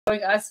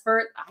us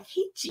for I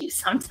hate you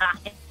sometimes.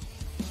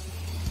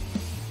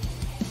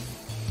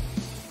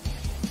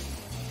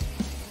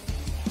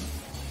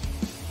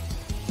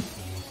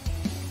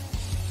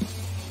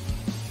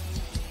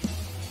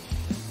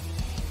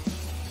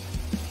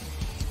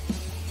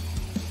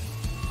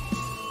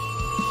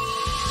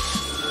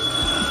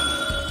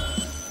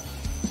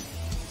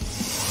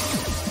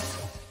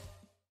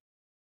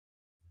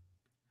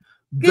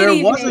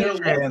 There was a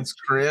chance,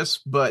 Chris,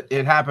 but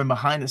it happened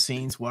behind the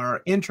scenes where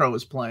our intro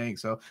was playing.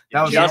 So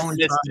that was the only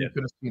time you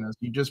could have seen us.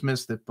 You just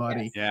missed it,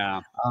 buddy.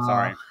 Yeah.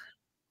 Sorry.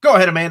 Go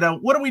ahead, Amanda.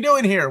 What are we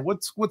doing here?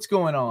 What's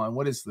going on?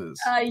 What is this?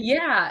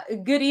 Yeah.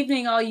 Good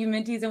evening, all you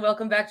Minties, and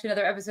welcome back to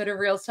another episode of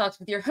Reelz Talks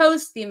with your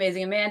host, the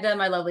amazing Amanda,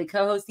 my lovely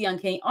co-host, the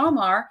Uncanny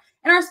Omar,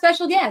 and our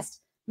special guest,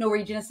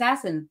 Norwegian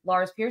assassin,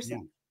 Lars Pearson.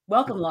 Yeah.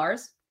 Welcome,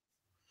 Lars.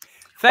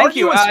 Thank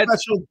you. A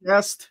special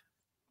guest?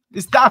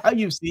 Is that how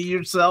you see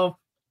yourself?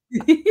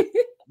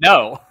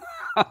 No,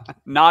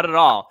 not at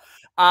all.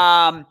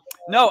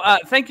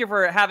 Thank you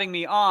for having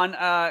me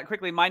on.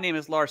 Quickly, my name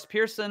is Lars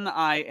Pearson.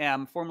 I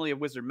am formerly of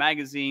Wizard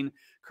Magazine,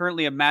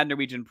 currently of Mad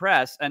Norwegian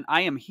Press, and I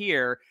am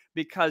here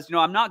because,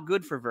 I'm not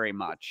good for very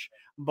much,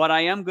 but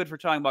I am good for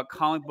talking about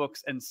comic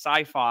books and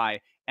sci-fi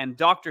and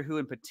Doctor Who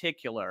in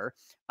particular.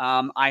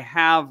 I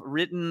have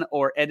written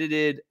or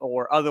edited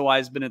or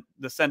otherwise been at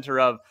the center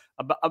of,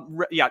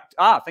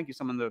 thank you,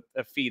 someone in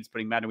the feeds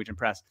putting Mad Norwegian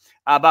Press,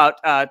 about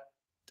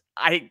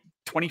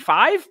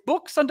 25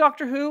 books on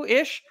Doctor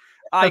Who-ish.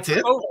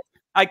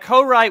 I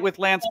co-write with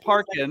Lars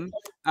Pearson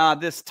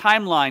this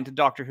timeline to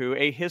Doctor Who,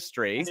 A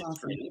History,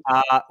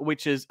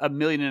 which is 1.5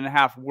 million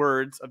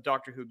words of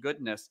Doctor Who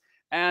goodness.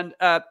 And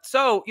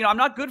so, I'm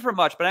not good for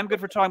much, but I'm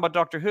good for talking about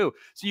Doctor Who.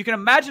 So you can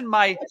imagine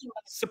my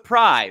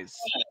surprise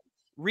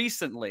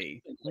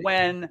recently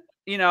when,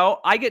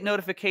 I get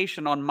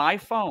notification on my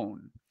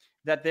phone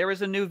that there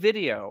is a new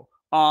video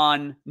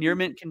on Near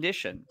Mint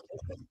Condition,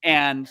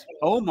 and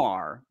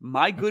Omar,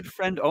 my good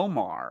friend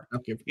Omar,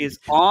 is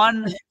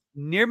on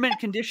Near Mint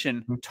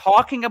Condition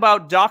talking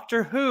about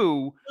Doctor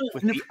Who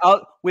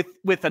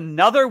with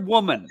another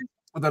woman.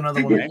 With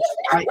another woman.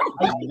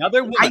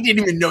 Another woman. I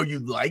didn't even know you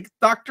liked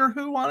Doctor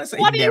Who, honestly.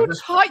 What you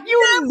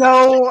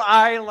know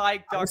I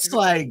like Doctor Who. It's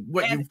like,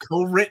 you've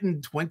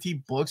co-written 20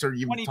 books or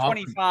you've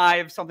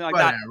 25, something like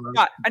that.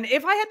 Yeah. And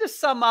if I had to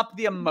sum up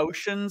the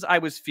emotions I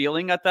was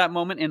feeling at that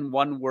moment in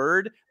one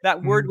word,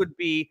 that word would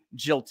be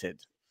jilted.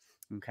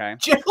 Okay.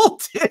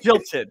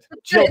 Jilted.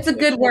 It's a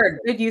good word.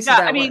 Good use of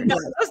that word.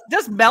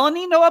 Does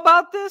Melanie know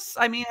about this?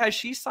 I mean, has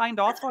she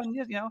signed off on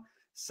it?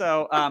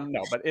 So,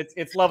 no, but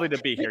it's lovely to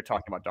be here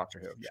talking about Doctor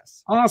Who.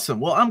 Yes. Awesome.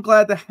 Well, I'm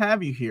glad to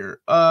have you here.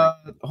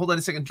 Hold on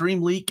a second.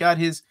 Dream Leak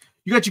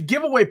you got your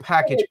giveaway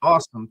package.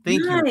 Awesome.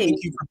 Thank you.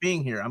 Thank you for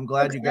being here. I'm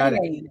glad you got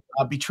it.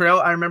 Betrayal.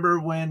 I remember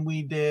when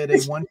we did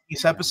a One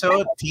Piece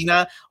episode,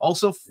 Tina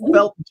also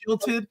felt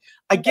jilted.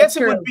 I guess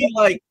it would be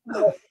like,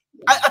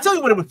 I'll tell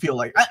you what it would feel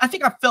like. I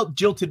think I felt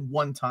jilted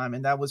one time,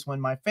 and that was when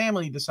my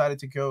family decided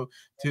to go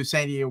to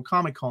San Diego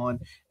Comic-Con,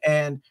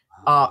 and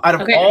out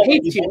of all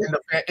people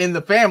in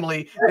the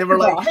family, they were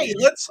like, "Hey,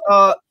 let's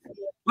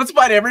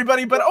invite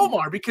everybody but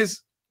Omar,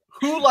 because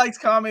who likes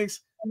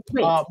comics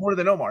more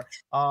than Omar?"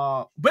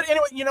 But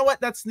anyway, you know what?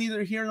 That's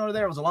neither here nor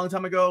there. It was a long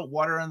time ago.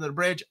 Water under the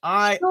bridge.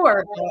 I'm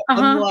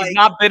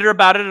not bitter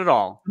about it at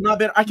all. I'm not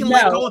bitter. I can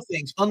let go of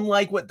things,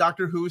 unlike what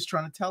Doctor Who is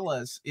trying to tell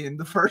us in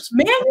the first.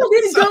 Manuel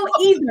didn't go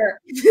either.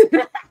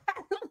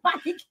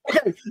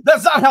 Okay,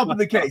 that's not helping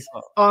the case.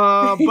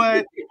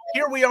 But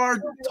here we are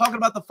talking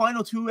about the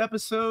final 2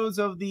 episodes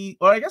of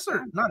I guess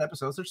they're not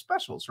episodes, they're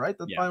specials, right?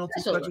 The final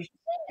 2 specials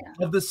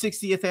of the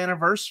 60th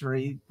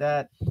anniversary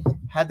that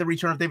had the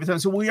return of David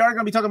Tennant. So we are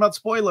going to be talking about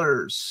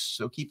spoilers.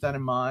 So keep that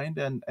in mind,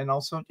 and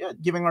also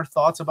giving our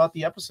thoughts about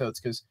the episodes,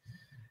 because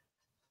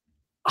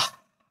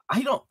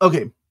I don't.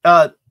 Okay,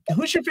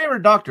 who's your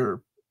favorite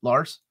Doctor,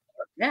 Lars?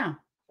 Yeah.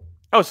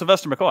 Oh,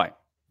 Sylvester McCoy.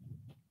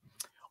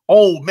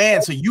 Oh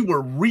man, so you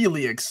were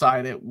really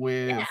excited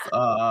with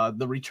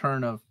the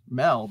return of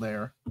Mel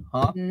there,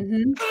 huh?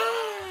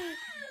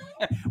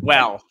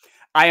 Well,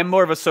 I am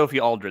more of a Sophie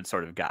Aldred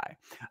sort of guy.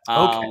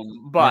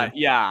 But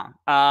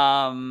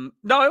no,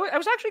 it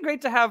was actually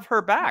great to have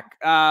her back.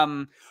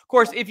 Of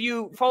course, if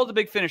you follow the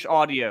Big Finish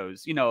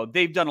audios,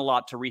 they've done a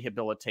lot to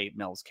rehabilitate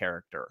Mel's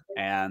character,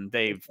 and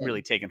they've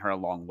really taken her a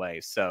long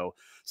way. So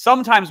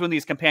sometimes when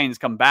these companions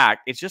come back,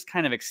 it's just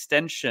kind of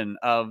extension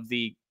of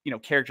the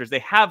characters they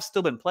have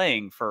still been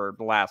playing for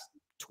the last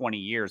 20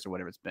 years or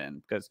whatever it's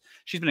been, because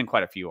she's been in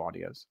quite a few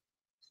audios.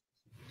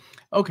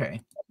 Okay.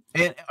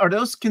 And are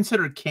those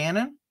considered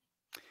canon?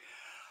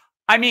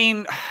 I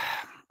mean,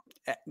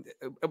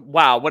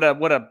 wow, what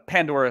a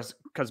Pandora's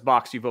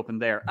box you've opened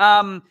there.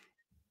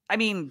 I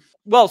mean,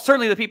 well,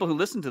 certainly the people who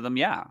listen to them,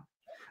 yeah.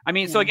 I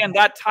mean, so again,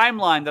 that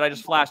timeline that I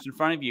just flashed in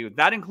front of you,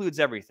 that includes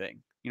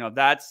everything.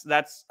 That's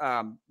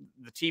the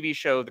TV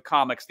show, the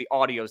comics, the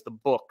audios, the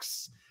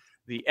books,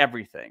 the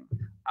everything.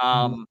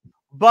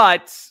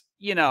 But,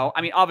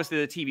 I mean,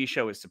 obviously the TV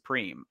show is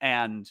supreme.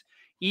 And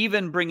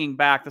even bringing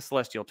back the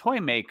Celestial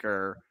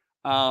Toymaker,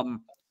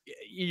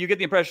 you get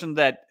the impression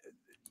that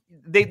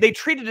they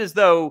treat it as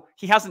though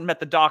he hasn't met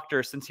the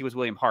Doctor since he was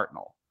William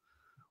Hartnell.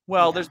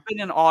 Well, there's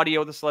been an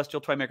audio of the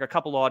Celestial Toymaker, a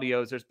couple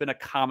audios. There's been a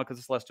comic of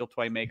the Celestial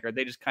Toymaker.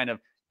 They just kind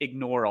of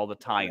ignore all the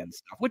tie-in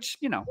stuff, which,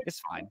 you know, is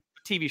fine.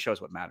 TV show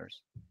is what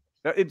matters.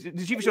 The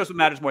TV show is what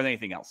matters more than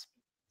anything else.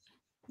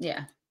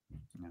 Yeah.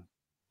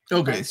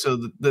 Okay, so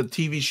the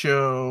TV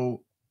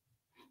show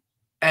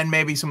and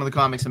maybe some of the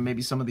comics and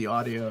maybe some of the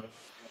audio.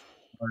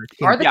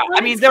 Yeah,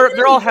 I mean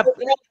they're all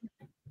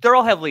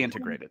heavily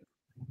integrated.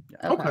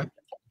 Yeah. Okay.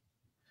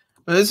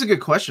 But this is a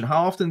good question.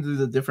 How often do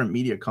the different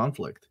media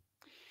conflict?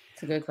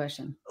 It's a good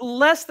question.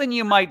 Less than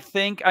you might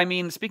think. I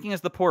mean, speaking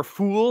as the poor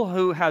fool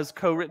who has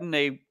co-written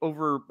a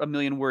over 1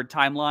 million word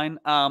timeline,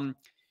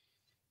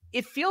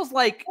 it feels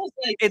like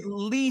at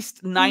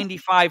least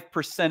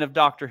 95% of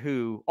Doctor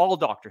Who, all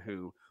Doctor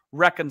Who,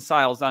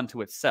 reconciles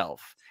unto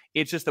itself.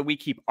 It's just that we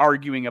keep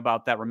arguing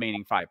about that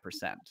remaining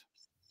 5%.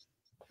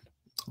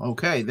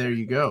 Okay, there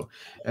you go.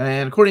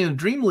 And according to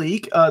Dream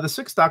Leak, the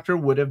Sixth Doctor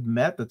would have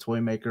met the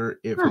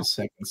Toymaker if his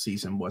second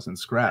season wasn't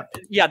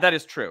scrapped. Yeah, that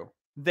is true.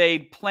 They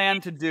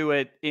planned to do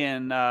it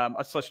in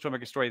a Celestial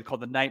Toymaker story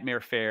called The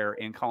Nightmare Fair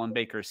in Colin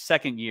Baker's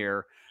second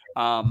year.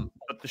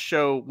 But the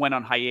show went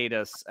on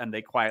hiatus and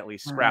they quietly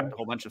scrapped a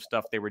whole bunch of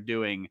stuff they were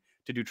doing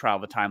to do Trial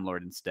of the Time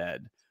Lord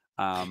instead.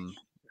 Colin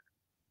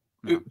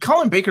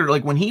Baker,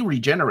 like when he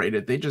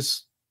regenerated,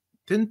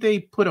 didn't they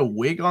put a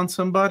wig on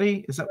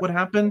somebody? Is that what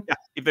happened? Yeah,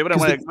 if they would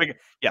have wig,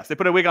 yes, they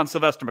put a wig on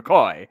Sylvester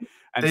McCoy.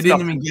 And they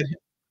didn't even get him.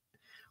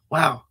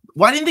 Wow.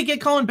 Why didn't they get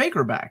Colin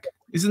Baker back?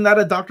 Isn't that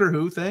a Doctor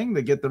Who thing?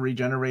 They get the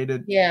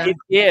regenerated. Yeah, it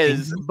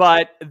is.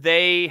 But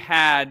they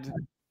had,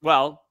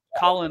 well,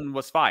 Colin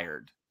was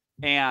fired.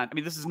 And I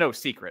mean, this is no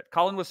secret.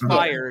 Colin was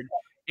fired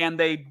and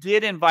they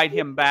did invite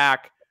him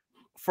back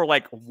for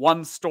like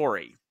one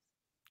story.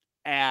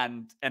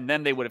 And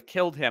then they would have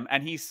killed him.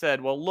 And he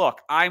said, well,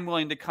 look, I'm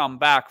willing to come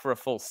back for a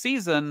full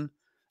season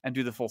and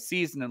do the full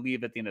season and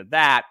leave at the end of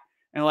that.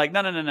 And like,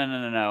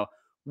 no.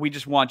 We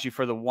just want you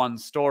for the one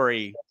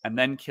story and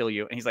then kill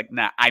you. And he's like,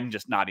 nah, I'm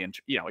just not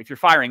if you're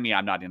firing me,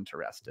 I'm not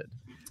interested.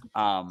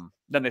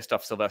 Then they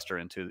stuffed Sylvester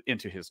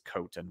into his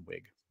coat and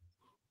wig.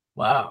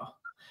 Wow.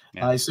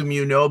 Yeah. I assume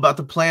you know about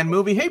the planned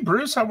movie. Hey,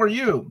 Bruce, how are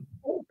you?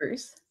 Hey,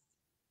 Bruce.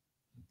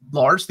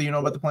 Lars, do you know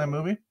about the planned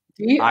movie?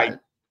 I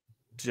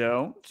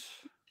don't.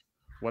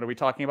 What are we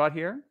talking about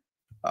here?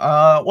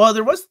 Well,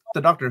 there was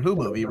the Doctor Who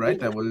movie, right?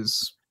 That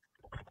was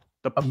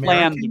the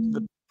planned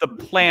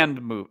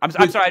movie. I'm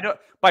sorry.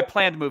 By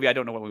planned movie, I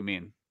don't know what we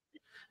mean.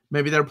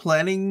 Maybe they're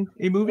planning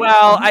a movie.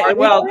 Well,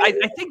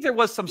 I think there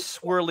was some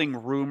swirling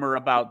rumor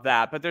about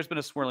that, but there's been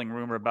a swirling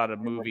rumor about a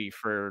movie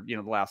for the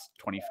last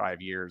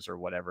 25 years or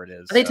whatever it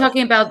is. Are they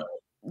talking about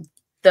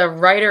the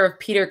writer of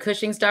Peter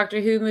Cushing's Doctor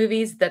Who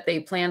movies that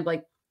they planned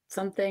like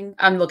something?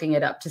 I'm looking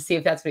it up to see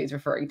if that's what he's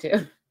referring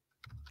to.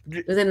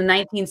 It was in the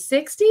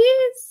 1960s?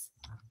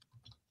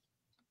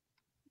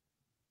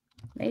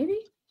 Maybe?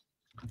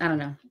 I don't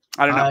know.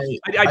 I don't know.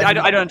 I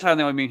don't entirely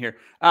know what I mean here.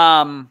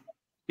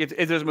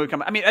 If there's a movie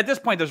coming, I mean, at this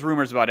point, there's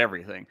rumors about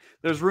everything.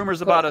 There's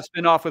rumors about a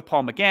spinoff with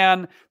Paul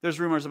McGann. There's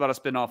rumors about a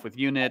spinoff with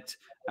Unit.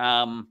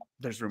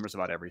 There's rumors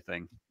about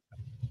everything.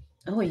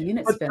 Oh, a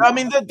Unit spinoff. I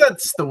mean,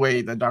 that's the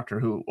way the Doctor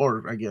Who,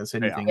 or I guess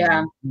anything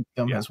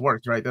film has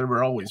worked, right? There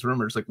were always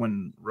rumors, like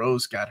when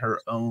Rose got her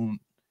own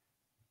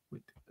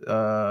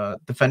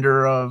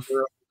Defender of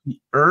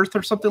Earth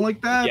or something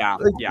like that. Yeah,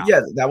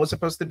 that was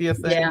supposed to be a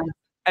thing. Yeah.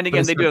 And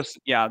again, they do have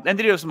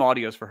some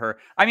audios for her.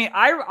 I mean,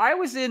 where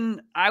was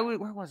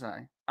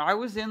I? I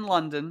was in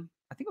London.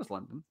 I think it was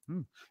London.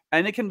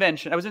 And a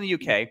convention. I was in the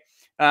UK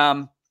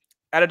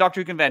at a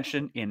Doctor Who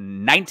convention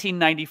in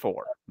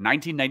 1994.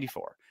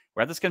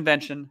 We're at this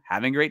convention,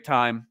 having a great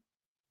time.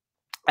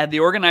 And the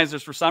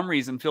organizers, for some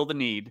reason, feel the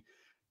need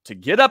to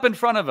get up in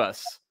front of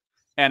us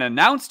and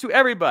announce to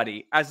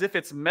everybody, as if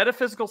it's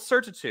metaphysical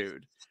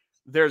certitude,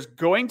 there's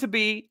going to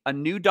be a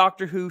new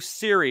Doctor Who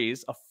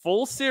series, a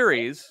full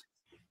series,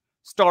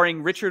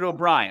 starring Richard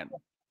O'Brien,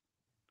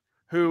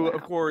 who,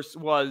 of course,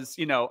 was,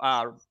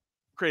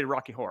 created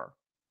Rocky Horror.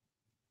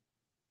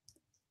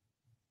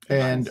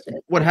 And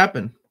what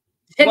happened?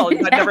 Well,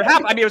 that never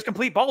happened. I mean, it was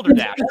complete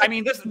balderdash. I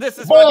mean, this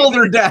is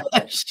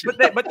balderdash.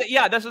 But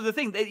this was the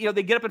thing. They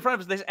get up in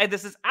front of us, and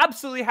this is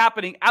absolutely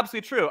happening,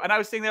 absolutely true. And I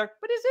was sitting there,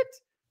 but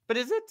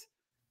is it?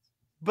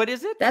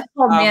 That's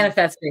called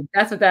manifesting.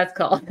 That's what that's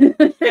called.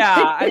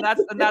 Yeah,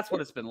 and that's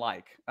what it's been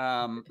like.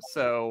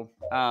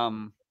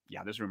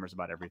 Yeah, there's rumors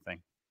about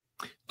everything.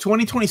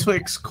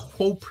 2026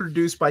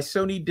 co-produced by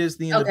Sony,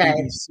 Disney, and the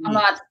BBC.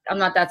 I'm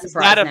not that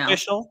surprised.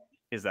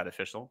 Is that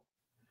official?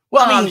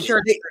 Well, I mean, I'm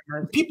sure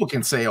people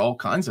can say all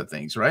kinds of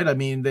things, right? I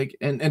mean,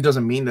 and it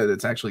doesn't mean that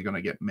it's actually going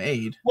to get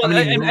made. Well,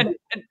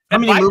 how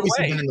many movies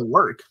have been in the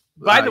work?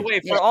 By the way,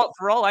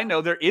 for all I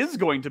know, there is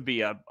going to be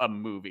a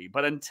movie,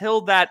 but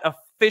until that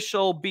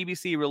official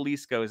BBC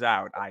release goes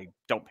out, I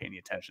don't pay any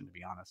attention, to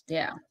be honest.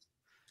 Yeah.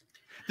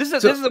 This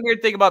is a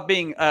weird thing about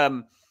being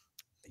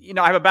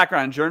I have a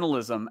background in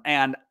journalism,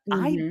 and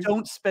I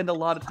don't spend a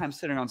lot of time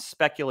sitting around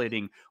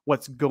speculating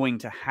what's going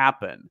to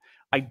happen.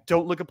 I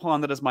don't look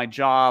upon that as my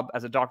job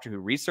as a Doctor Who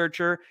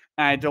researcher,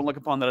 and I don't look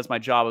upon that as my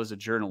job as a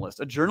journalist.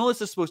 A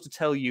journalist is supposed to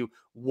tell you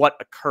what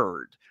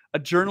occurred. A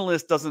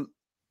journalist doesn't,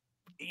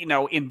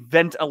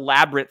 invent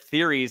elaborate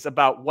theories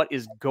about what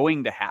is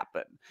going to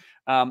happen.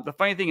 The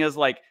funny thing is,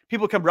 like,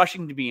 people come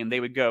rushing to me and they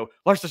would go,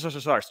 Lars,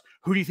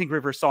 who do you think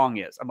River's song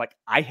is? I'm like,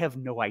 I have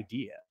no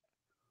idea.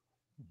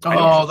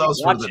 Oh,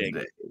 those were the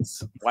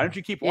days. Why don't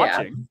you keep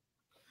watching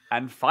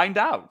and find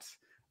out?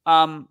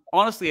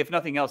 Honestly, if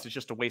nothing else, it's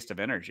just a waste of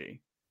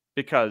energy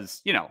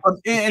because,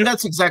 and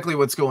that's exactly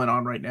what's going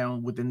on right now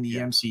within the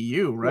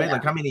MCU, right?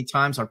 Like, how many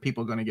times are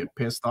people going to get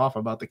pissed off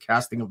about the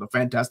casting of the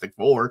Fantastic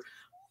Four?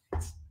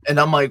 And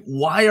I'm like,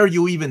 why are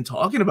you even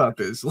talking about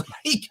this? Like,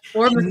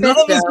 none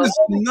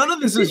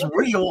of this is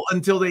real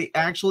until they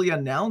actually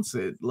announce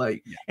it.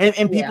 Like,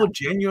 and people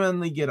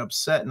genuinely get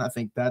upset, and I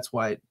think that's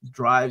why it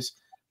drives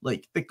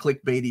like the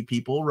clickbaity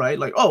people, right?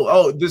 Like,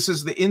 oh, this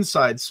is the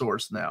inside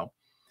source now.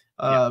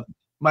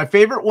 My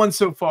favorite one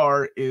so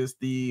far is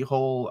the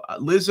whole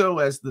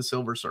Lizzo as the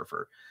Silver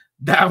Surfer.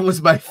 That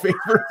was my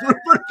favorite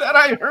rumor that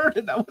I heard,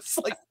 and that was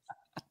like,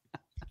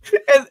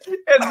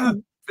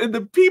 and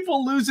the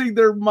people losing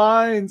their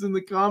minds in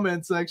the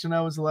comment section.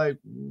 I was like,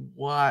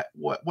 what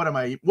am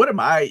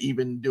I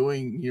even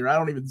doing here? I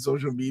don't even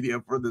social media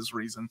for this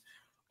reason.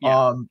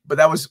 But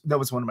that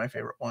was one of my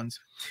favorite ones.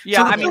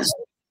 Yeah, so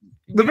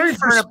the very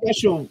first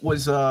special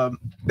was that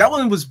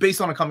one was based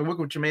on a comic book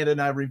which Amanda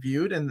and I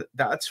reviewed, and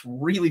that's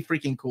really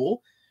freaking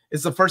cool.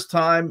 It's the first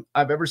time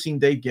I've ever seen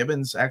Dave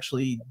Gibbons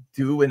actually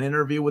do an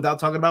interview without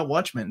talking about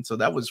Watchmen, so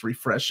that was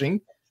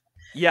refreshing.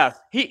 Yeah,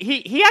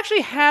 he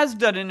actually has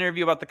done an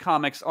interview about the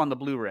comics on the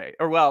Blu-ray,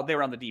 or well, they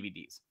were on the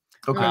DVDs.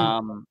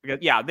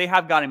 Okay. They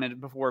have got him in it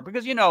before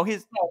because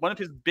one of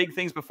his big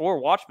things before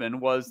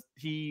Watchmen was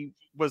he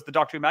was the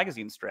Doctor Who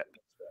magazine strip.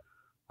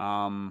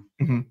 I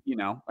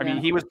mean,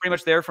 he was pretty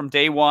much there from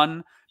day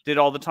one. Did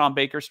all the Tom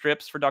Baker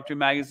strips for Doctor Who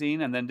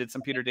magazine, and then did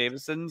some Peter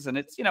Davison's, and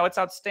it's it's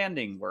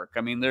outstanding work.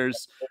 I mean,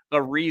 there's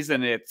the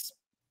reason it's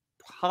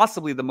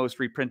possibly the most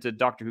reprinted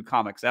Doctor Who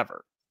comics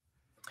ever.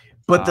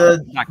 But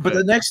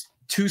the next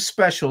two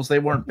specials, they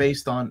weren't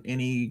based on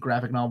any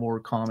graphic novel or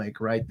comic,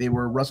 right? They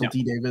were Russell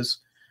T. Davies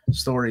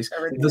stories.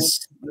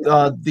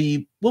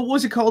 The what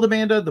was it called,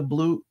 Amanda? The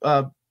blue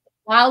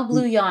Wild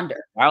Blue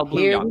Yonder. Wild Blue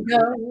Here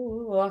Yonder. we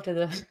go off to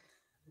the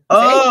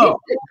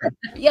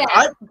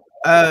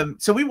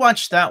so we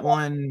watched that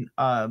one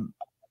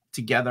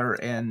together,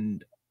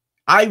 and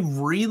I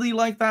really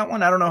liked that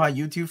one. I don't know how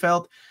you two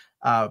felt,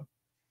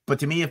 but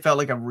to me, it felt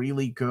like a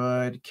really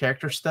good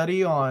character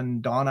study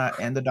on Donna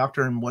and the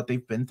Doctor and what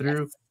they've been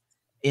through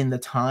in the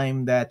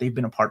time that they've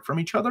been apart from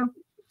each other.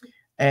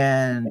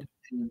 And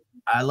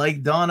I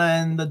like Donna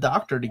and the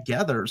Doctor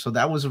together, so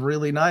that was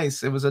really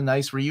nice. It was a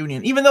nice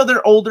reunion, even though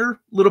they're older, a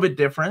little bit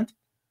different.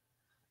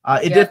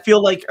 It did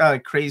feel like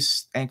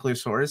Craze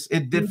Ankylosaurus.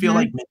 It did feel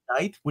like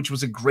Midnight, which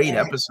was a great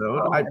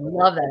episode. I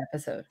love that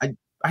episode.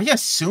 I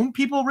assume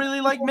people really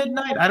like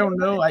Midnight. I don't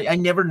know. I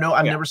never know.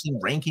 I've never seen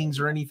rankings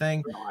or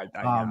anything.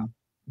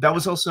 That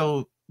was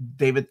also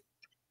David.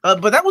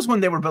 But that was when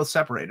they were both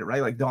separated,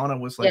 right? Like Donna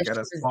was like at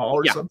a spa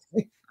or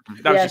something.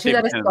 She's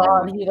at a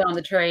spa and he's on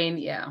the train.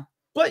 Yeah.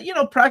 But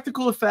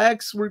practical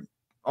effects were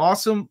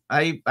awesome.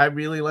 I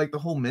really like the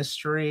whole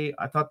mystery.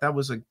 I thought it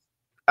was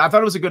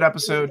a good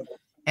episode.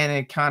 And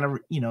it kind of,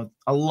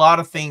 a lot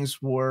of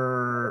things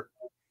were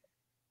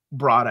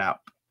brought out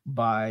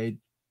by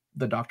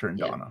the Doctor and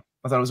Donna.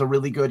 I thought it was a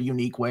really good,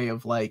 unique way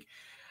of like,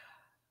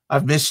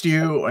 I've missed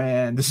you,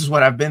 and this is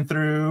what I've been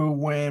through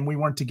when we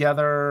weren't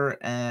together,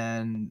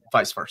 and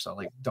vice versa.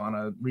 Like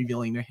Donna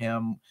revealing to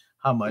him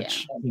how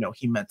much,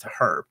 he meant to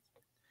her,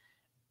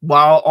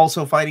 while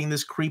also fighting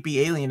this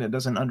creepy alien that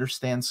doesn't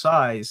understand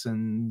size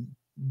and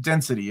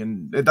density.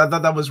 And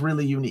that was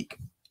really unique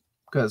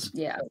because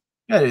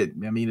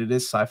it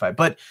is sci-fi,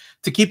 but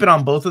to keep it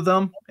on both of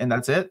them and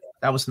that's it,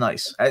 that was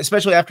nice,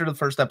 especially after the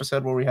first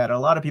episode where we had a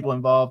lot of people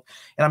involved,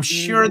 and I'm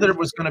sure there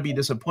was going to be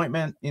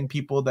disappointment in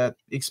people that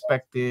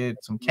expected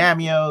some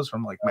cameos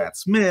from like Matt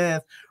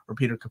Smith or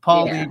Peter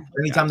Capaldi.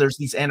 Anytime there's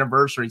these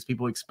anniversaries,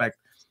 people expect.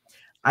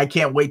 I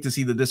can't wait to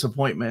see the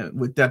disappointment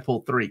with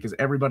Deadpool 3 because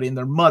everybody and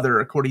their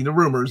mother, according to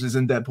rumors, is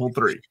in Deadpool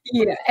 3.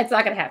 Yeah, it's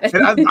not gonna happen.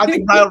 And I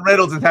think Ryan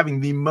Reynolds is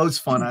having the most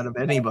fun out of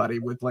anybody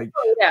with like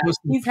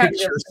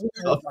pictures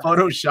of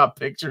Photoshop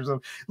pictures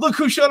of look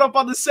who showed up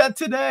on the set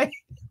today.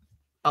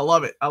 I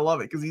love it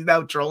because he's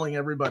now trolling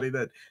everybody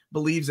that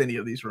believes any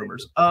of these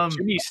rumors.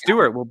 Jimmy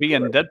Stewart will be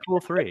in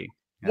Deadpool 3.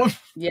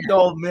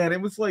 Oh man, it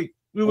was like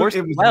it was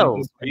in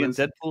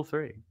Deadpool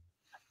 3.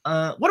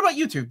 What about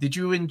you two? Did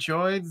you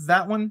enjoy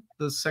that one,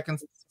 the second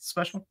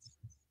special?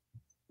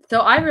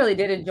 So I really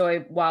did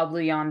enjoy Wild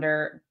Blue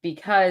Yonder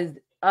because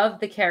of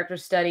the character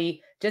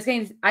study,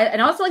 and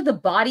also like the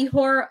body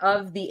horror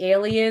of the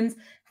aliens,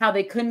 how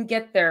they couldn't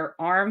get their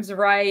arms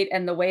right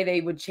and the way they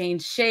would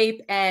change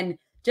shape, and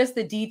just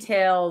the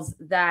details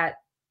that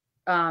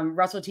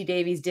Russell T.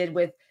 Davies did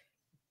with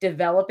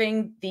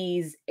developing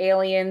these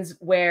aliens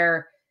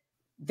where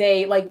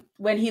they like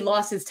when he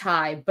lost his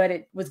tie, but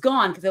it was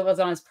gone because it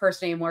wasn't on his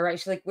purse anymore, right?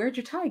 She's like, "Where'd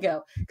your tie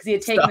go?" Because he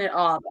had taken it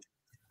off.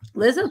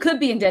 Lizzo could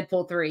be in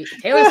Deadpool 3.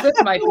 Taylor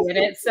Swift might be in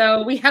it,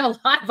 so we have a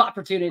lot of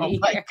opportunity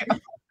here.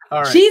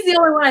 All right. She's the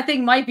only one I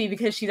think might be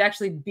because she's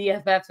actually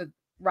BFFs with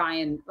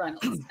Ryan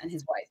Reynolds and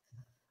his wife.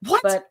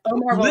 What? But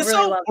Omar will Lizzo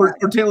really love or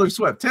Taylor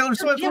Swift? Taylor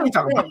Swift? What are we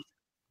talking about?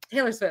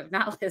 Taylor Swift,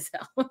 not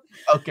Lizzo.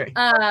 Okay.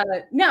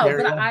 No,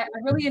 but I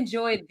really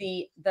enjoyed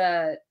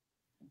the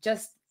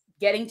just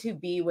getting to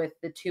be with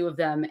the two of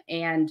them,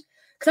 and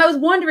because I was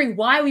wondering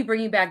why are we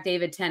bringing back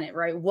David Tennant,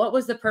 right? What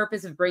was the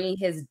purpose of bringing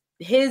his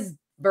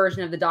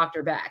version of the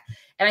Doctor back?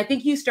 And I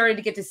think you started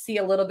to get to see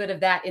a little bit of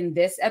that in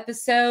this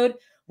episode,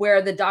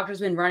 where the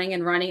Doctor's been running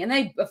and running, and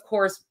they of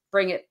course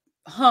bring it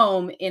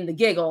home in the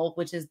Giggle,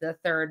 which is the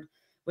third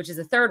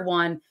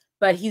one.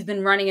 But he's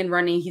been running and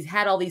running. He's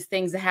had all these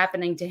things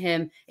happening to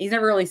him. He's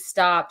never really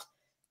stopped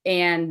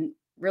and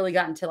really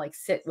gotten to like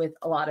sit with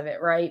a lot of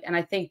it, right? And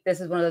I think this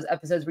is one of those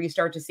episodes where you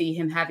start to see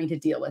him having to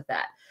deal with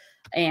that.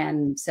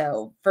 And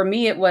so for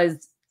me, it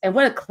was, and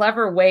what a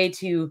clever way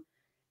to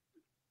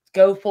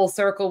go full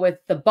circle with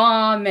the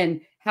bomb and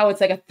how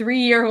it's like a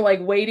 3-year like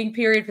waiting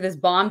period for this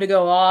bomb to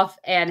go off,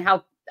 and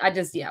how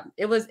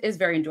it's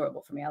very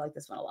enjoyable for me. I like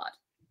this one a lot.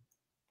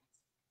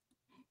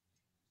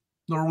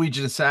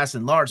 Norwegian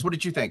Assassin. Lars, what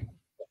did you think?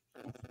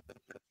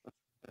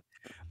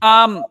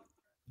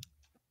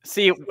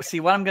 See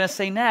what I'm going to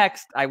say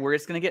next. Where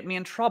it's going to get me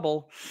in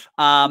trouble.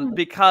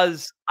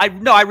 Because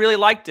I really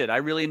liked it. I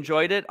really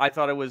enjoyed it. I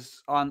thought it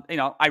was very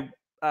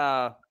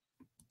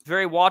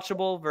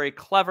watchable, very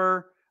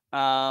clever.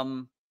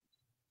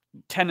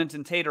 Tennant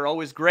and Tate are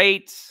always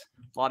great.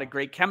 A lot of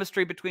great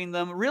chemistry between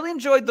them. Really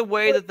enjoyed the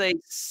way that they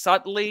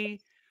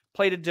subtly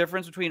played a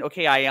difference between,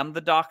 okay, I am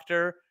the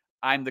Doctor.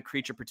 I'm the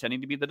creature pretending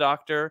to be the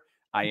Doctor.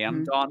 I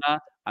am Donna.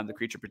 I'm the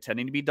creature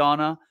pretending to be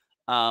Donna.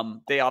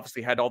 They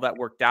obviously had all that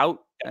worked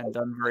out and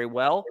done very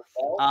well.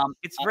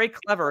 It's very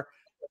clever.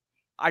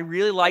 I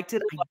really liked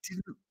it. I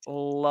didn't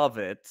love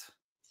it.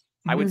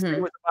 I would say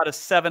it was about a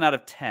 7 out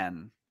of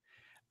 10.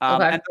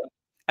 Okay.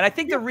 And I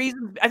think the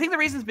reason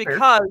is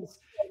because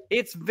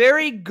it's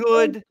very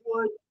good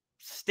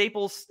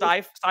staple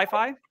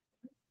sci-fi.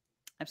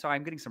 I'm sorry,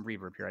 I'm getting some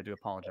reverb here. I do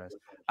apologize.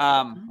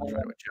 I'll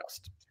try to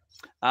adjust.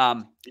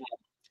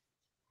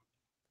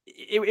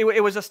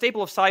 It was a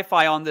staple of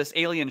sci-fi on this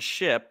alien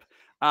ship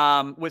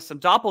with some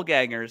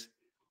doppelgangers.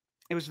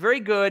 It was very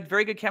good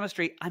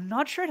chemistry. I'm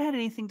not sure it had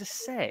anything to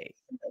say.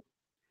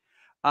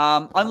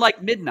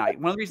 Unlike Midnight,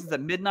 one of the reasons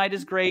that Midnight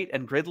is great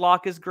and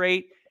Gridlock is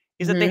great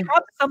is that they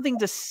have something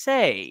to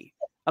say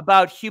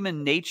about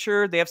human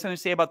nature. They have something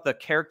to say about the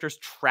characters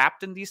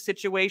trapped in these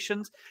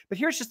situations. But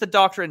here's just the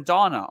Doctor and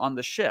Donna on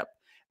the ship.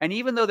 And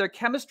even though their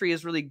chemistry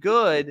is really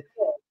good,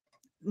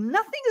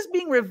 nothing is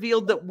being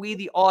revealed that we,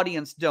 the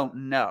audience, don't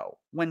know.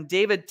 When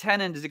David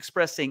Tennant is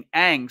expressing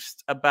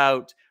angst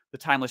about the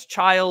timeless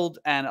child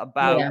and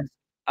about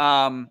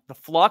the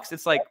flux,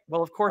 it's like,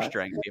 well, of course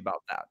you're angry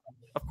about that.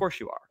 Of course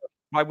you are.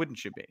 Why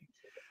wouldn't you be?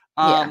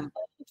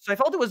 So I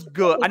felt it was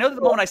good. I know that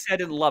the moment I said I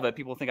didn't love it,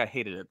 people think I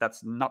hated it.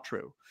 That's not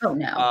true. Oh,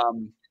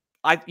 no.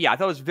 I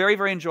thought it was very,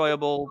 very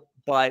enjoyable,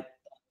 but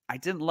I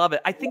didn't love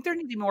it. I think there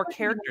need to be more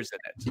characters in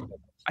it.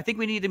 I think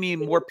we need to meet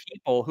more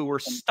people who were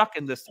stuck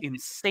in this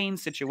insane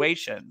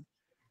situation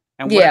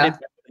and what it did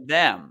to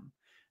them.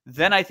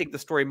 Then I think the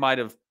story might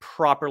have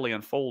properly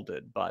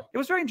unfolded, but it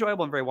was very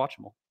enjoyable and very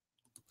watchable.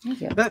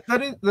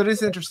 That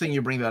is interesting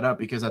you bring that up,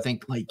 because I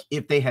think like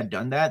if they had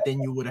done that,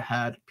 then you would have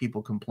had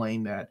people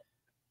complain that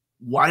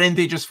why didn't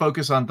they just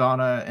focus on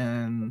Donna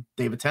and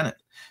David Tennant?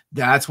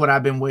 That's what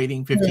I've been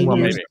waiting 15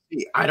 years to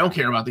see. I don't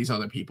care about these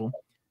other people.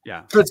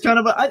 Yeah. So it's kind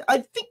of I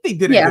think they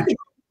did a good job,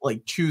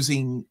 like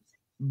choosing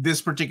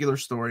this particular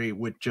story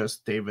with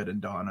just David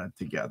and Donna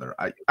together.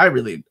 I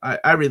really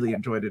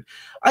enjoyed it.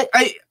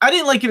 I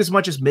didn't like it as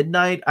much as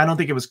Midnight. I don't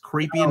think it was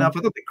creepy enough. I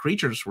thought the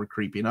creatures were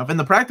creepy enough, and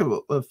the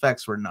practical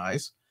effects were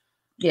nice.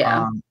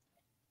 Yeah.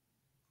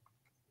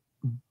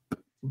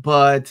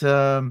 But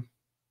I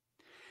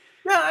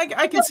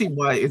can see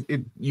why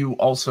you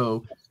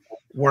also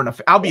weren't a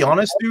fan. I'll be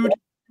honest, dude.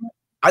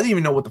 I didn't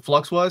even know what the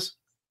flux was.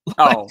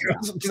 Oh,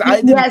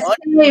 I didn't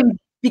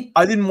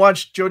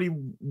watch Jodie.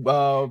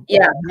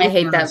 I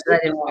hate that, but I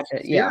didn't watch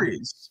it.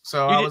 Series.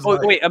 So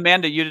wait,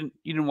 Amanda, you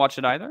didn't watch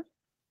it either?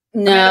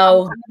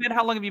 No. Amanda,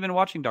 how long have you been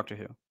watching Doctor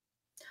Who?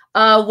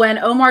 When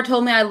Omar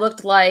told me I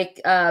looked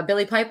like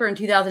Billy Piper in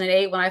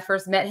 2008 when I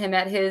first met him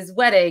at his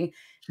wedding,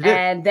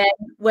 and then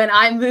when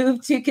I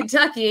moved to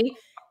Kentucky,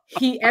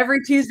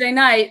 every Tuesday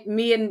night,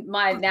 me and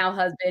my now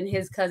husband,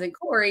 his cousin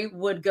Corey,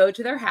 would go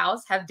to their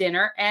house, have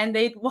dinner, and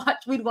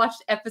we'd watch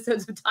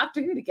episodes of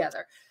Doctor Who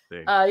together.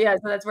 So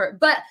that's where.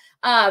 But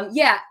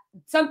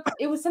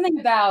it was something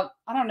about,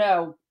 I don't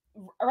know,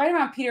 right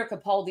around Peter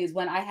Capaldi's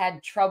when I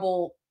had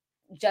trouble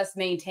just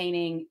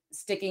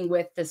sticking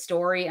with the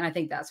story, and I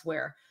think that's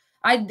where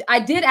I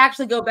did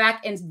actually go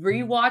back and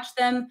rewatch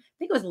them. I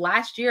think it was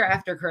last year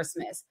after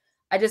Christmas.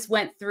 I just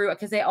went through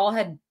because they all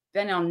had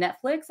been on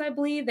Netflix, I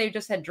believe. They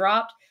just had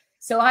dropped.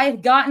 So I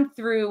had gotten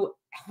through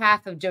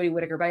half of Jodie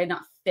Whittaker, but I had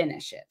not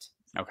finish it.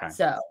 Okay.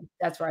 So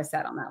that's where I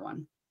sat on that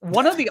one.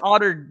 One of the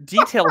odder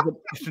details of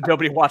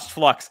nobody watched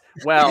Flux.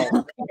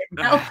 Well,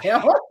 oh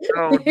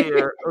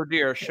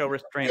dear, show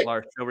restraint,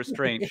 Lars, show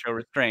restraint, show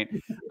restraint.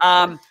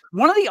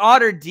 One of the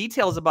odder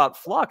details about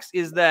Flux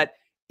is that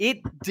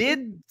it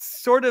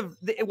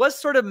was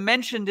sort of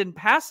mentioned in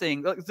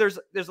passing. There's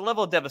a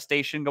level of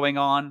devastation going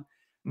on.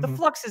 The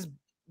Flux is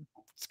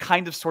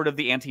kind of sort of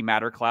the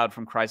antimatter cloud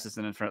from Crisis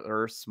on Infinite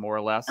Earths, more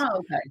or less. Oh,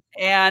 okay.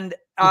 And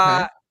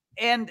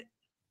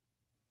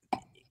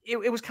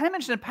it was kind of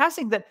mentioned in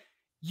passing that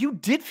you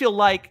did feel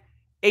like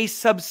a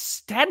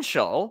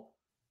substantial,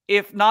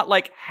 if not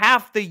like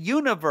half the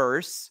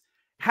universe,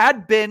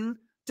 had been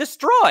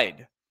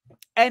destroyed.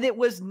 And it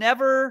was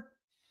never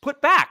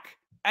put back.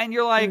 And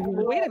you're like,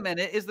 well, wait a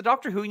minute, is the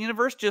Doctor Who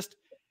universe just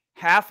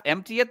half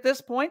empty at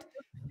this point?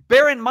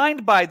 Bear in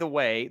mind, by the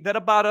way, that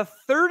about a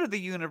third of the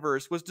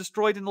universe was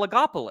destroyed in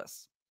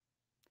Legopolis.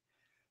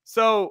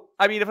 So,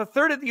 I mean, if a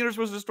third of the universe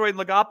was destroyed in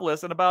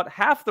Legopolis and about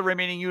half the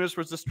remaining universe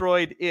was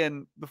destroyed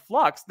in the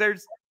Flux,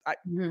 there's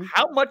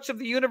how much of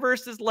the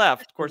universe is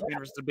left? Of course, the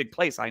universe is a big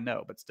place, I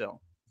know, but still.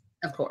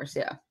 Of course,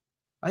 yeah.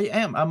 I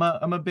am.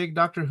 I'm a big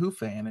Doctor Who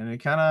fan, and it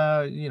kind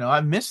of,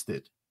 I missed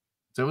it.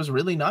 So it was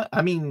really not.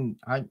 I mean,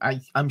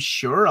 I'm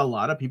sure a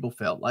lot of people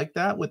felt like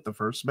that with the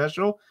first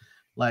special.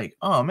 Like,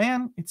 oh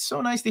man, it's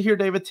so nice to hear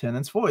David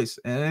Tennant's voice,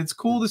 and it's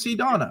cool to see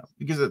Donna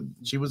because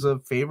she was a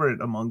favorite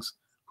amongst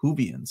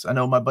Whovians. I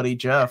know my buddy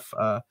Jeff,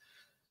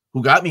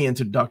 who got me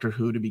into Doctor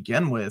Who to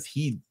begin with,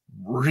 he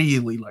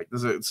really liked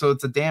this. So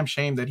it's a damn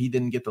shame that he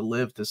didn't get to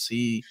live to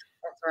see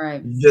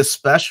this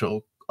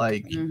special.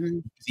 Like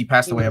he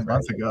passed away a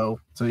month ago,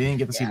 so he didn't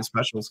get to see the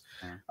specials.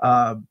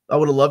 I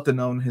would have loved to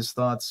know his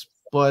thoughts,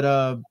 but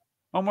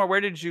Omar,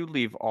 where did you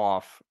leave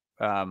off?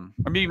 I mean,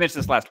 you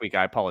mentioned this last week.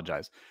 I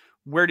apologize.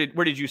 Where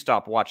did you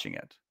stop watching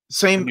it?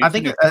 Same. I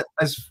think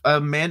as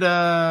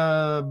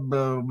Amanda.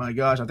 Oh my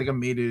gosh, I think I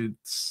made it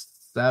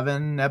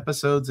 8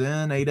 episodes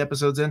in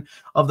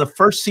of the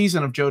first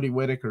season of Jodie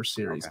Whittaker's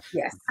series. Okay.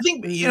 Yes. I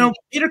think,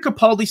 Peter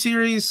Capaldi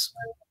series,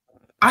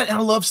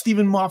 I love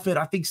Stephen Moffat.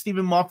 I think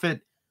Stephen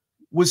Moffat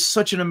was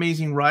such an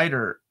amazing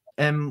writer.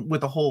 And with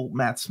the whole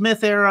Matt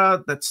Smith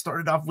era that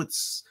started off with,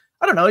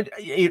 I don't know,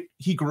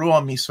 he grew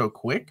on me so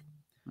quick.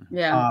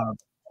 Yeah.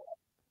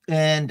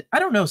 And I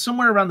don't know,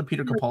 somewhere around the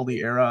Peter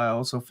Capaldi era, I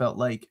also felt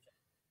like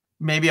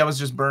maybe I was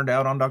just burned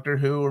out on Doctor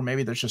Who, or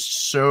maybe there's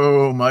just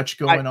so much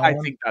going on. I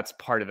think that's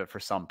part of it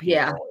for some people.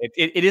 Yeah.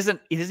 It isn't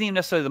even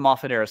necessarily the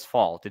Moffat era's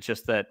fault. It's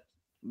just that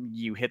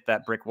you hit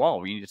that brick wall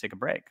where you need to take a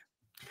break.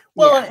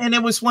 Well, and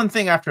it was one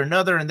thing after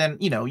another, and then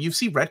you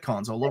see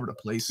retcons all over the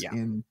place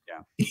within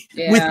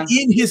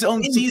his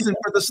own season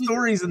for the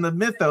stories and the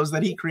mythos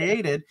that he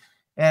created.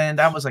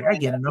 And I was like, I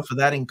get enough of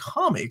that in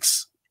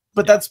comics,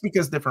 but that's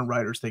because different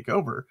writers take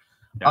over.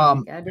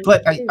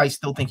 But I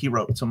still think he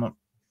wrote some of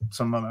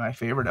my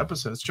favorite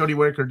episodes. Jodie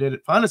Whittaker did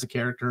it fun as a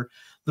character.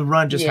 The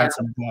run just had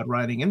some bad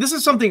writing, and this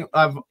is something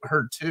I've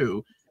heard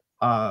too.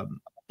 I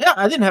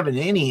didn't have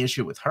any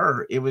issue with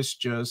her. It was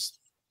just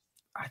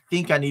I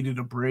think I needed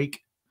a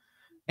break,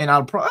 and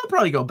I'll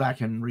probably go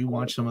back and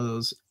rewatch some of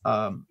those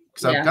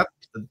because I've got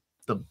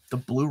the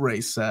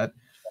Blu-ray set,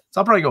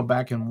 so I'll probably go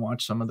back and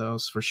watch some of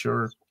those for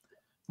sure.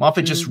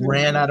 Moffat just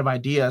ran out of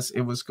ideas.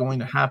 It was going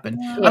to happen.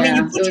 Yeah. I mean,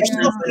 you put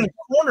yourself in a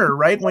corner,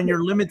 right? When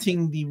you're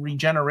limiting the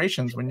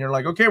regenerations, when you're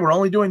like, okay, we're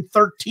only doing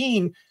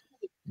 13.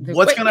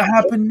 What's going to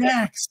happen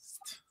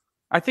next?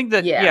 I think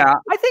that, I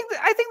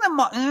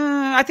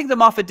think the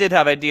Moffat did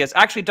have ideas.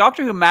 Actually,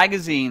 Doctor Who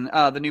magazine,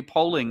 the new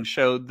polling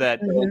showed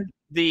that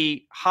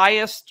the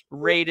highest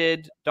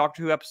rated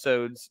Doctor Who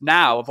episodes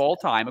now of all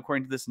time,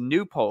 according to this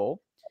new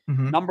poll,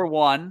 number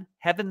 1,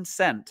 Heaven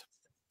Sent,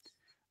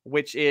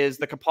 which is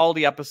the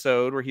Capaldi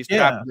episode where he's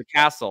trapped in the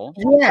castle.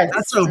 Yes.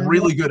 That's a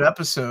really good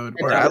episode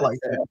where I liked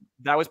it.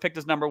 That was picked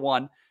as number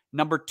 1.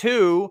 Number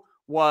 2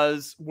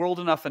 was World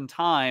Enough in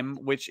Time,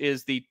 which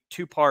is the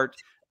 2-part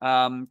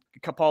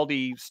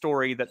Capaldi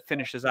story that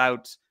finishes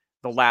out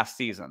the last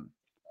season.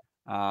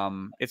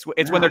 It's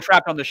when they're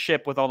trapped on the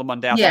ship with all the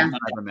Mundassan and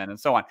Cybermen and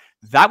so on.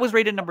 That was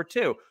rated number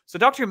 2. So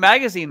Doctor Who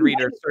magazine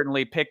readers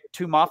certainly picked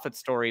 2 Moffat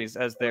stories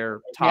as their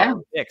top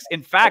picks.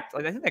 In fact,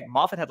 I think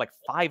Moffat had like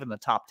 5 in the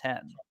top 10.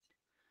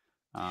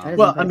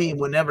 Well, I mean,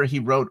 whenever he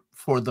wrote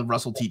for the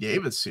Russell T.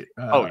 Davies era,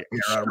 right?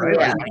 Oh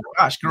my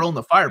gosh, Girl in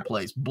the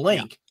Fireplace,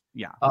 Blink.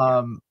 Yeah.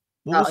 The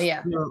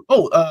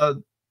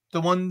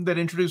one that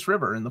introduced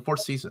River in the 4th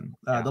season,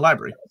 the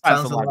Library.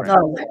 Sounds the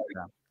Library.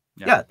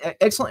 Yeah,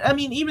 excellent. I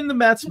mean, even the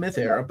Matt Smith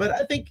era, but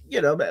I think,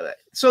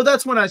 so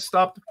that's when I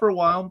stopped for a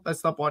while. I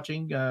stopped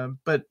watching,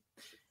 but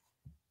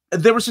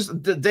there was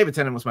just David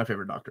Tennant was my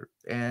favorite Doctor,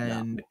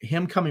 and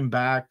him coming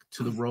back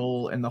to the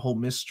role and the whole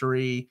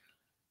mystery,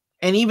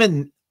 and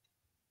even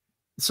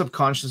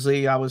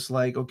subconsciously, I was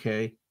like,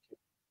 okay,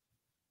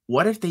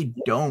 what if they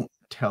don't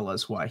tell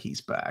us why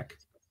he's back?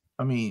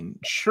 I mean,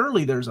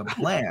 surely there's a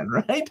plan,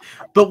 right?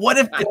 But what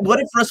if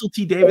Russell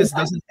T. Davies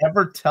doesn't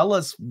ever tell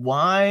us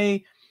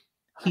why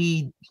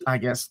he, I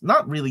guess,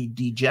 not really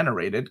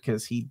degenerated,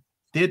 because he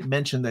did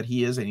mention that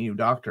he is a new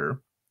Doctor.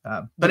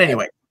 But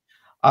anyway,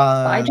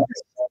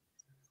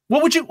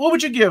 what would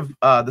you give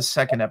the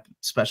second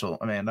special,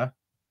 Amanda?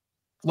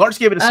 Lars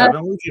gave it a 7.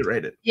 What would you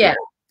rate it? Yeah,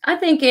 I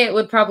think it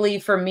would probably,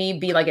 for me,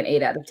 be like an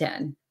 8 out of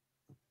 10.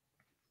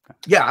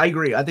 Yeah, I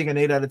agree. I think an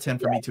 8 out of 10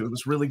 for me too. It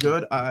was really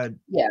good. I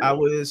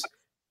was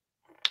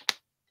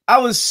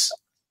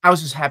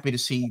just happy to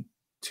see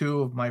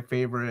 2 of my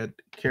favorite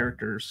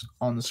characters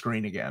on the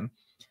screen again.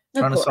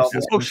 Trying to solve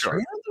this mystery.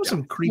 There was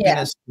some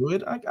creepiness to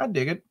it. I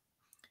dig it.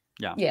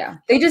 Yeah.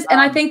 They just,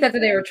 and I think that's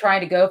what they were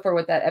trying to go for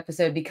with that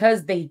episode,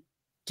 because they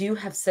do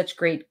have such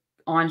great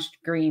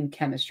on-screen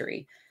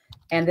chemistry.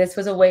 And this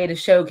was a way to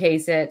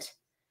showcase it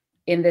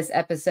in this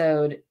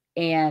episode.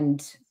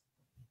 And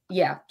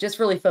just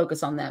really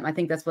focus on them. I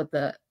think that's what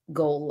the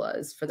goal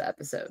was for the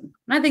episode. And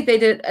I think they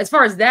did, as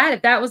far as that,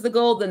 if that was the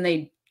goal, then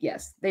they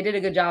did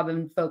a good job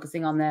in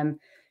focusing on them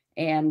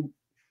and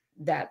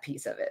that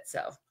piece of it.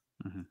 So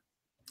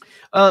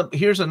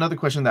here's another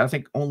question that I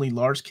think only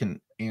Lars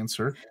can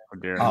answer.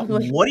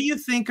 What do you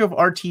think of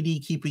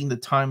RTD keeping the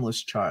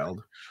timeless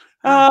child?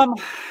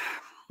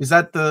 Is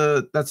that's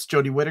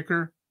Jodie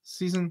Whittaker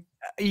season?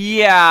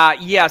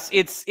 Yes,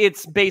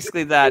 it's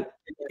basically that.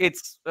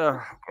 It's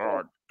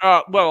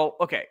well,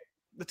 okay.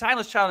 The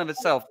timeless child of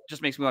itself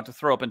just makes me want to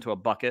throw up into a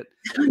bucket.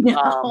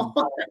 Wow.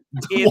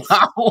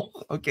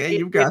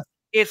 Okay,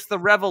 it's the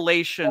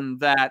revelation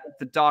that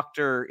the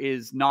Doctor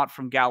is not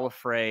from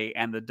Gallifrey,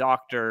 and the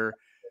Doctor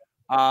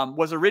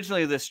was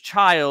originally this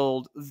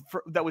child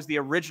that was the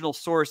original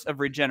source of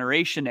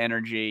regeneration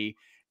energy,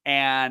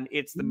 and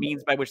it's the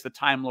means by which the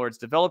Time Lords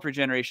develop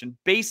regeneration.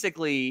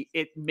 Basically,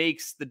 it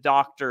makes the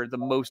Doctor the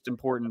most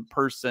important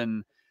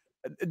person,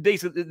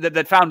 basically,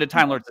 that founded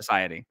Time Lord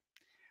Society.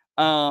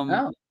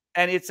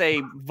 And it's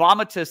a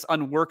vomitous,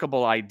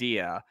 unworkable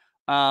idea.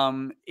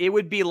 It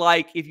would be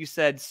like if you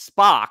said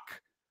Spock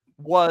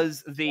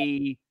was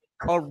the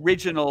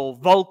original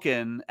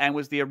Vulcan and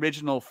was the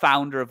original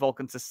founder of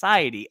Vulcan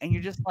Society, and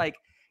you're just like,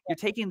 you're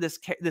taking this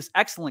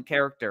excellent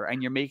character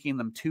and you're making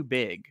them too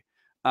big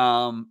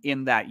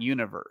in that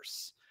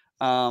universe.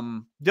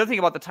 The other thing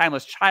about the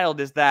timeless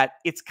child is that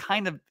it's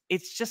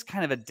just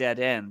kind of a dead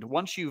end.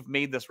 Once you've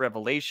made this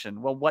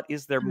revelation, well, what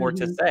is there more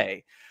to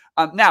say?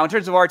 Now, in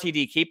terms of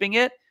RTD keeping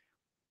it,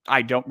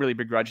 I don't really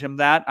begrudge him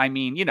that. I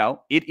mean,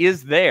 it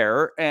is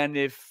there, and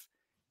if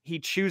he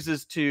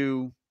chooses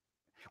to,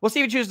 we'll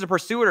see if he chooses to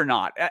pursue it or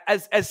not.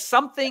 As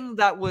something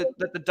that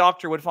the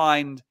Doctor would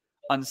find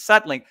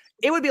unsettling,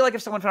 it would be like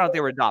if someone found out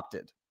they were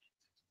adopted.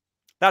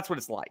 That's what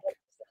it's like.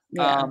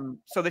 Yeah.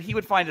 So that he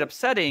would find it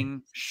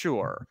upsetting,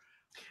 sure.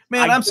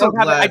 Man, I'm so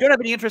glad. I don't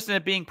have any interest in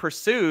it being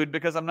pursued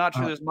because I'm not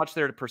sure there's much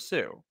there to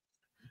pursue.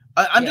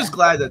 I'm just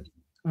glad that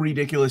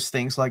ridiculous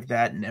things like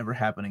that never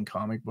happen in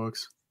comic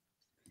books.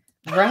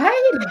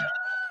 Right?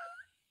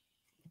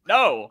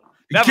 No.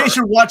 In case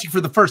you're watching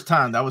for the first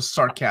time, that was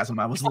sarcasm.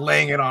 I was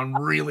laying it on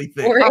really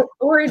thick.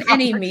 Or in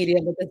any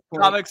medium at this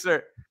point. Comics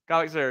are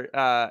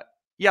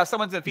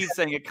someone's in the feed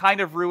saying it kind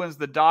of ruins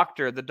the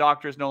Doctor. The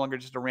Doctor is no longer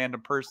just a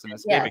random person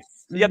escaping.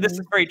 Yes. Yeah, this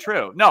is very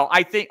true. No,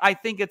 I think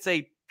it's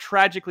a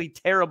tragically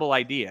terrible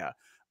idea.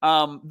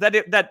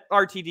 That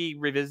RTD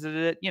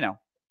revisited it,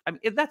 I mean,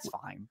 that's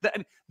fine.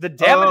 The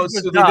damage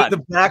was done.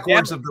 The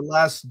backwards of The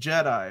Last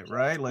Jedi,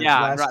 right? Like,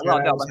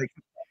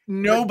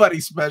 nobody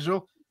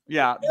special.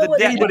 Yeah,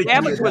 the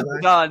damage was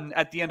done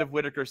at the end of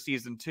Whittaker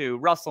season 2.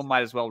 Russell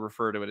might as well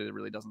refer to it. It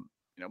really doesn't,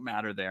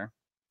 matter there.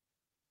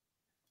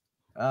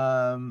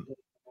 I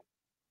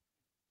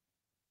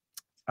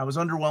was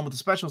underwhelmed with the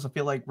specials. I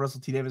feel like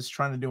Russell T. Davies is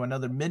trying to do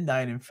another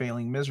Midnight and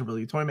failing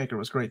miserably. Toymaker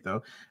was great,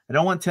 though. I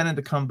don't want Tennant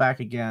to come back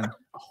again.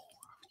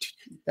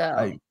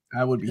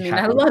 I would be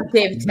happy. I love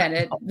David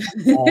Tennant. All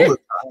the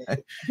time.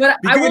 But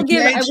I will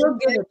give it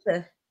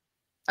to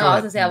I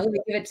will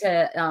give it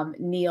to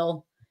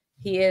Neil.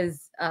 He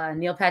is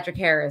Neil Patrick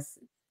Harris.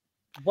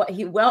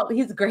 He's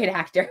a great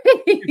actor.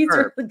 He's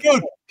really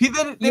good. He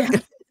did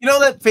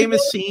that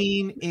famous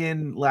scene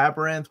in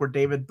Labyrinth where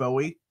David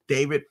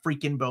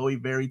freaking Bowie,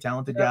 very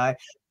talented guy,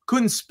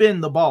 couldn't spin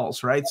the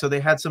balls, right? So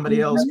they had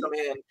somebody else come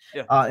in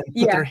and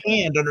put their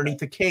hand underneath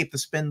the cape to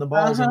spin the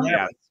balls in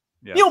there.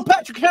 Yeah. Neil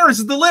Patrick Harris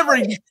is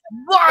delivering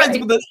lines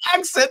with an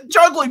accent,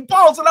 juggling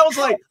balls, and I was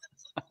like,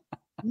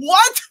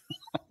 "What?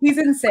 He's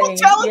insane.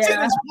 How talented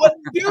is one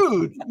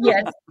dude?"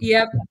 Yes.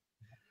 Yep.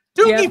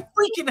 Doogie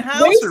freaking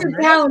Howser. Waste of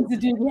talent to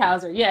Doogie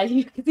Howser. Yeah,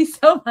 you could see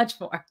so much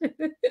more.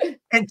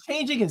 And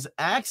changing his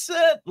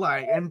accent,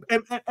 like, and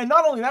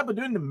not only that, but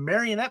doing the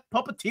marionette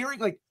puppeteering,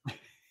 like,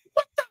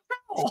 what the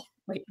hell?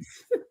 Wait.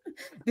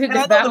 And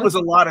I know there was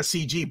a lot of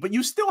CG, but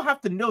you still have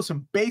to know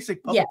some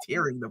basic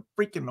puppeteering to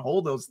freaking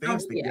hold those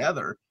things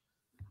together.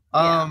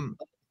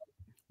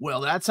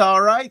 Well, that's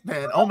all right,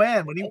 man. Oh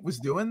man, when he was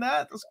doing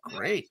that was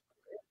great.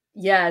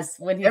 Yes,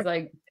 when he's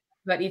like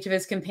about each of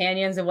his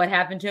companions and what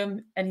happened to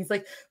him, and he's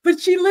like, "But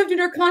she lived in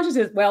her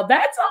consciousness." Well,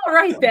 that's all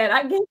right then.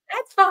 I guess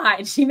that's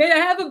fine. She may not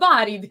have a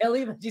body,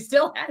 Billy, but she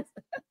still has.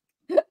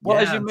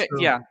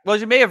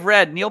 As you may have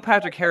read, Neil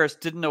Patrick Harris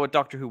didn't know what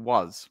Doctor Who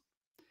was.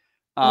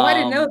 I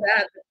didn't know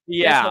that.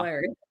 Yeah.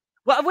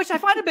 Well, which I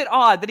find a bit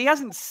odd that he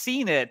hasn't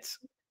seen it.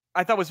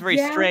 I thought was very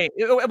strange.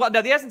 Well,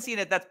 no, he hasn't seen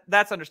it.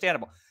 That's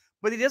understandable,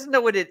 but he doesn't know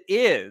what it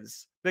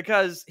is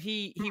because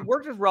he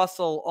worked with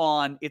Russell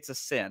on It's a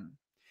Sin,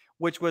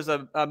 which was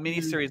a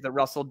miniseries that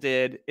Russell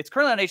did. It's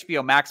currently on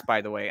HBO Max,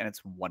 by the way, and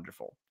it's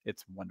wonderful.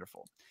 It's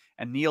wonderful,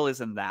 and Neil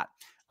is in that.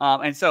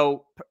 And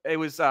so it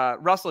was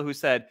Russell who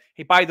said,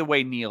 "Hey, by the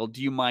way, Neil,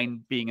 do you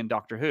mind being in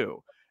Doctor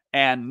Who?"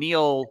 And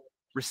Neil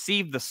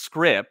received the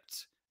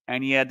script.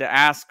 And he had to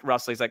ask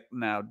Russell, he's like,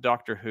 "No,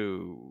 Doctor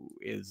Who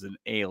is an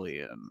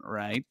alien,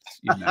 right?"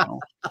 You know,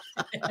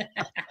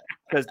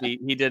 because he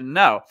didn't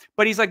know.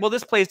 But he's like, "Well,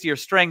 this plays to your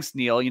strengths,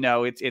 Neil. You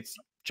know, it's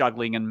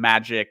juggling and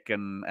magic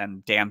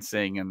and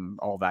dancing and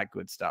all that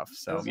good stuff."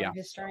 So those are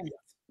his strengths.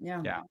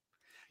 Yeah.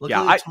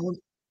 Luckily,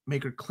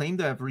 Maker claimed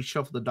to have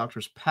reshuffled the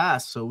Doctor's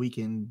past, so we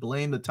can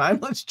blame the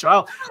timeless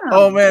child.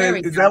 Oh man,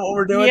 is that what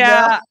we're doing?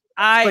 Yeah,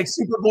 now? Like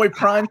Superboy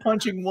Prime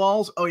punching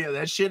walls. Oh yeah,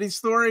 that shitty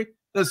story.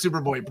 That's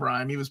Superboy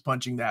Prime. He was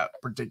punching that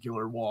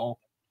particular wall.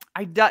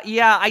 I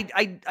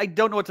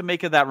don't know what to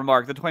make of that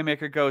remark. The toy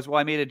maker goes, "Well,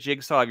 I made a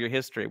jigsaw of your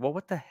history." Well,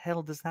 what the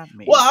hell does that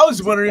mean? Well, I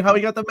was wondering how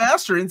he got the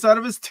master inside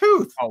of his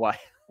tooth. Oh, why?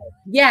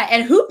 Yeah,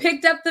 and who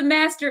picked up the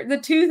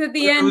tooth at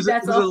the end?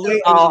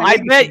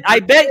 I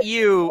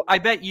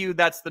bet you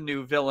that's the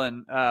new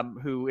villain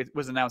who it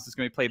was announced is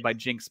going to be played by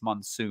Jinx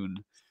Monsoon.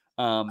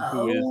 I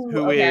heard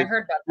about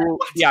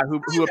that. I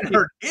haven't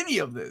heard any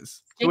of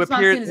this.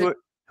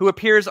 Who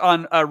appears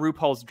on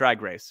RuPaul's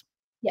Drag Race.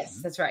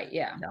 Yes, that's right.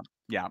 Yeah.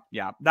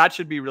 That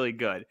should be really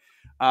good.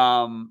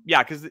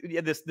 Because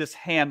this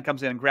hand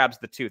comes in and grabs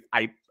the tooth.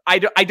 I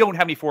don't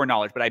have any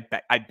foreknowledge, but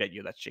I bet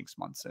you that's Jinx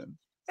Monsoon.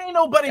 Ain't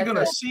nobody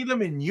gonna see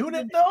them in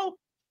unit though.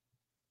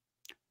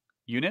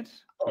 Unit?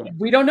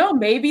 We don't know.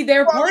 Maybe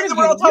they're part of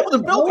on top of the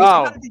building.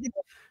 Oh.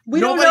 We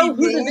don't know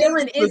who the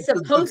villain is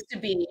supposed to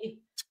be.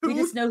 We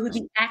just know who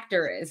the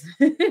actor is.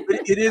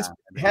 It is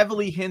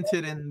heavily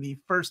hinted in the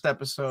first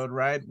episode,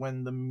 right?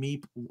 When the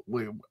Meep,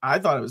 I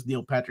thought it was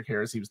Neil Patrick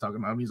Harris he was talking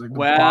about. He's like,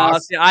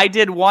 boss. See, I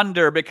did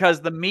wonder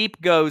because the Meep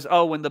goes,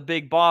 "Oh, when the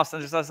big boss,"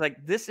 and I was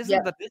like, "This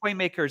isn't the toy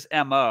maker's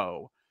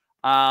MO."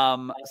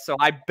 So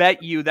I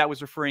bet you that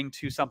was referring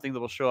to something that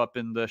will show up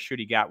in the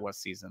Ncuti Gatwa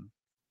season.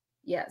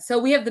 Yeah. So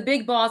we have the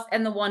big boss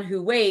and the one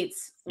who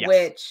waits,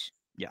 which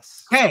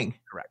Kang,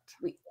 correct.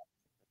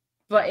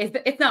 But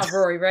it's not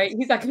Rory, right?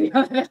 He's not going to be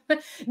on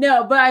that.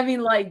 No, but I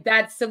mean, like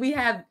that's so we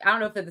have. I don't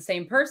know if they're the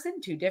same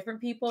person, two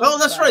different people. Oh,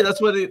 that's right. That's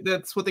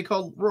what they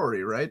call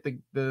Rory, right?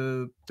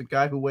 The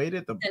guy who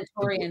waited, the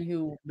Centaurian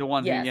who the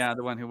one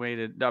who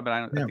waited. No, but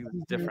I think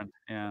it's different.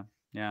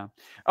 Yeah.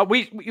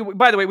 We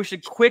by the way, we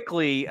should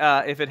quickly,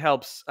 if it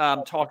helps,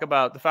 talk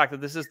about the fact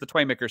that this is the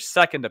Toymaker's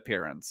second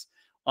appearance.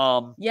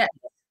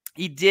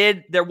 He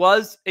did. There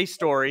was a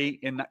story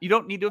in. You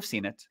don't need to have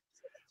seen it.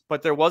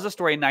 But there was a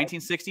story in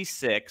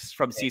 1966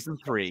 from season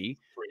 3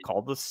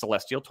 called The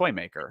Celestial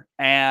Toymaker.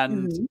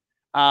 And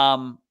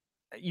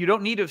you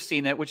don't need to have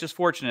seen it, which is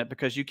fortunate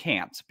because you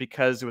can't,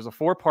 because it was a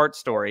 4-part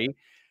story.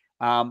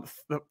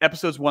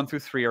 Episodes 1 through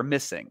 3 are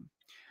missing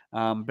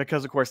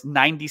because, of course,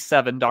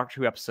 97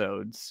 Doctor Who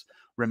episodes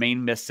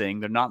remain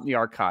missing. They're not in the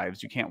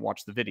archives. You can't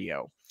watch the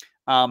video.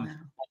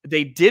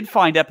 They did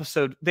find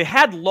they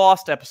had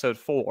lost episode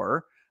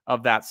 4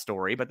 of that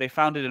story, but they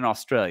found it in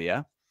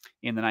Australia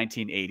in the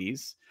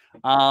 1980s.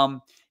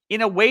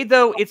 In a way,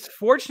 though, it's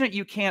fortunate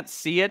you can't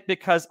see it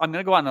because I'm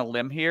going to go on a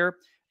limb here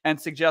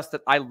and suggest that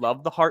I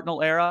love the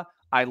Hartnell era.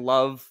 I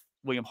love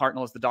William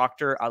Hartnell as the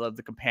Doctor. I love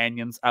the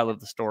companions. I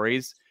love the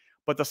stories.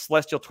 But the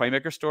Celestial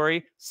Toymaker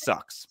story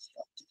sucks.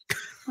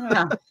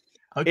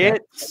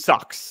 It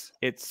sucks.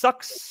 It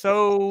sucks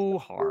so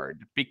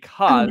hard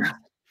because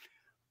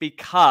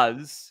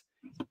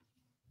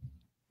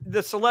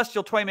the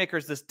Celestial Toymaker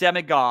is this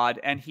demigod,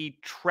 and he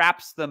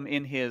traps them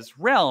in his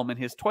realm, in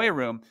his toy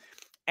room,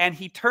 and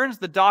he turns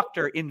the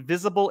Doctor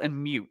invisible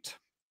and mute.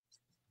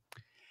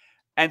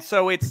 And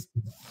so it's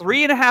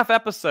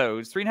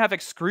 3.5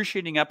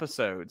 excruciating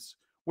episodes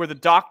where the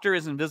Doctor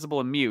is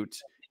invisible and mute,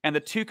 and the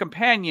two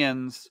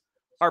companions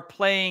are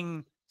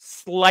playing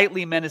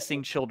slightly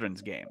menacing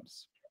children's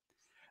games.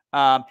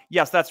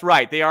 Yes, that's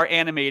right. They are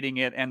animating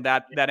it, and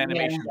that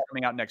animation is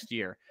coming out next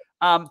year.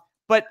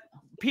 But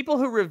people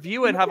who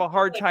review it have a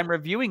hard time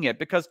reviewing it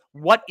because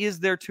what is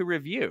there to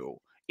review?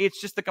 It's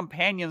just the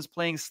companions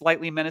playing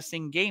slightly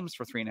menacing games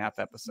for 3.5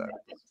 episodes.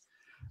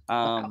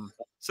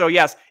 So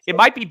yes, it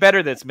might be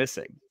better that it's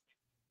missing.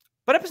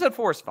 But episode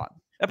 4 is fun.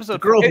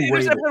 Episode 4. If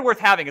there's an episode worth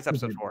having, it's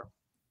episode 4.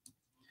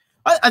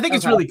 I think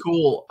it's really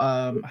cool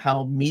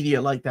how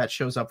media like that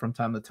shows up from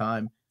time to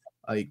time.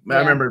 Like I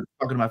remember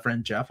talking to my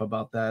friend Jeff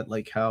about that,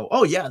 like how,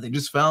 they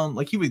just found,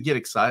 like he would get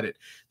excited.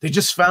 They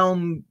just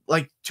found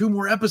like 2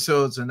 more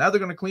episodes and now they're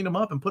going to clean them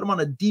up and put them on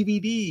a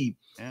DVD.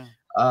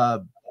 Yeah.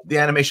 The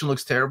animation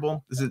looks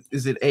terrible.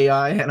 Is it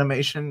AI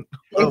animation?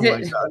 My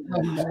God.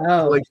 Oh,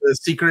 no. Like the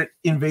Secret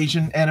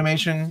Invasion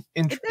animation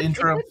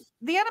intro.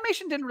 The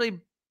animation didn't really,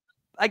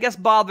 I guess,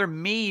 bother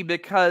me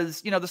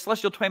because, the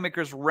Celestial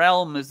Toymaker's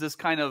realm is this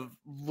kind of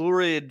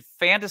lurid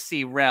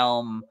fantasy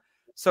realm.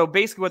 So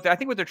basically, I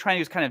think what they're trying to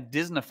do is kind of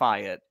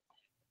Disneyfy it,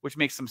 which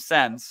makes some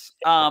sense.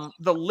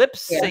 The lip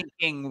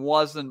syncing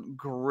wasn't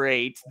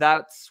great.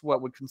 That's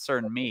what would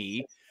concern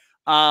me.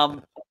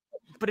 But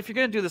if you're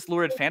going to do this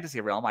lurid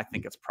fantasy realm, I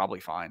think it's probably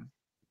fine.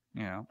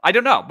 You know, I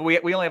don't know, but we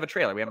only have a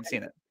trailer. We haven't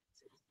seen it.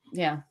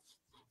 Yeah.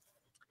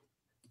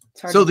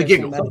 So the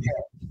giggle.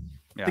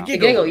 Yeah. The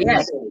giggle,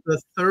 yes.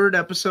 The third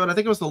episode, I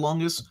think it was the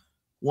longest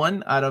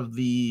one out of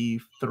the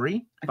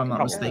 3, if I'm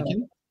not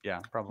mistaken. Yeah,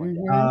 probably.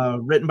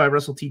 Written by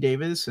Russell T.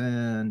 Davis,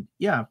 and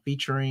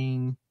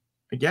featuring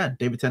again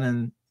David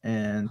Tennant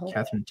and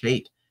Catherine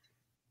Tate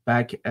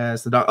back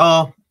as the dog.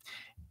 Oh,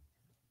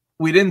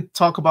 we didn't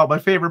talk about my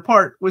favorite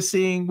part was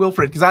seeing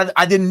Wilfred, because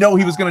I didn't know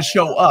he was going to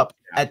show up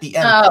at the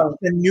end. I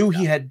knew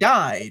he had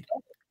died.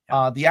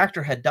 The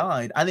actor had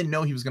died. I didn't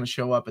know he was going to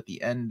show up at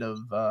the end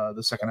of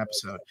the second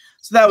episode.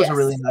 So that was a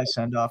really nice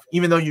send off,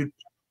 even though you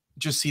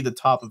just see the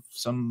top of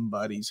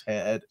somebody's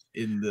head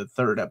in the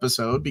third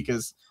episode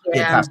because he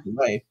had passed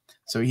away.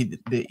 So he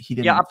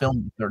didn't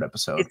film the third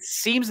episode. It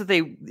seems that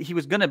he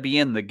was going to be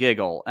in the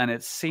giggle, and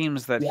it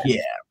seems that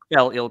he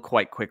fell ill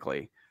quite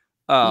quickly.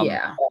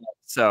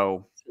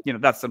 So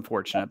that's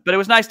unfortunate, but it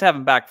was nice to have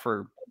him back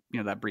for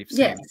that brief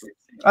scene.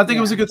 I think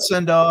it was a good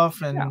send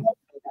off, and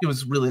it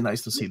was really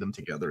nice to see them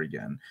together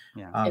again.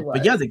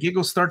 But the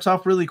giggle starts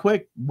off really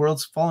quick.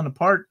 World's falling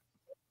apart.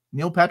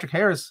 Neil Patrick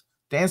Harris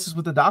dances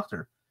with the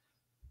doctor.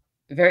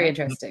 Very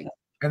interesting.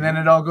 And then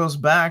it all goes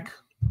back,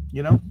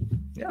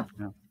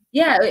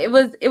 Yeah, it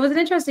was an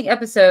interesting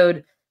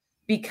episode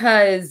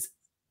because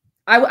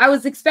I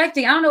was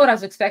expecting, I don't know what I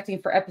was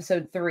expecting for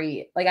episode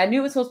 3. Like, I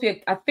knew it was supposed to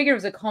be, I figured it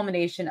was a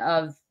culmination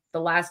of the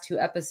last 2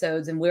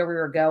 episodes and where we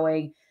were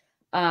going.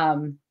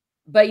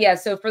 But yeah,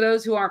 so for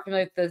those who aren't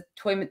familiar with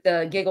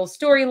the giggle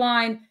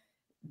storyline,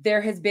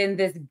 there has been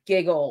this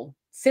giggle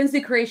since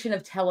the creation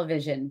of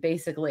television,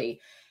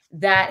 basically,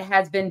 that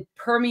has been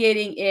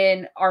permeating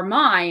in our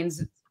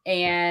minds,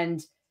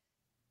 and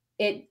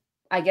it,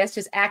 I guess,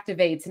 just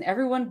activates, and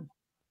everyone,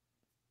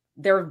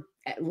 their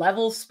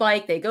levels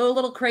spike, they go a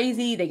little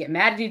crazy, they get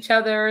mad at each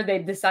other, they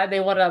decide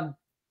they want to,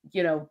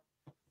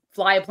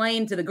 fly a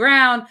plane to the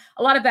ground.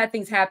 A lot of bad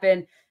things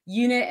happen.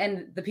 Unit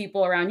and the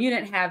people around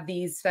Unit have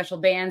these special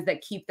bands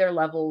that keep their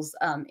levels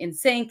in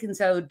sync, and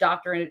so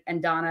Doctor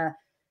and Donna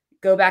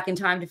go back in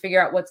time to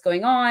figure out what's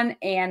going on,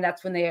 and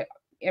that's when they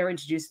are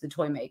introduced to the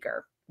toy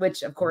maker,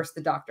 which of course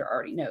the Doctor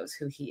already knows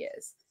who he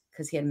is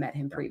because he had met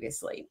him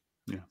previously.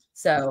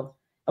 So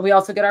we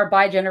also get our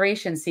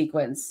bi-generation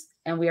sequence,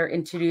 and we are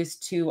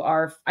introduced to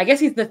our, I guess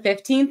he's the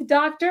 15th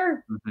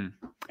Doctor.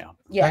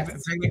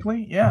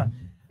 Technically, yeah.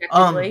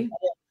 Technically.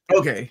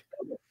 Okay,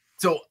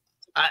 so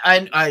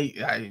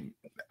I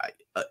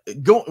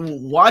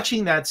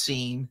watching that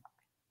scene,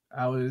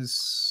 I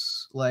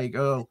was like,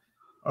 oh,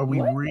 are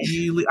we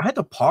really? I had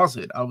to pause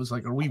it. I was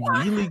like, are we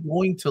really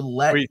going to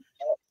let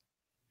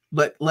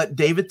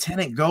David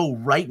Tennant go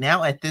right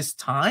now at this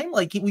time?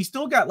 Like, we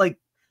still got like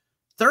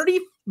 30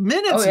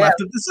 minutes left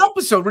of this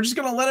episode. We're just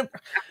gonna let him.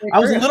 I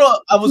was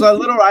a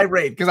little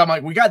irate because I'm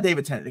like, we got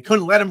David Tennant. They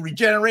couldn't let him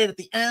regenerate at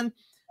the end.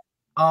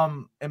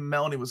 And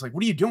Melanie was like,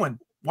 "What are you doing?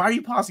 Why are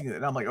you pausing it?"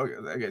 And I'm like,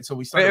 okay. So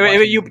we started.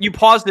 Wait, you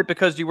paused it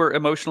because you were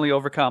emotionally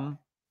overcome?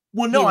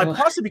 Well, no, I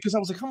paused it because I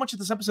was like, how much of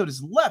this episode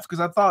is left? Because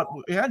I thought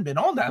it hadn't been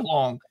on that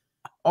long.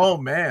 Oh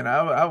man,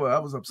 I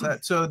was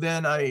upset. So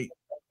then I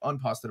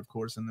unpaused it, of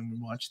course, and then we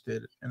watched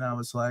it, and I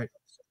was like,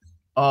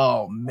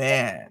 oh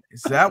man,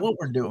 is that what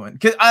we're doing?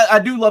 Because I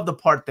do love the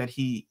part that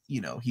he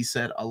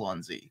said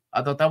Alonzi.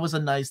 I thought that was a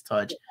nice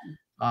touch.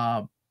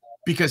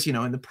 Because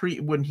in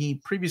when he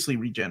previously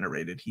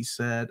regenerated, he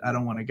said, "I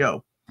don't want to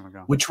go,"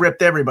 which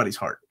ripped everybody's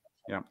heart.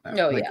 Yeah.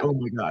 Oh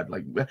my God.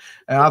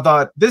 And I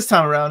thought this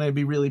time around it'd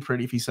be really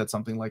pretty if he said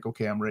something like,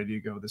 "Okay, I'm ready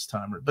to go this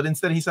time." But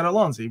instead he said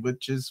Alonzi,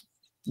 which is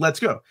 "Let's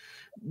go,"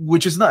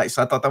 which is nice.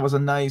 I thought that was a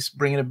nice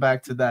bringing it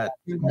back to that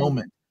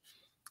moment.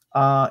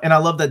 And I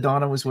love that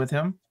Donna was with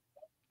him,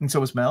 and so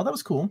was Mel. That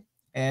was cool.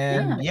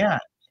 And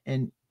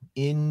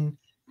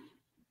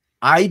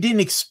I didn't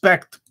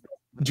expect.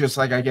 Just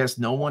like I guess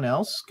no one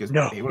else, because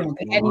they were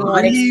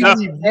really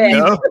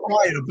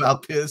quiet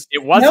about this.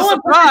 It was a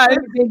surprise.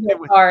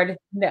 Hard,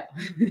 no.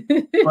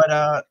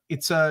 But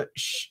it's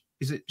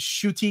is it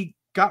Shuti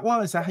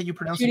Gatwa? Is that how you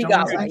pronounce it?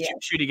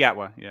 Shuti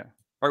Gatwa, yeah.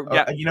 Or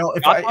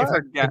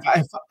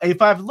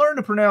if I've learned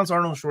to pronounce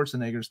Arnold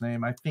Schwarzenegger's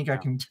name, I think I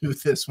can do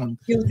this one.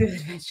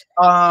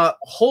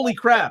 Holy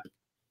crap!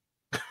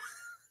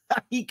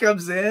 He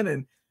comes in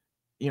and.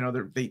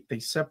 They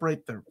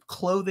separate their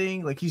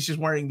clothing. Like he's just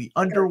wearing the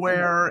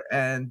underwear,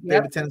 and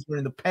David Tennant's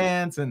wearing the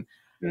pants. And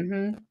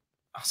I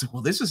was like,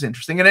 "Well, this is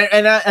interesting."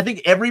 And I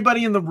think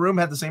everybody in the room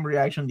had the same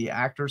reaction the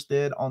actors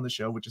did on the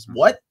show, which is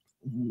what,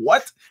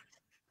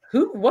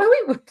 who,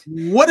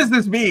 what does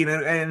this mean?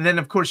 And then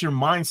of course your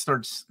mind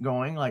starts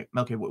going like,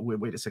 "Okay,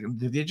 wait a second.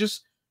 Did they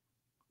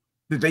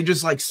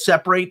just like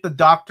separate the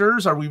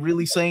Doctors? Are we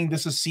really saying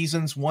this is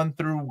seasons 1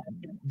 through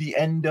the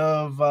end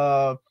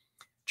of?"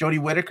 Jodie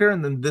Whittaker,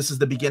 and then this is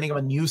the beginning of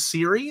a new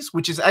series,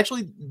 which is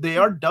actually they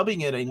are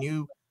dubbing it a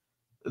new.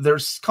 They're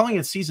calling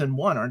it season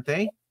 1, aren't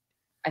they?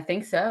 I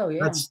think so.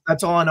 Yeah.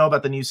 That's all I know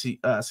about the new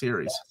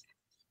series.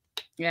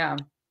 Yeah.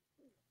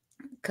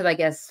 Because I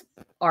guess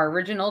our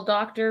original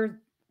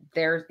Doctor,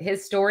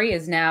 his story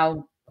is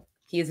now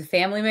he is a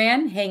family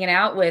man hanging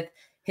out with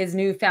his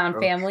newfound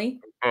family.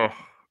 I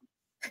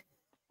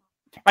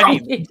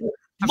mean,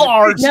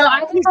 Lars. No, I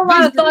have a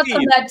lot of thoughts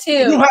on that too.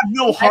 You have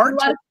no heart.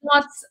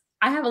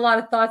 I have a lot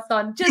of thoughts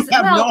on just you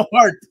have no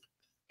heart.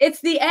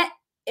 It's the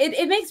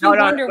it makes me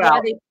wonder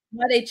why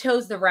they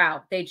chose the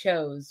route they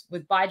chose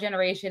with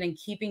bi-generation and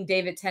keeping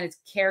David Tennant's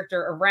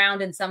character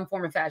around in some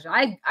form or fashion.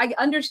 I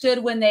understood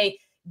when they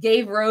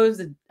gave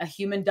Rose a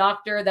human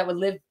doctor that would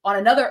live on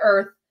another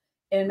Earth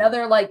in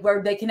another, like,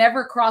 where they can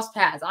never cross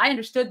paths. I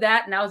understood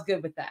that, and I was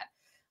good with that.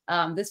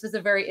 This was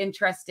a very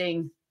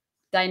interesting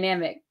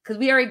dynamic because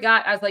we already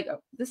got. I was like,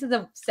 oh, this is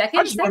a second.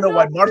 I just want to know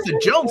why Martha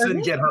Jones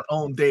didn't get her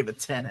own David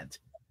Tennant.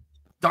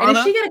 Donna, and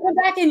is she gonna come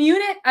back in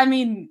Unit? I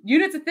mean,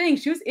 Unit's a thing.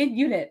 She was in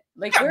Unit.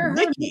 Like, yeah, where are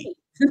Nikki?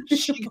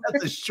 She got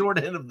the short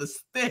end of the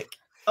stick.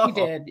 She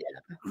did,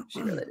 yeah.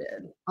 She really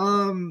did.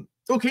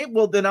 Okay,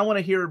 well then I want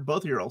to hear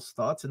both of your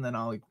thoughts, and then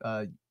I'll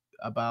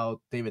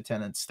about David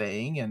Tennant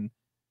staying and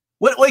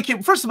what. Wait,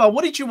 first of all,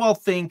 what did you all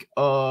think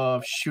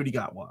of Ncuti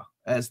Gatwa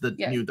as the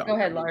new Doctor? Go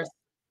ahead, Lars.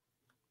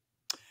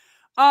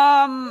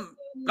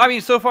 I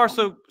mean, so far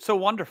so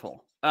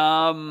wonderful.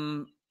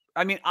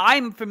 I mean,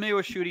 I'm familiar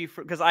with Ncuti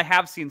because I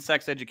have seen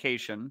Sex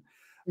Education.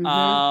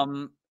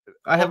 I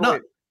have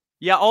not.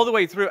 Yeah, all the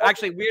way through.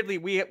 Actually,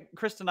 weirdly,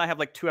 Kristen and I have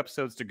like 2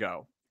 episodes to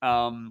go.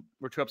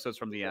 We're 2 episodes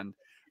from the end.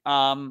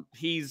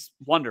 He's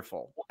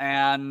wonderful.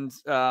 And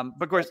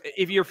but of course,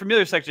 if you're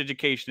familiar with Sex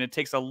Education, it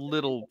takes a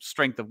little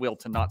strength of will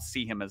to not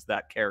see him as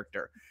that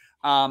character.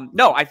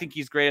 No, I think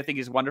he's great. I think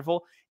he's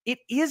wonderful. It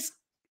is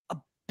a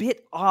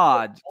bit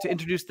odd to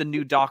introduce the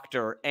new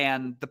Doctor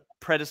and the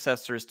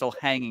predecessor is still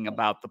hanging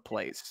about the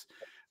place.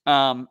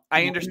 I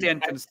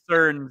understand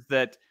concerns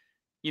that,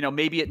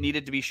 maybe it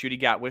needed to be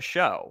Ncuti Gatwa's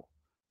show.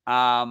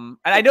 And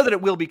I know that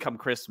it will become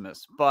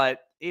Christmas,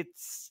 but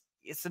it's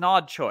an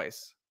odd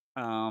choice.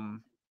 And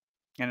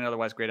an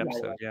otherwise great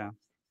episode. Yeah.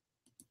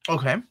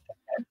 Okay.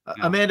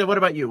 Amanda, what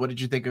about you? What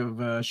did you think of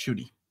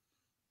Ncuti?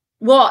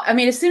 Well, I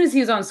mean, as soon as he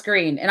was on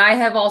screen, and I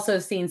have also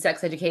seen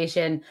Sex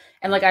Education,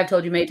 and like I've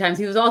told you many times,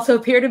 he was also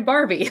appeared in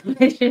Barbie.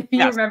 If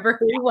you remember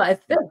who he was.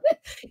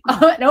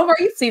 Omar,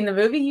 you've seen the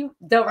movie. You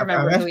don't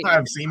remember who he was.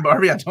 I've seen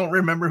Barbie. I don't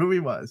remember who he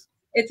was.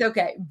 It's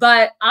okay.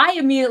 But I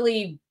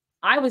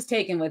was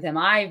taken with him.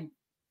 I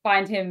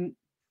find him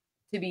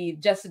to be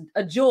just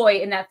a joy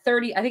in that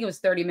 30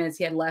 minutes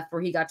he had left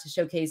where he got to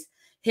showcase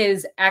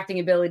his acting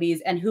abilities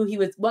and who he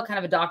was, what kind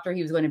of a doctor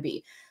he was going to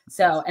be.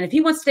 So, and if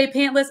he wants to stay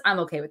pantless, I'm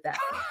okay with that.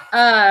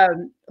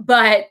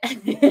 But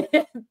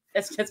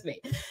that's just me.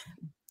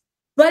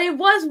 But it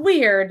was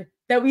weird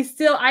that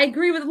I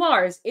agree with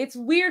Lars. It's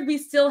weird we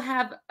still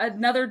have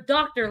another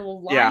doctor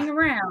lying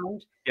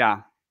around.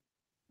 Yeah.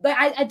 But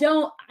I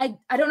don't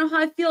know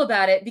how I feel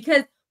about it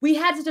because we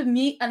had such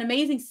an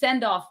amazing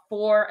send-off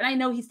for, and I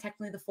know he's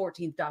technically the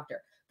 14th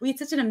Doctor, but we had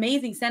such an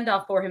amazing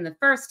send-off for him the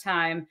first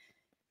time,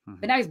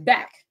 but now he's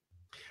back.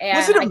 And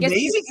was it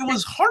amazing? It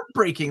was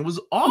heartbreaking. It was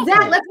awful.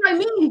 That's what I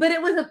mean. But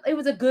it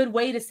was a good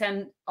way to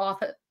send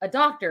off a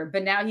doctor.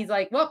 But now he's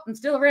like, well, I'm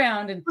still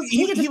around, and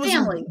he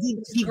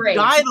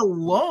died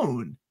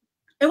alone.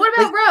 And what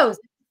about Rose?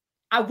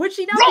 Would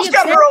she not? Rose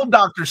got her own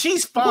doctor.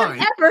 She's fine.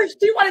 Whatever.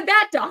 She wanted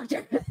that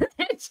doctor.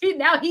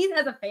 Now he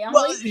has a family.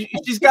 Well,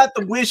 she's got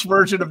the Wish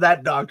version of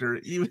that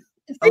doctor.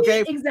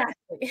 Okay,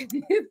 exactly.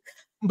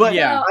 But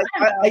yeah,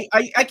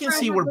 I can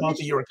see where both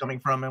of you are coming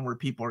from and where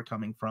people are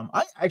coming from.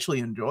 I actually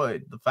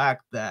enjoyed the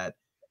fact that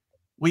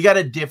we got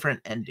a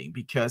different ending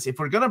because if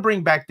we're gonna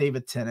bring back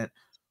David Tennant,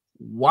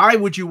 why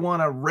would you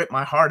want to rip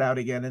my heart out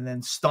again and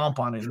then stomp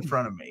on it in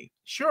front of me?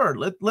 Sure,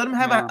 let him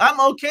have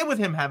I'm okay with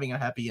him having a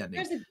happy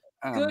ending.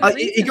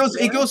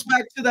 It goes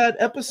back to that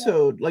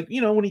episode, like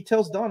when he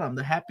tells Donna, "I'm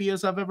the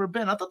happiest I've ever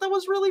been." I thought that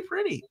was really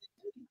pretty.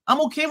 I'm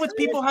okay with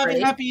people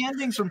having happy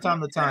endings from time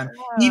to time,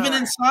 even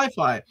in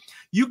sci-fi.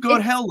 You go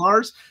to hell,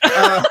 Lars.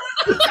 I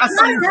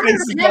saw your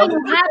face again.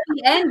 A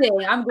happy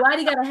ending. I'm glad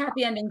he got a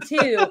happy ending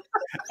too.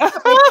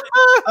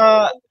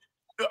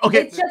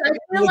 Okay, it's just,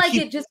 I feel like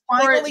it just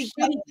finally.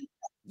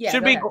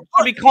 Should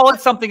we call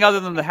it something other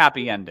than the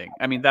happy ending?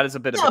 I mean, that is a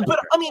bit of. But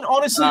I mean,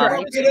 honestly,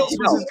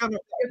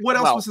 what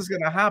else was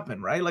going to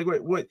happen, right? Like,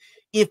 what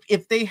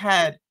if they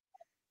had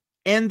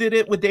ended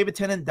it with David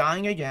Tennant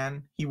dying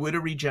again? He would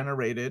have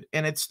regenerated,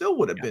 and it still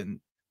would have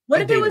been.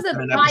 What if it was a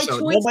by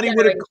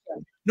choice?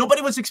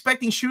 Nobody was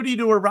expecting Ncuti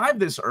to arrive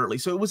this early,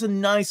 so it was a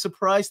nice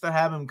surprise to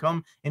have him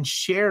come and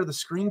share the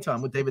screen time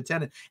with David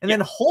Tennant, and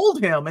then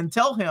hold him and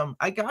tell him,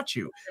 "I got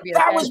you."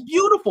 That was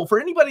beautiful for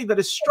anybody that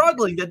is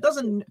struggling, that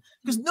doesn't,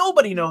 because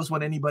nobody knows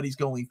what anybody's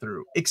going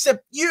through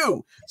except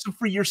you. So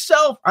for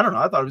yourself, I don't know.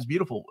 I thought it was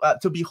beautiful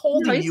to be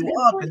holding you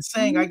up and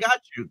saying, "I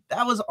got you."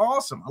 That was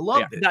awesome. I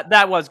loved it.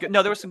 That was good.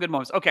 No, there were some good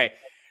moments. Okay.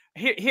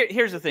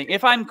 Here's the thing.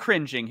 If I'm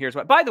cringing, here's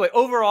what. By the way,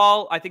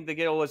 overall, I think the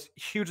deal was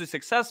hugely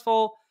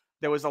successful.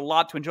 There was a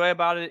lot to enjoy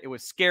about it. It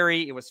was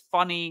scary. It was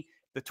funny.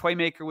 The toy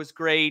maker was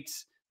great.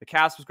 The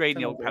cast was great.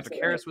 Neil Patrick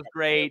Harris was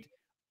great.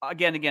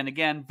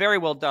 Again, very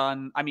well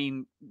done. I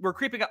mean, we're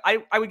creeping up. I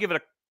would give it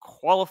a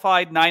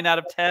qualified 9 out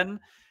of 10.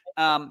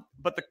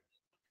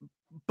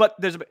 But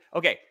there's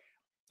okay.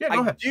 Yeah,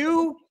 go ahead. I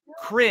do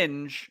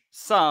cringe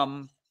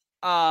some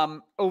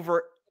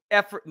over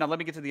effort. Now let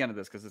me get to the end of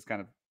this because it's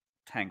kind of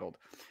tangled.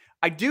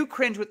 I do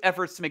cringe with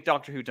efforts to make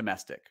Doctor Who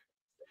domestic,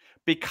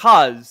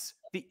 because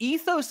the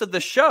ethos of the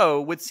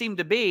show would seem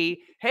to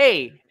be,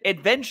 hey,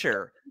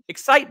 adventure,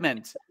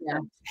 excitement,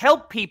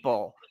 help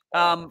people,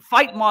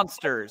 fight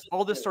monsters,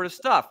 all this sort of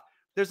stuff.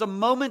 There's a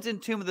moment in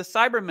Tomb of the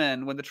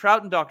Cybermen when the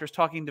Troughton Doctor's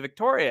talking to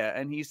Victoria,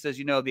 and he says,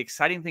 the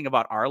exciting thing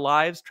about our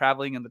lives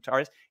traveling in the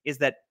TARDIS is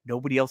that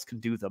nobody else can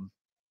do them.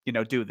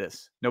 Do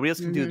this. Nobody else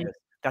can do this.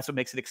 That's what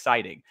makes it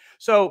exciting.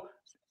 So,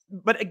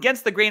 but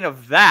against the grain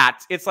of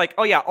that, it's like,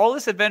 oh yeah, all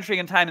this adventuring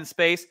in time and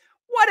space,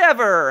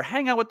 whatever.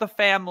 Hang out with the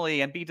family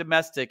and be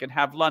domestic and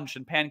have lunch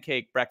and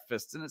pancake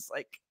breakfasts. And it's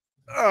like,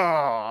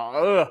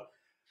 oh.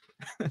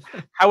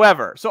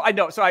 However,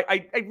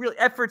 I really,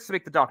 efforts to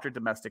make the Doctor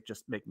domestic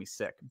just make me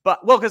sick.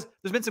 But, because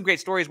there's been some great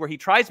stories where he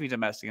tries to be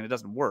domestic and it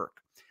doesn't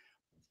work.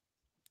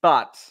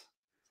 But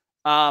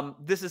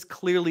this is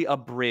clearly a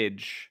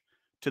bridge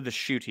to the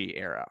Ncuti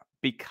era,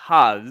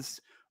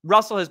 because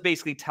Russell has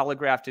basically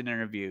telegraphed in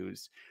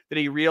interviews that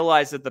he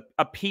realized that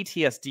a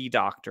PTSD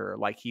doctor,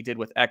 like he did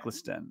with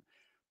Eccleston,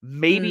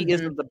 maybe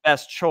isn't the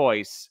best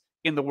choice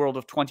in the world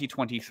of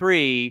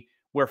 2023,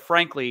 where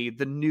frankly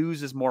the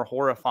news is more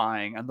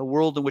horrifying and the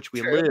world in which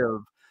we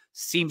live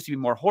seems to be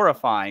more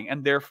horrifying,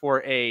 and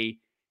therefore a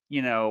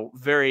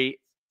very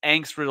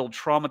angst-riddled,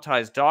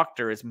 traumatized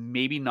doctor is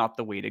maybe not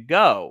the way to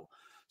go.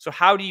 So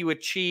how do you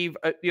achieve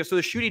so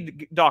the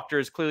Ncuti doctor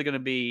is clearly going to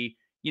be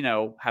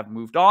have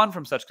moved on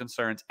from such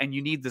concerns, and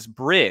you need this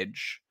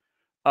bridge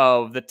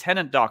of the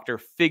Tennant doctor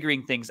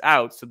figuring things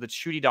out so the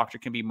Ncuti doctor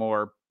can be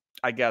more,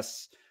 I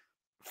guess,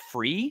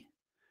 free.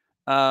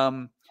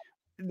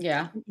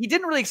 Yeah. He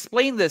didn't really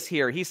explain this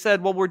here. He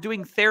said, well, we're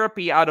doing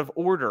therapy out of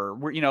order.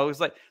 We're, it's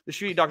like the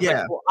Ncuti doctor's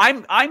like, well,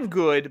 I'm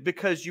good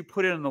because you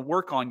put in the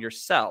work on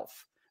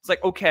yourself. It's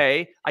like,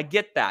 okay, I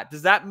get that.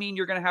 Does that mean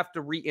you're going to have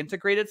to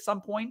reintegrate at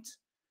some point?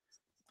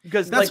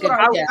 Because that's what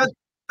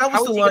that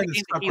was the line that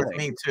stuck with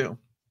me too.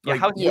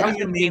 Like, what do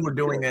you mean we're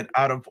doing it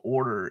out of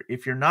order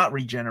if you're not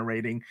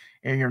regenerating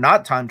and you're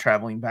not time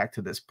traveling back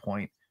to this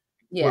point?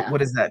 Yeah. What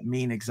does that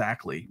mean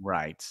exactly?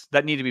 Right.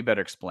 That need to be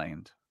better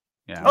explained.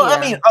 Yeah. Oh,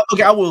 I mean,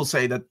 okay, I will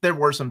say that there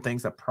were some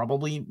things that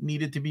probably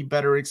needed to be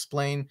better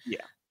explained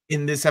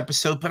in this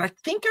episode, but I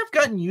think I've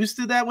gotten used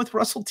to that with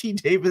Russell T.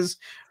 Davies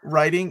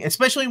writing,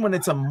 especially when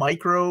it's a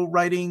micro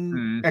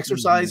writing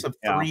exercise of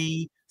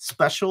 3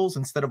 specials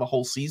instead of a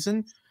whole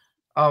season.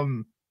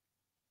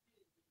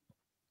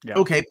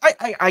 Okay,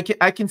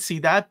 I can see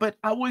that, but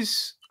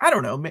I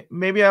don't know,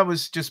 maybe I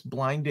was just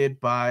blinded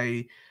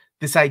by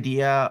this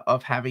idea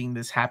of having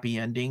this happy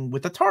ending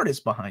with the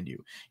TARDIS behind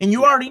you. And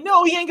you already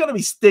know he ain't going to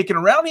be sticking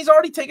around. He's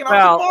already taken off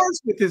to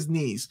Mars with his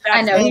knees.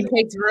 I know, he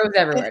takes Rose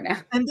everywhere now.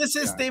 And this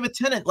is David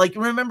Tennant. Like,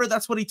 remember,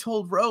 that's what he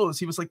told Rose.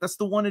 He was like, that's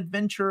the one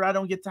adventure I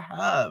don't get to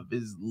have,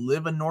 is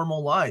live a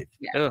normal life.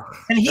 Yeah.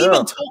 And he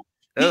even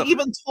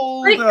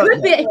told... it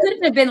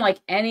couldn't have been like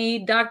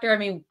any doctor. I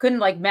mean, couldn't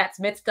like Matt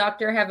Smith's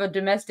doctor have a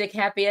domestic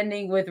happy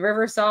ending with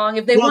River Song?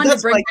 If they wanted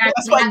to bring back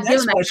happy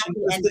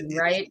ending,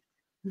 right?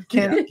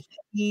 Can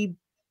he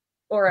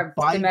or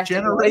a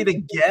generate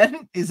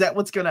again? Is that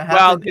what's going to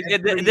happen?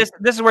 Well,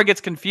 this is where it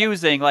gets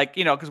confusing. Like,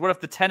 because what if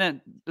the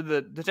Tennant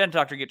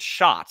doctor gets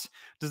shot?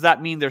 Does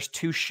that mean there's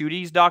 2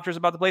 Ncuti doctors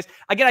about the place?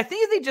 Again, I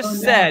think if they just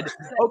said,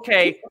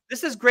 okay,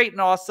 this is great and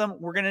awesome,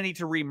 we're going to need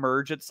to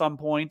remerge at some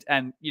point,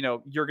 and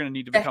you're going to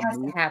need to become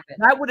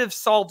that would have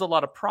solved a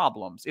lot of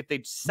problems if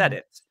they'd said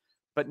it.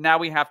 But now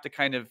we have to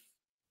kind of,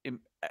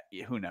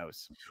 who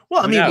knows?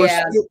 Well, I mean,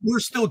 we're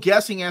still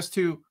guessing as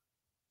to.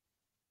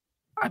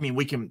 I mean,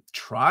 we can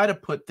try to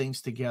put things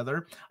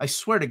together. I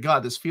swear to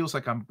God, this feels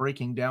like I'm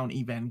breaking down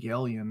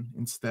Evangelion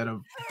instead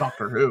of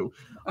Doctor Who.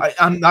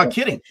 I'm not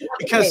kidding.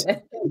 Because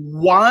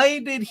why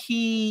did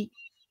he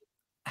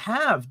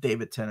have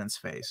David Tennant's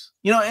face?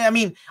 I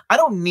mean, I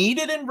don't need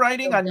it in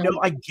writing. I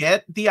know, I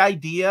get the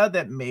idea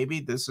that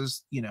maybe this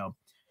is,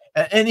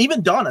 and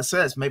even Donna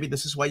says maybe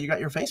this is why you got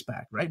your face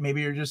back, right?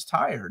 Maybe you're just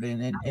tired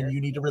and you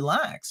need to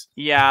relax.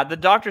 Yeah, the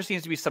doctor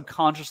seems to be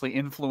subconsciously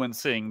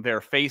influencing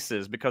their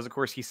faces because, of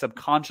course, he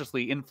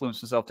subconsciously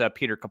influenced himself to have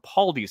Peter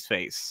Capaldi's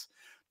face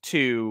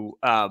to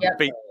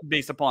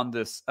based upon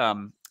this,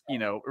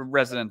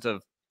 resident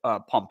of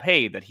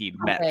Pompeii that he'd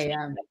met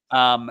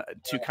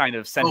to kind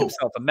of send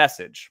himself a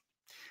message.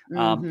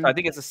 So I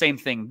think it's the same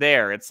thing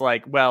there. It's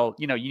like, well,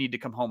 you need to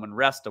come home and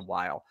rest a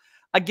while.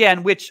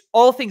 Again, which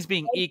all things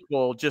being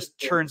equal just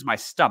churns my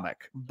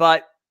stomach.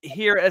 But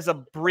here as a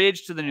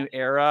bridge to the new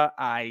era,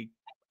 I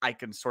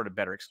can sort of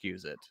better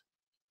excuse it.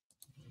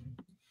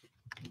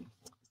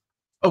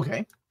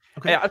 Okay.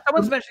 Yeah,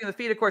 someone's mentioning the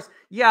feed, of course.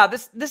 Yeah,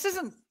 this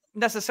isn't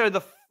necessarily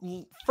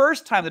the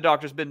first time the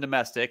Doctor's been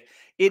domestic.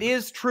 It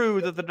is true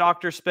that the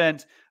Doctor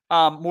spent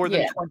more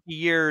than 20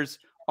 years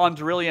on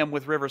Beryllium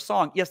with River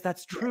Song. Yes,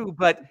 that's true.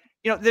 But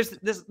you know,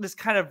 this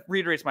kind of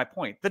reiterates my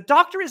point. The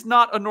Doctor is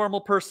not a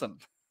normal person.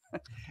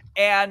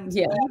 And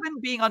even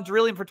being on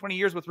Derillium for 20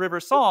 years with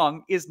River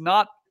Song is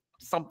not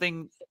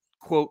something,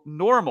 quote,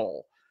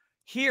 normal.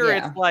 Here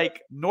it's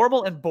like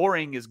normal and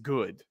boring is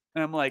good.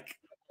 And I'm like,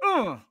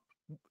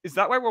 is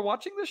that why we're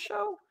watching this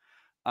show?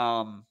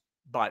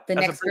 But The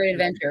Next Great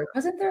Adventure.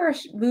 Wasn't there a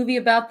movie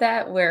about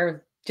that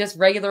where just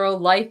regular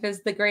old life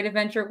is the great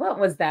adventure? What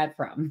was that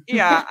from?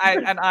 Yeah,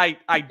 I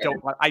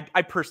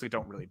personally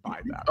don't really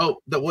buy that. Oh,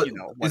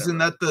 isn't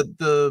that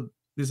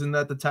isn't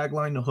that the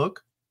tagline to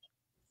Hook?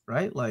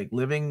 Right? Like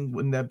living,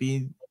 wouldn't that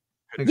be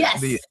yes,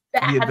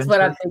 that's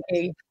what I'm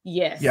thinking.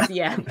 Yes,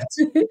 yeah.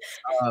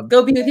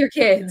 Go be with your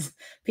kids,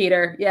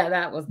 Peter. Yeah,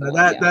 that was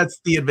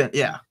that's the event.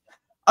 Yeah.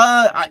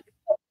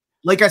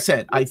 Like I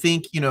said, I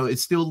think it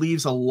still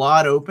leaves a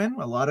lot open,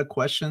 a lot of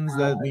questions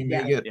that we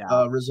may get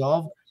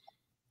resolved.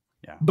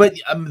 Yeah. But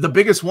the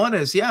biggest one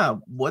is,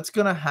 what's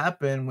gonna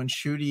happen when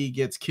Ncuti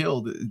gets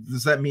killed?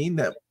 Does that mean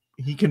that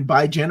he can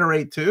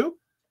bi-generate too?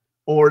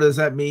 Or does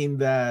that mean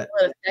that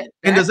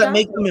and does that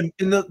make them and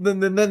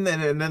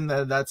then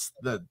that's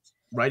the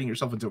writing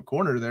yourself into a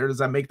corner there? Does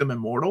that make them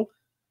immortal?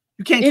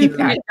 You can't keep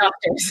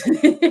doctors.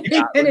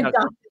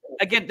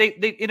 Again, they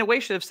in a way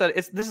should have said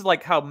this is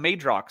like how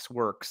Madrox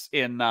works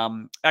in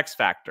X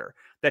Factor,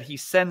 that he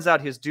sends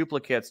out his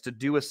duplicates to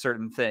do a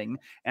certain thing,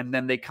 and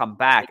then they come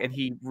back and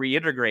he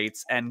reintegrates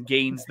and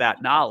gains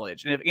that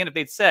knowledge. And if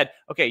they'd said,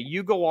 okay,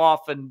 you go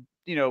off and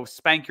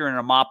spank your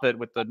inner moppet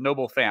with the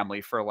Noble family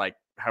for like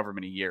however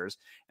many years,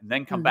 and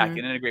then come back and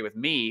integrate with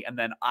me, and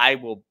then I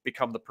will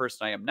become the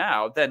person I am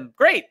now, then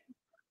great.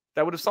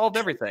 That would have solved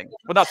everything.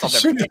 Well, not solved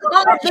everything.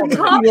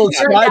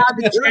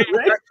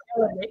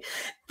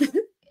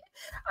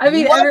 I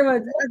mean,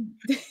 everyone.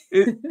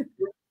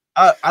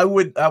 I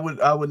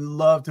would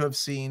love to have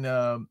seen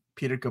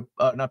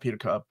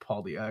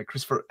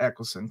Christopher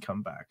Eccleston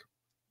come back.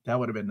 That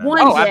would have been nice.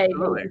 One day,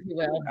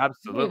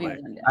 absolutely.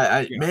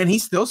 Man, he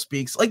still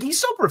speaks like he's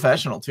so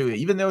professional too.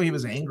 Even though he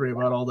was angry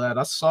about all that,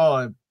 I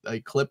saw a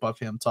clip of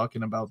him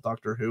talking about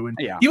Doctor Who, and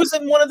he was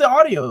in one of the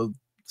audio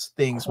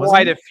things.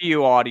 Quite a few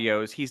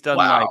audios. He's done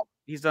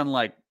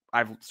like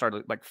I've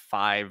started like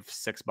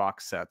 5-6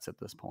 box sets at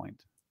this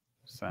point.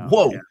 So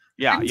whoa.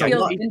 Yeah, he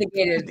feels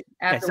vindicated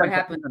after what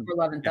happened for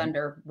Love and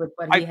Thunder with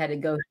what he had to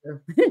go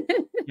through.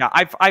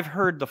 I've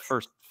heard the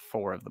first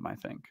 4 of them, I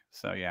think.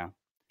 So yeah.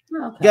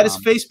 Okay. Got his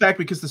face back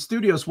because the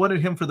studios wanted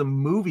him for the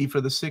movie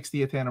for the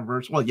 60th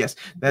anniversary. Well, yes,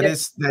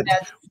 that's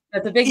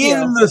a big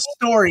deal. In the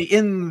story,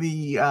 in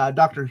the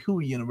Doctor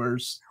Who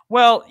universe.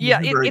 Well, yeah,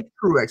 it's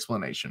true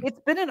explanation. It's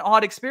been an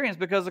odd experience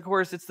because, of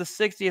course, it's the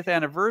 60th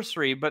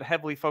anniversary, but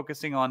heavily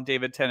focusing on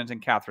David Tennant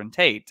and Catherine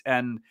Tate,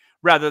 and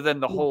rather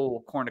than the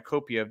whole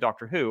cornucopia of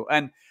Doctor Who.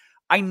 And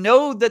I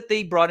know that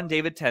they brought in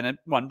David Tennant,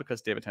 1,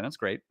 because David Tennant's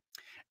great,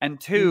 and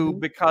 2,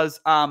 because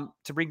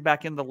to bring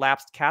back in the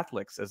lapsed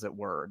Catholics, as it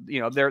were.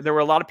 There were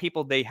a lot of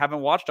people, they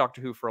haven't watched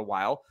Doctor Who for a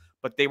while,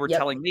 but they were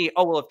telling me,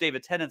 oh, well, if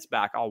David Tennant's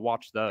back, I'll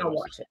watch those. I'll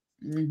watch it.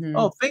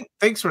 Oh,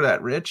 thanks for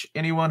that, Rich.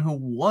 Anyone who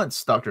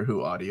wants Doctor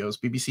Who audios,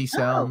 BBC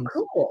Sound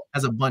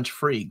has a bunch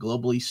free,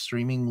 globally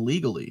streaming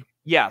legally.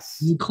 Yes.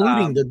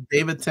 Including the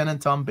David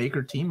Tennant, Tom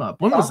Baker team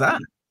up. When was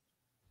that?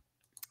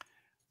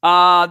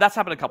 That's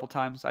happened a couple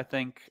times, I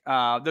think.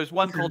 There's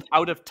one called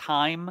Out of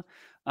Time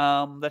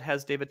that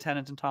has David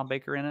Tennant and Tom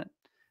Baker in it.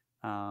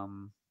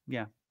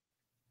 Yeah.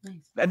 Nice.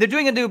 And they're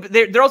doing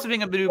they're also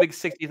doing a new big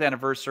 60th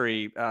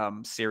anniversary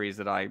series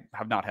that I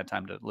have not had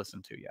time to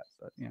listen to yet.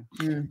 But yeah,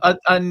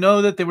 I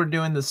know that they were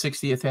doing the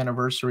 60th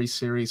anniversary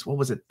series. What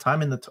was it?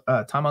 Time on the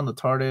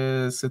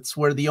TARDIS. It's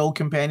where the old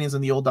companions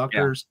and the old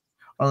doctors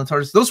are on the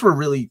TARDIS. Those were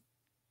really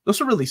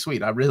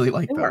sweet. I really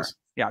like those.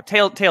 Yeah,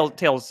 Tales of the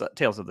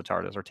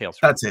TARDIS, or Tales.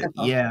 That's it.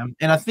 Yeah,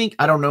 and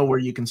I don't know where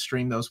you can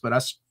stream those, but I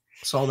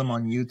saw them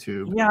on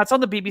YouTube. Yeah, it's on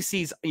the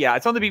BBC's. Yeah,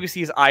 it's on the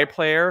BBC's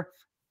iPlayer.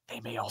 They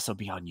may also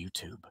be on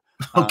YouTube.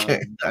 Okay.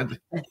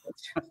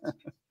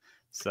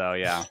 So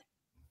yeah.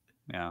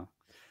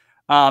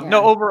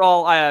 No,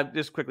 overall,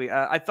 just quickly,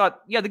 I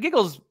thought, the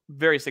Giggle's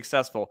very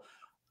successful,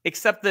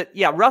 except that,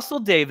 Russell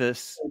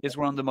Davies is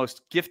one of the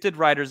most gifted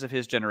writers of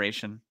his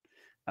generation.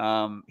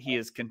 He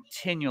is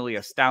continually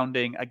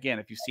astounding. Again,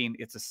 if you've seen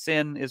It's a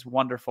Sin, is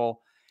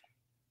wonderful.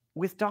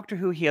 With Doctor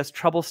Who, he has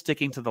trouble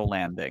sticking to the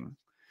landing.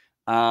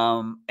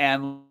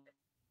 And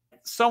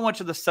so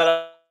much of the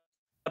setup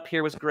up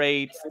here was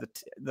great.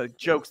 The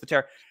jokes, the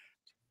terror.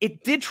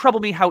 It did trouble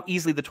me how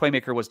easily the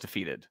Toymaker was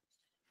defeated.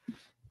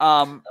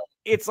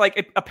 It's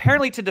like,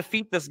 apparently to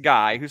defeat this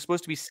guy who's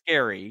supposed to be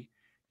scary,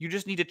 you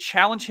just need to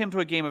challenge him to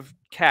a game of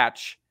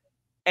catch.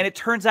 And it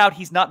turns out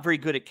he's not very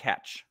good at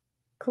catch.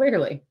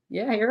 Clearly.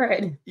 Yeah, you're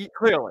right.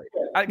 Clearly.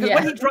 Because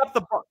when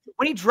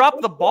he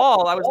dropped the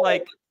ball, I was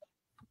like,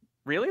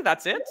 really?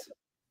 That's it?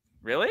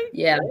 Really?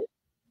 Yeah.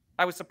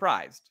 I was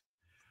surprised.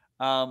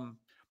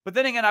 But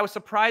then again, I was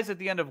surprised at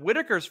the end of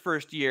Whittaker's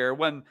first year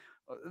when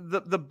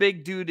the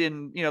big dude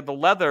in the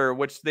leather,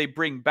 which they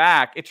bring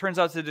back, it turns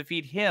out to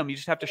defeat him, you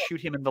just have to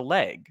shoot him in the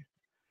leg.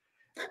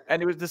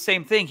 And it was the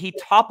same thing. He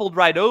toppled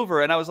right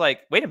over, and I was like,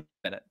 wait a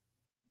minute.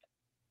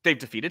 they've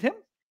defeated him.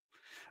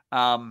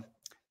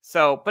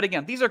 So, but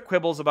again, these are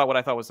quibbles about what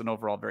I thought was an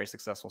overall very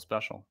successful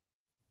special.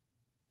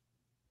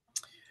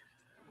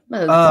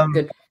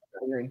 Good.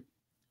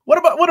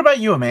 What about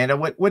you, Amanda?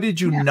 What did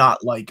you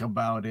not like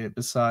about it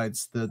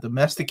besides the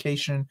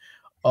domestication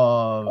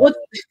of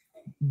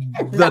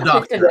the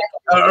Doctor?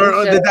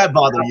 Or did that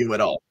bother you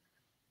at all?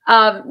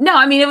 No,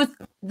 I mean, it was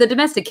the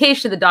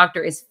domestication of the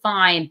Doctor is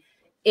fine.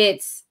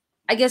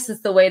 I guess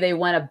it's the way they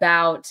went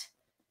about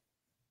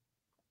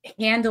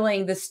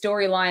handling the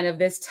storyline of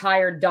this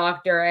tired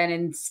Doctor. And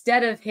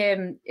instead of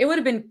him,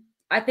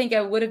 I think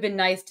it would have been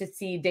nice to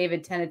see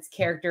David Tennant's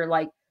character,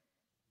 like,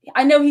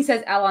 I know he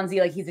says Alonzi,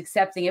 like he's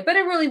accepting it, but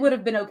it really would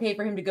have been okay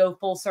for him to go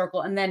full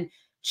circle and then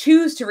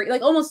choose to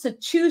almost to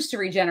choose to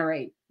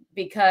regenerate,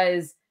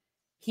 because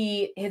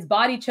his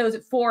body chose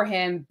it for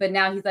him, but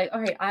now he's like, all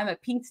right, I'm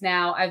at peace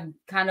now. I'm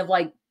kind of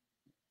like,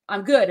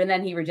 I'm good. And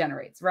then he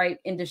regenerates right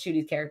into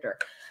Shudi's character.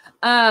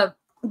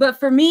 But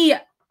for me,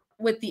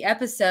 with the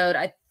episode,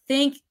 I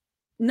think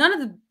none of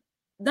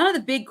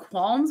the big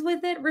qualms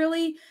with it,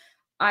 really.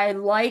 I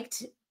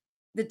liked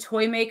the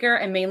toy maker,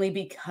 and mainly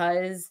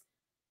because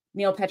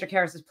Neil Patrick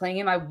Harris is playing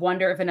him. I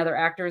wonder if another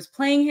actor is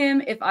playing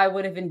him, if I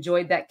would have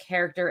enjoyed that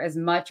character as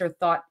much or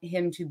thought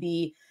him to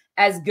be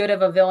as good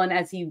of a villain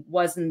as he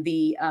was in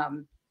the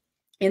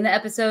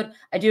episode.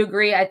 I do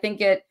agree. I think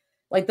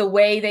the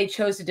way they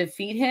chose to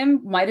defeat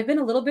him might have been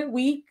a little bit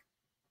weak.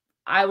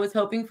 I was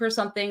hoping for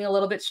something a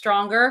little bit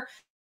stronger.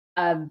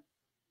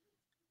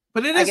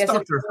 But it is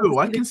Doctor Who.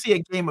 I can see a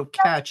game of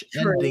catch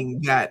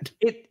ending that.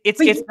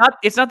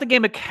 It's not the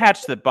game of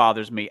catch that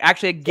bothers me.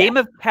 Actually, a game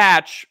of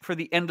catch for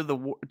the end of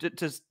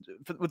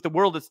with the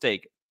world at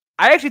stake.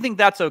 I actually think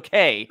that's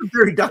okay.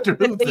 Very Doctor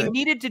Who. They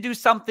needed to do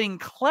something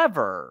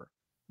clever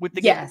with the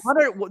game. What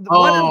are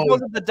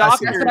the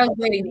Doctor? That's what I was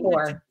waiting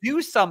for. To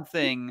do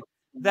something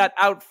that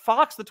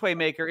outfoxed the toy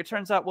maker. It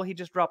turns out, he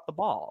just dropped the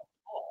ball.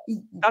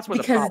 That's what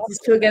because it's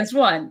 2 against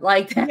 1.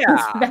 Like, and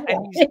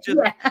he's just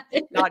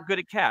not good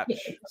at catch.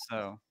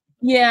 So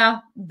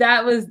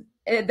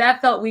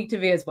that felt weak to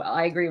me as well.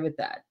 I agree with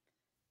that.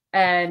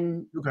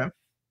 And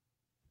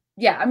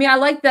I mean, I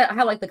like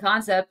the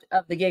concept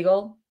of the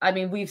giggle. I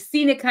mean, we've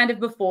seen it kind of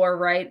before,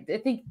 right? I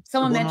think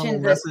someone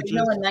mentioned the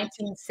signal in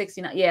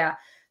 1969. Yeah,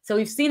 so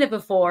we've seen it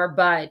before,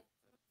 but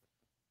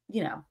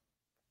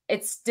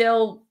it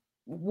still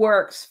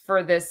works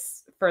for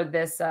this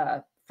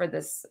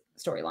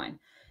storyline.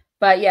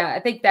 But yeah, I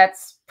think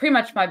that's pretty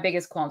much my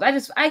biggest qualms.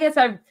 I guess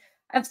I'm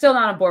still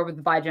not on board with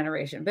the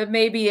bi-generation, but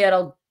maybe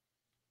it'll,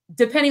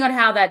 depending on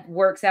how that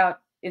works out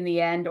in the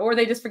end, or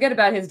they just forget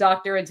about his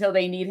Doctor until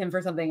they need him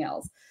for something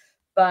else.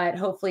 But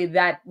hopefully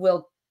that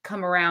will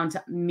come around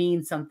to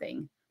mean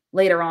something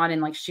later on in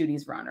like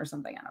Shudi's run or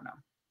something. I don't know.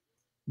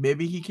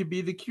 Maybe he could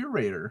be the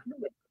curator.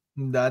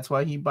 That's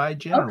why he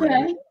bi-generated.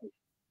 Okay.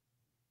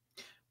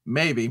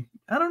 Maybe.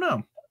 I don't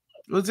know.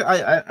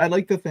 I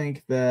like to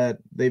think that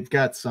they've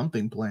got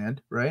something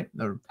planned, right?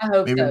 Or I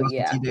hope maybe so,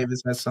 Russell T.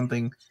 Davies has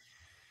something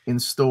in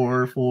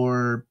store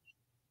for.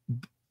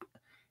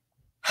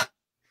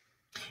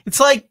 It's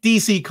like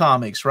DC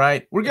Comics,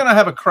 right? We're gonna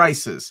have a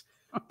crisis,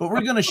 but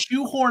we're gonna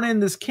shoehorn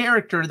in this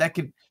character that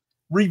could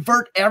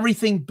revert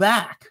everything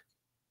back,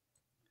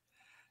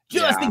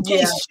 just in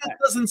case shit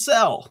doesn't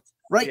sell,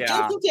 right?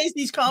 Just in case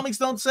these comics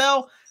don't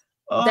sell.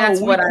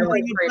 That's what I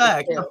bring it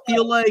back. I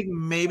feel like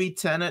maybe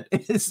Tennant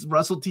is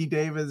Russell T.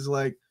 Davies.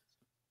 Like,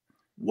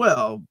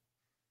 well,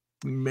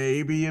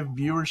 maybe if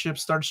viewership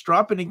starts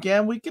dropping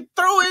again, we could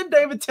throw in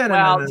David Tennant.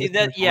 Well,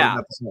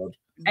 episode.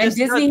 And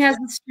Disney has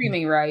the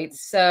streaming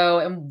rights,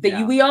 so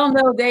we all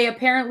know they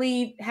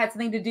apparently had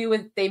something to do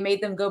with. They made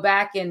them go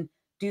back and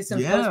do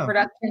some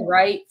post-production,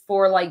 right,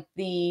 for like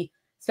the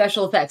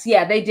special effects.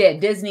 Yeah, they did.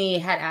 Disney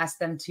had asked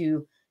them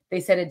to. They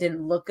said it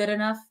didn't look good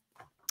enough.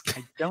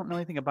 I don't know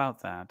anything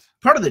about that.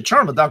 Part of the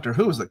charm of Doctor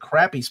Who is the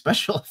crappy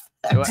special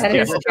effects. That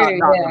is true,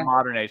 not the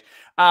modern age.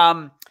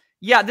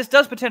 This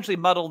does potentially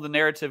muddle the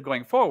narrative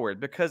going forward,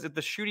 because if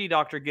the Shudi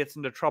Doctor gets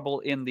into trouble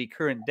in the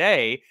current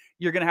day,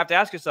 you're going to have to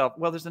ask yourself,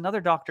 well, there's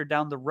another Doctor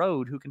down the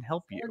road who can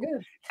help you.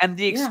 And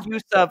the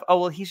excuse of,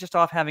 he's just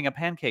off having a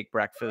pancake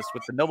breakfast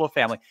with the Noble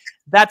family,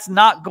 that's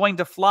not going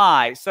to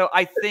fly. So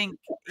I think,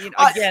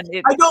 again,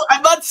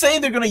 I'm not saying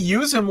they're going to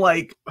use him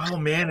like, oh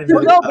man.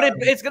 No, but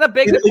it's going to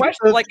beg the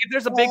question, like, if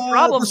there's a big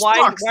problem,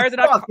 why are they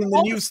not in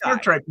the new Star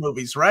Trek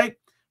movies, right?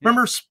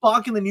 Remember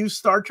Spock in the new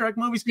Star Trek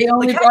movies? They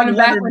only brought him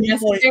back when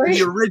necessary.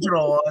 The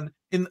original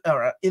in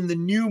the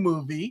new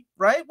movie,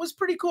 right, was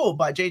pretty cool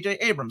by J.J.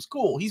 Abrams.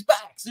 Cool, he's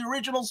back. It's the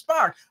original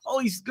Spock. Oh,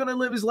 he's gonna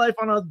live his life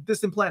on a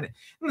distant planet.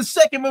 And the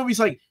second movie's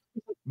like,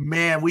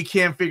 man, we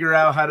can't figure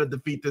out how to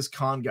defeat this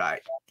con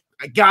guy.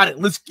 I got it.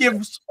 Let's give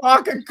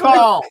Spock a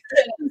call.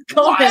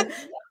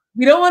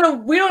 We don't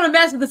want to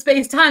mess with the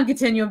space-time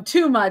continuum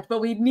too much,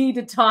 but we need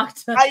to talk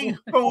to. I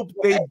hope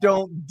they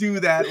don't do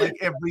that like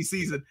every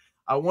season.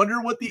 I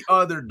wonder what the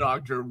other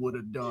Doctor would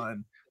have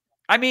done.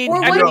 I mean,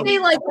 or what if they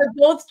like they're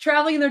both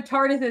traveling in their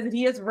TARDISes and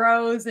he has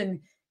Rose and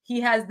he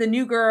has the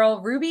new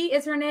girl, Ruby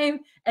is her name,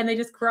 and they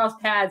just cross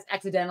paths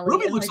accidentally.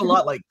 Ruby looks a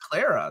lot like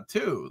Clara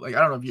too. Like I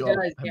don't know if you all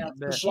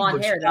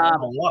blonde hair.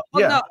 Well,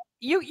 no,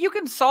 you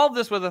can solve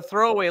this with a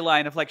throwaway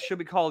line of like, should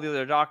we call the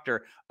other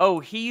doctor? Oh,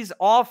 he's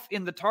off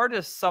in the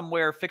TARDIS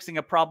somewhere fixing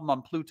a problem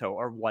on Pluto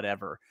or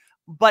whatever.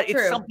 But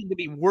it's something to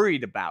be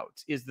worried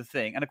about is the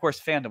thing. And of course,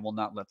 fandom will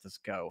not let this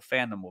go.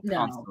 Fandom will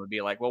constantly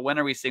be like, well, when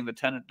are we seeing the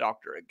Tennant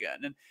Doctor again?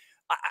 And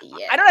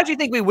I don't actually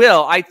think we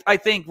will. I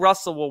think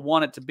Russell will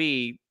want it to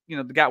be, you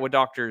know, the Gatwood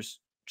Doctor's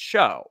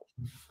show.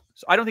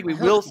 So I don't think we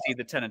will see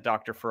the Tennant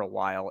Doctor for a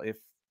while. If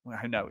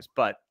who knows?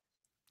 But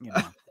you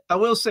know, I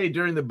will say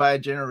during the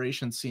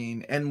bi-generation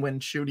scene and when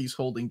Shooty's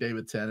holding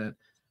David Tennant,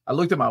 I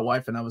looked at my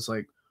wife and I was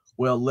like,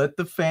 "Well, let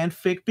the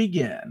fanfic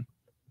begin."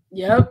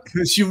 Yep.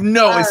 Because you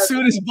know, as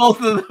soon as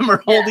both of them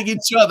are holding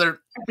each other,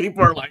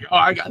 people are like, "Oh,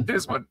 I got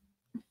this one."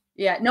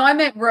 Yeah, no, I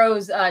meant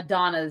Rose,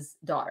 Donna's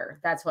daughter.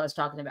 That's what I was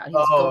talking about.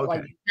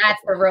 Okay. That's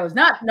the Rose.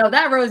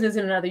 That Rose is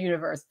in another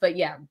universe, but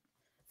yeah.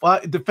 Well,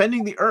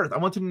 defending the Earth. I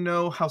want to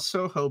know how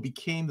Soho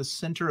became the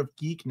center of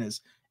geekness.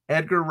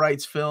 Edgar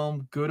Wright's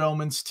film, Good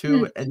Omens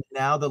 2, and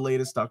now the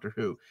latest Doctor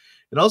Who.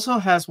 It also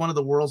has one of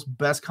the world's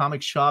best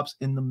comic shops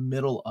in the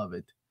middle of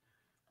it.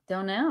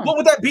 Don't know. What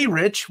would that be,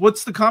 Rich?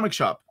 What's the comic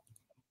shop?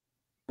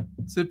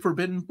 Is it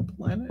Forbidden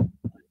Planet?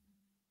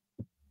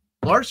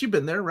 Lars, you've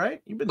been there,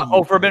 right? You've been.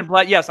 Oh, Forbidden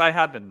Planet. Yes, I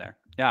have been there.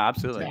 Yeah,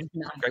 absolutely.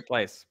 Yeah, great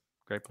place.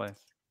 Great place.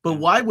 But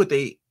why would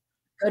they?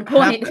 Good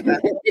point.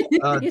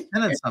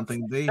 Tennant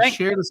something. They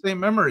share the same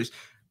memories.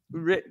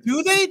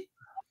 Do they?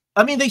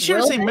 I mean, they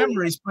share the same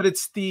memories, but I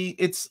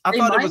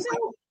thought it was like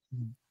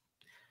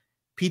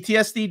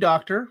PTSD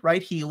doctor,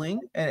 right? Healing,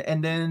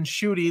 and then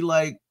Shooty,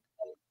 like,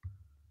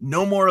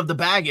 no more of the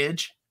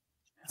baggage.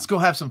 Let's go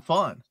have some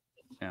fun.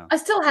 Yeah.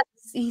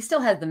 He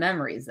still has the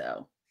memories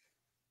though.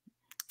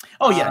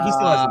 Oh yeah, he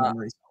still has the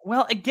memories.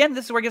 Well, again,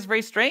 this is where it gets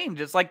very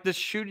strange. It's like the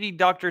Shooty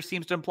doctor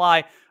seems to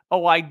imply,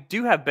 oh, I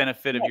do have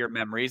benefit of your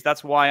memories.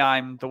 That's why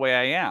I'm the way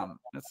I am.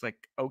 It's like,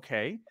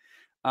 okay.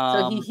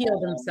 So he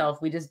healed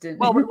himself. We just didn't.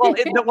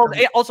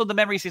 Also the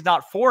memories he's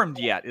not formed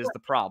yet is the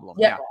problem.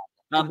 Yeah.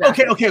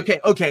 Okay.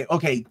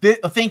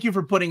 Thank you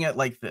for putting it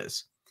like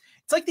this.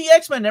 It's like the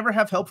X-Men never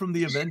have help from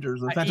the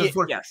Avengers.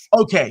 Yes.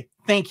 Okay,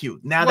 thank you.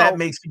 Now that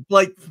makes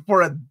like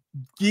for a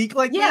geek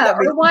like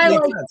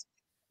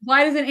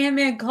why doesn't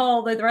Ant-Man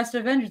call the rest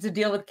of Avengers to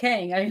deal with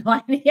Kang? I mean,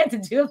 why did he have to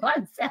do it by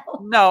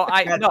himself? No.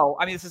 I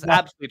mean, this is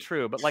absolutely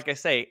true. But like I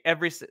say,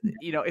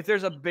 if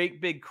there's a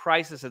big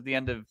crisis at the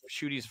end of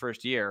Shooty's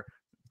first year,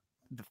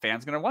 the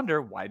fan's going to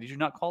wonder, why did you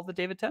not call the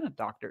David Tennant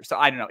Doctor? So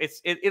I don't know.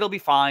 It'll be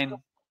fine.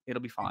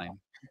 It'll be fine.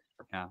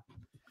 Yeah.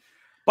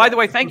 By the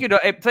way, thank you to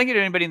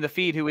anybody in the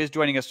feed who is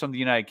joining us from the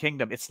United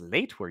Kingdom. It's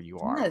late where you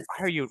are. Yes.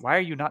 Why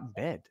are you not in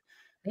bed?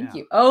 Thank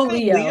you. Oh,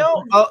 Leo.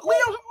 Leo, how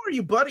are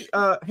you, buddy?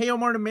 Hey,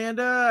 Omar and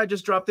Amanda. I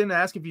just dropped in to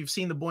ask if you've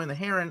seen The Boy and the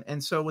Heron,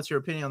 and so what's your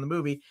opinion on the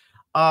movie?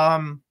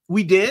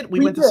 We did. We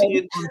went to see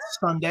it on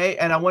Sunday,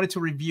 and I wanted to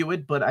review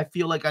it, but I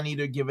feel like I need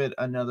to give it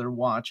another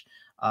watch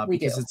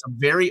because it's a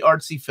very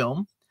artsy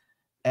film,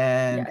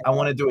 and I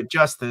want to do it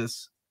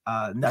justice.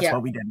 And that's why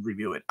we didn't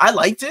review it. I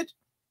liked it,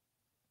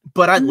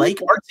 but I like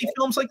artsy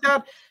films like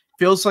that.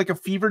 Feels like a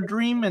fever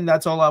dream, and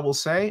that's all I will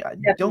say. I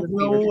don't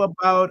know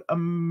about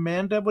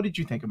Amanda. What did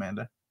you think,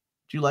 Amanda?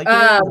 Do you like it?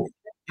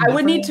 I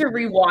would need to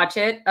rewatch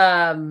it.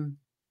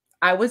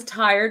 I was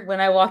tired when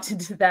I walked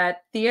into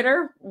that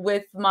theater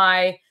with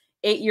my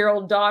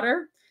 8-year-old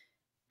daughter,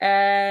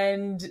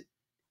 and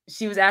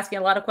she was asking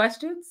a lot of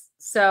questions.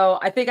 So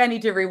I think I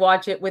need to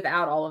rewatch it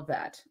without all of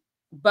that.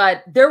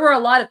 But there were a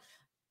lot of,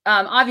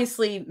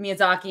 obviously,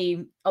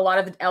 Miyazaki, a lot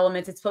of the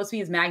elements, it's supposed to be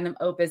his magnum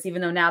opus,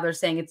 even though now they're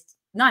saying it's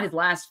not his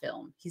last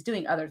film. He's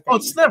doing other things. Oh,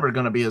 it's never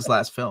going to be his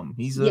last film.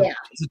 He's a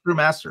true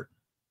master.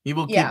 He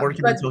will keep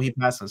working until he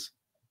passes.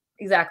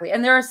 Exactly.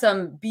 And there are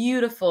some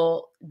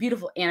beautiful,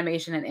 beautiful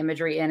animation and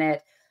imagery in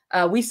it.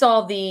 We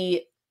saw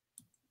the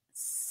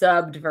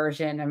subbed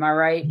version. Am I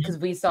right? Because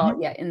we saw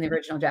it, in the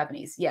original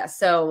Japanese. Yeah.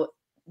 So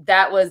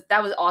that was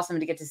awesome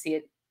to get to see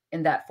it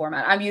in that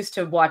format. I'm used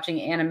to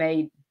watching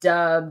anime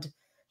dubbed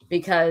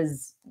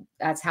because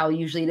that's how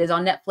usually it is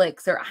on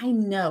Netflix. Or I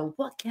know,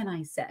 what can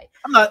I say?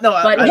 I'm not. No,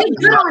 but I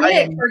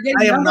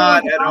am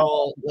not at all.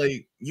 all.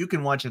 Like, you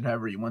can watch it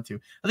however you want to.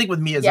 I think with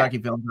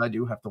Miyazaki films, I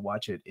do have to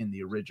watch it in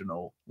the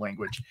original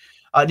language.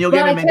 Neil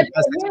Gaiman made the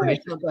best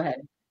explanation. Go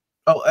ahead.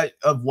 Oh,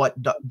 of what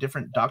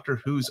different Doctor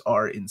Who's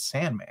are in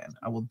Sandman.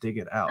 I will dig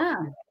it out.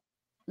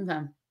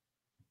 Okay.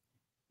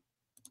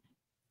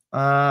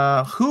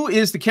 Who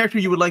is the character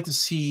you would like to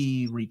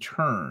see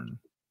return?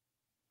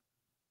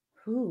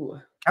 Who?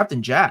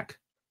 Captain Jack.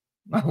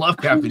 I love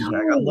Captain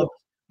Jack.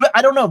 But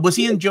I don't know. Was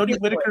he in Jodie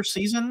Whittaker's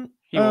season,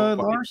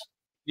 Lars?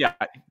 Yeah,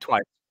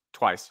 twice.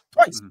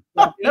 Mm-hmm.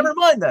 Oh, never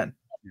mind then.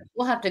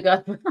 We'll have to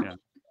go.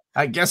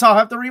 I guess I'll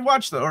have to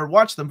rewatch them or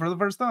watch them for the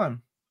first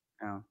time.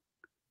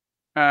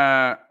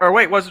 Yeah. Or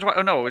wait, was it?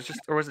 Oh no, it was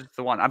just, or was it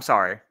the one? I'm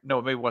sorry.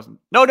 No, maybe it wasn't.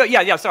 No.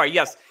 Yeah. Sorry.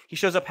 Yes, he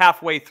shows up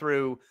halfway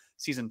through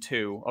season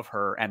 2 of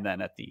her, and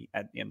then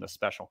in the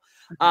special.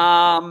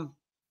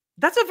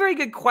 That's a very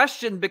good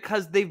question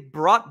because they've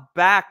brought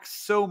back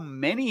so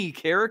many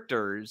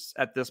characters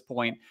at this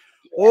point,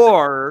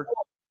 or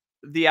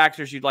the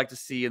actors you'd like to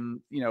see and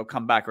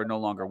come back are no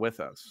longer with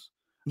us.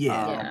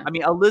 Yeah. I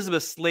mean,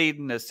 Elizabeth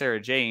Sladen as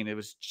Sarah Jane, it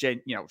was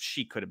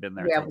she could have been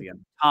there until the end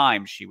of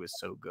time. She was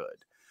so good.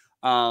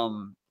 That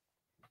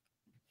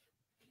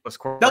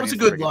was a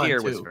good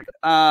line too.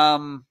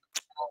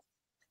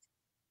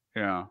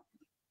 Yeah.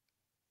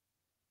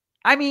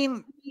 I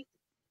mean,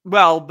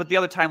 well, but the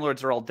other Time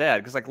Lords are all dead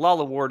because like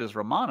Lala Ward as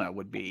Romana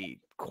would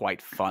be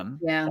quite fun.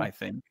 Yeah, I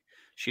think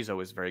she's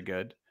always very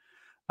good.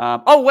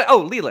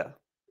 Leela.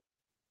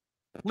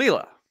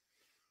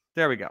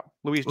 There we go.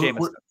 Louise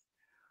Jameson.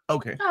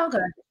 Okay. Oh, okay.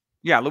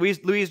 Yeah,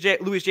 Louise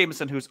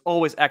Jameson, who's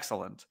always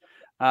excellent.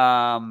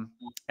 As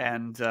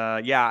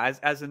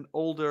an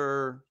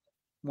older,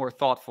 more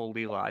thoughtful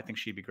Leela, I think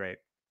she'd be great.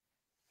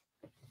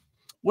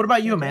 What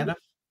about you, Amanda?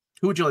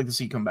 Who would you like to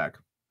see come back?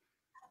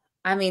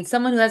 I mean,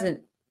 someone who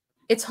hasn't.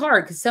 It's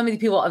hard because some of the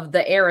people of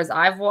the eras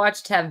I've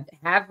watched have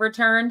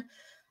returned.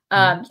 You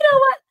know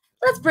what?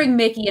 Let's bring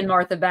Mickey and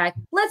Martha back.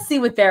 Let's see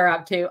what they're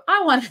up to.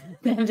 I want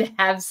them to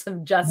have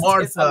some justice.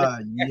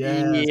 Martha,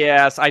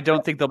 yes. I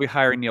don't think they'll be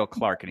hiring Neil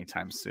Clark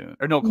anytime soon.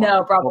 Or no, Clark.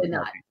 No, probably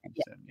not.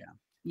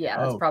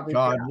 Yeah, that's probably.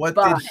 God, what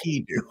did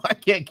he do? I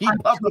can't keep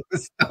up with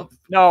this stuff.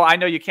 No, I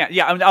know you can't.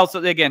 Yeah, I mean,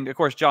 also again, of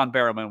course, John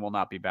Barrowman will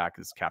not be back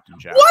as Captain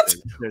Jack. What?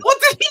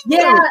 What did he do?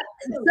 Yeah,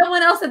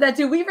 someone else said that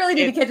too. We really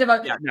need to catch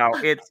up. Yeah, no,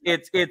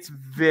 it's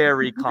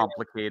very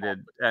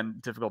complicated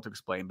and difficult to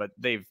explain, but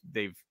they've.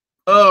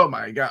 Oh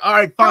my God! All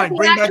right, fine.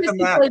 Bring back the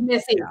master.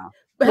 Yeah.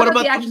 What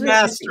about the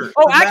master?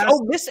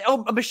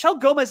 Michelle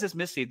Gomez is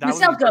Missy.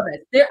 Michelle Gomez.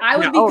 I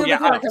would be good with her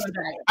coming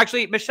back.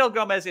 Actually, Michelle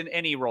Gomez in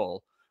any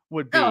role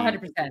would be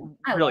 100%.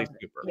 Really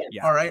super. Yes.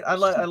 Yeah. All right. I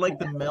like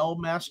the Mel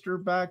Master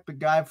back, the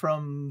guy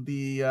from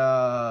the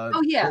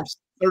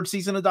third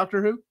season of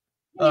Doctor Who.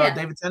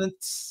 David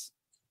Tennant's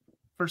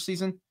first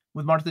season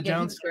with Martha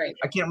Jones.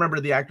 I can't remember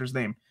the actor's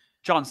name.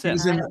 John Sim.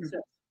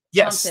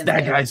 Yes,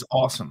 that guy's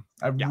awesome.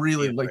 I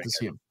really like to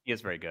see him. He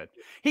is very good.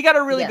 He got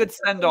a really good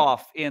send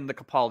off in the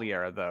Capaldi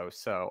era, though.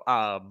 So,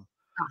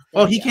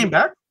 he came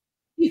back.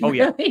 Oh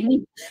yeah,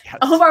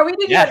 Omar, we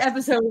did that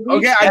episode.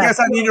 Okay, I guess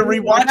I need to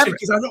rewatch it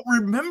because I don't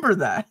remember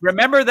that.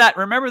 Remember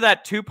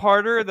that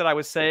two-parter that I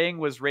was saying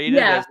was rated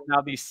as now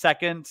the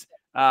second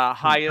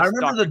highest. I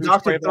remember the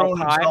Doctor throwing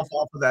himself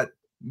off of that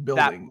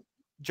building.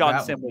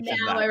 John Sim.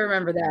 Now I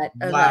remember that.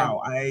 Okay.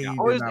 Wow,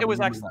 it was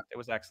excellent. It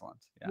was excellent.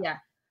 Yeah.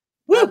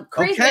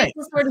 Crazy. Okay.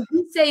 Did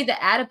you say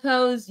the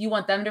adipose? You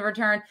want them to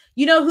return?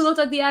 You know who looked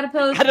like the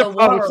adipose? The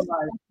War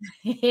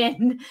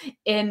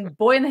in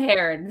Boy and the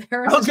Heron.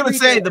 I was going to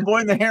say the Boy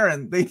and the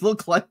Heron. They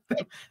look like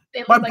them.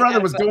 My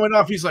brother was going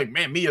off. He's like,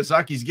 "Man,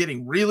 Miyazaki's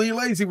getting really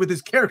lazy with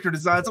his character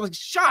designs." I'm like,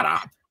 "Shut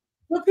up!"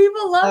 Well,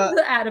 people love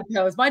the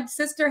adipose. My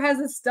sister has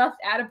a stuffed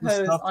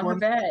adipose on her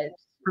bed.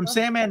 From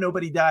Sandman,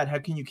 nobody died. How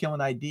can you kill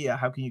an idea?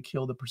 How can you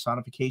kill the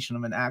personification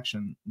of an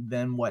action?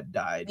 Then what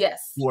died?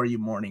 Yes. Who are you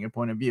mourning? A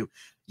point of view.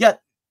 Yeah.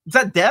 Is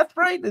that Death,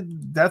 right?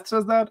 Death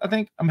says that, I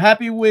think. I'm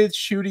happy with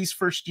Shooty's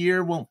first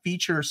year. Won't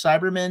feature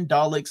Cybermen,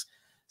 Daleks,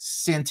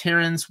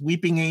 Santerans,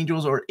 Weeping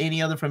Angels, or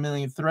any other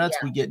familiar threats.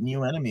 We get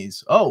new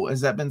enemies. Oh, has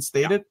that been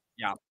stated?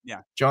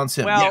 Yeah. John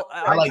Sim. Well,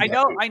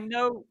 I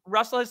know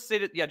Russell has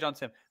stated, John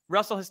Sim.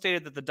 Russell has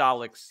stated that the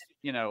Daleks,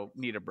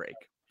 need a break.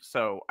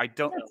 So I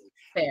don't.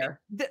 Fair.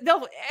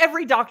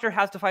 Every Doctor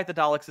has to fight the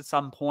Daleks at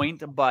some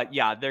point, but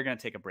yeah, they're going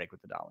to take a break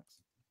with the Daleks.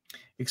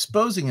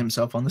 Exposing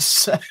himself on the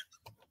set.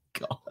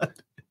 God.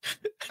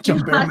 John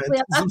Barrowman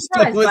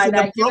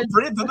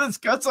inappropriate to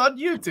discuss on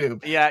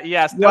YouTube.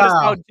 Yes. Wow. Notice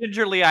how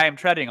gingerly I am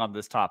treading on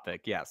this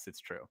topic. Yes, it's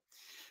true.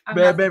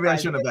 Maybe I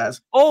shouldn't have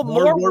asked. Oh,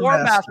 more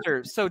War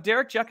Master. So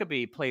Derek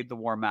Jacobi played the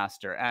War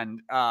Master, and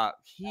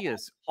he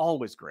is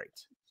always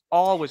great.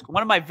 Always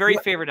one of my very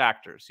favorite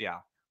actors. Yeah.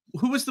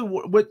 Who was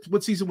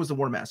what season was the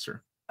War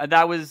Master?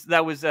 That was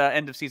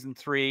end of season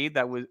 3.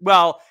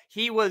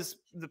 He was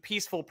the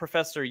peaceful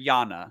Professor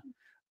Yana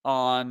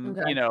on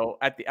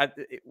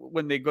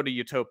when they go to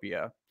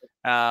Utopia,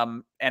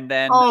 and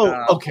then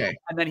and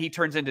then he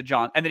turns into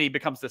John, and then he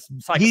becomes this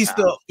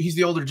psychopath. He's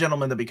the older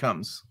gentleman that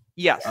becomes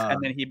and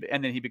then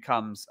he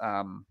becomes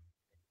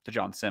the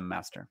John Sim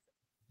Master.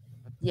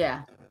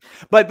 Yeah.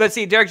 But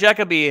see, Derek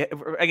Jacobi,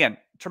 again,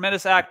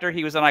 tremendous actor.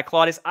 He was on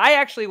Claudius. I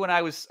actually, when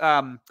I was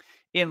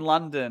in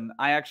London,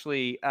 I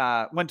actually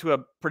went to a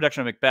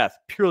production of Macbeth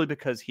purely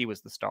because he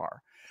was the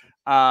star.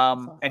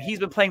 And he's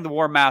been playing the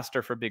War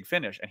Master for Big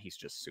Finish, and he's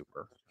just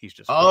super.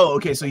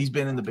 Okay, so he's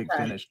been in the Big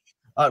Finish.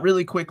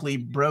 Really quickly,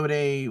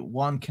 Brode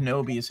Juan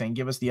Kenobi is saying,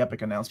 give us the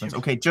epic announcements.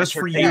 Okay, just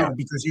for you,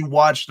 because you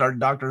watched our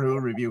Doctor Who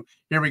review.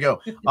 Here we go.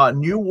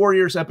 New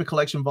Warriors Epic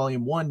Collection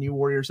Volume 1, New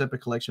Warriors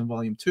Epic Collection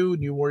Volume 2,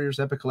 New Warriors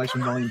Epic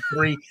Collection Volume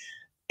 3,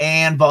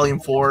 and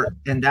Volume 4.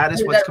 And that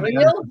is what's coming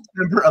out in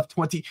September of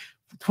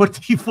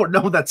 2024.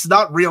 No, that's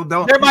not real.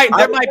 No, there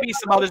might be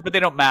some others, but they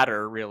don't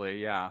matter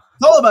really. Yeah,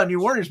 it's all about New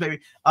Warriors,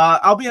 baby.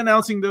 I'll be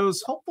announcing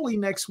those hopefully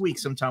next week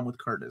sometime with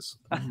Curtis.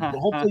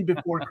 Hopefully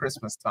before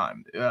Christmas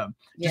time.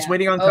 Just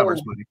waiting on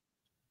covers, buddy.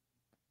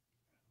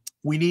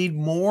 We need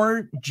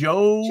more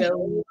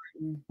Joe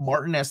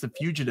Martin as the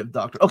fugitive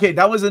doctor. Okay,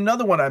 that was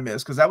another one I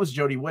missed because that was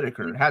Jodie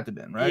Whittaker. It had to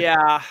been, right?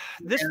 Yeah,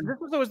 this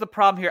was always the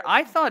problem here.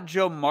 I thought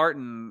Joe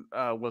Martin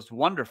was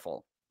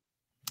wonderful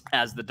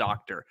as the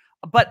doctor,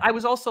 but I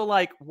was also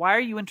like, why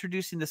are you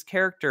introducing this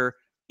character?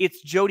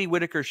 It's Jodie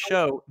Whittaker's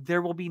show.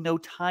 There will be no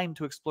time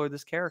to explore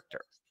this character.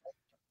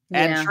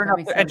 And sure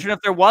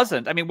enough, there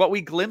wasn't. I mean, what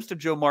we glimpsed of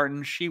Joe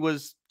Martin, she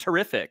was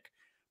terrific.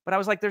 But I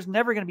was like, there's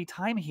never going to be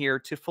time here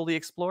to fully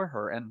explore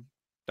her. And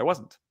there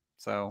wasn't.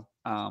 So,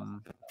 yeah,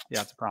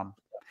 it's a problem.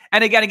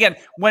 And again,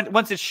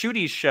 once it's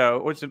Shudi's show,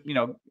 or it's,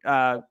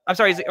 I'm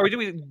sorry, are we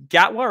doing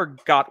Gatwa or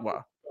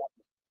Gotwa?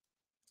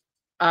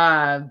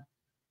 I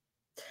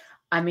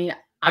mean,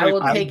 I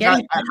will take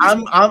any.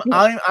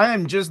 I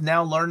am just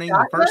now learning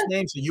the first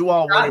name, so you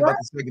all worry about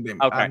the second name.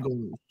 Okay. I'm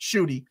going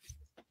Shudi.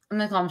 I'm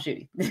gonna call him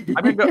Shudi.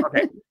 I'm gonna go.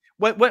 Okay.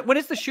 When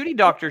is the Shudi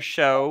Doctor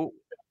show?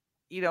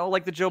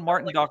 Like the Joe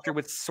Martin Doctor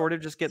would sort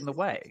of just get in the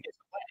way.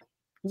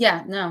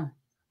 Yeah. No.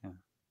 Yeah.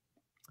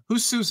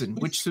 Who's Susan?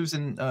 Which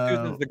Susan?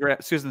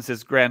 Susan's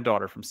his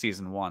granddaughter from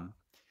season 1.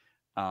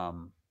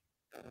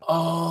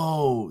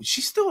 Oh,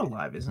 she's still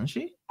alive, isn't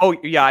she? Oh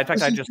yeah. In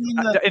fact,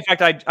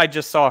 I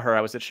just saw her.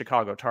 I was at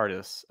Chicago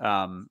TARDIS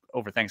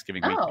over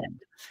Thanksgiving weekend.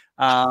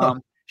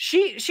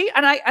 She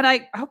and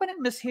I hope I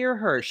didn't mishear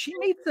her. She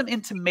made some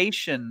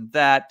intimation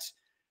that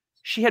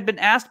she had been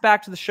asked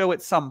back to the show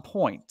at some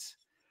point.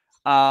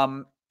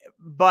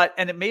 But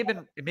it may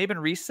have been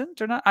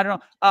recent or not. I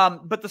don't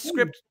know. But the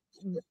script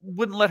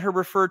wouldn't let her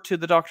refer to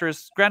the doctor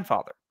as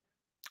grandfather.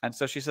 And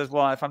so she says,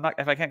 well, if I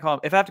have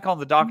to call him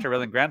the doctor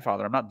rather than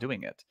grandfather, I'm not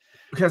doing it.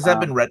 Has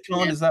that been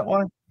retconned? Is that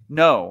why?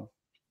 No.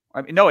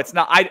 I mean, no, it's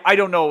not. I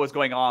don't know what was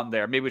going on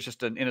there. Maybe it's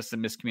just an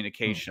innocent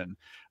miscommunication.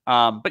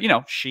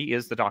 But she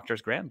is the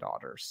doctor's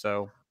granddaughter.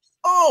 So,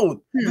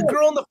 the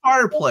girl in the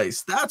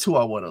fireplace. That's who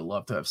I would have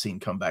loved to have seen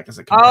come back as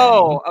a companion.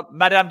 Oh,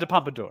 Madame de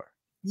Pompadour.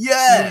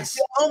 Yes.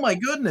 Oh my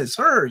goodness,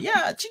 her.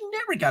 Yeah, she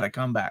never got to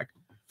come back.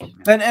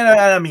 And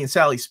I mean,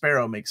 Sally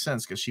Sparrow makes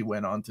sense because she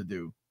went on to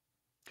do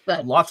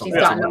lots of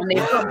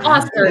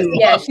Oscars.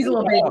 Yeah, she's a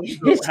little baby.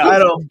 I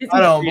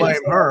don't blame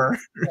her.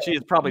 She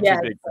is probably too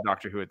big for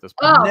Doctor Who at this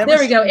point. Oh, there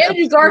we go.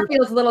 Andrew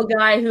Garfield's little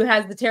guy who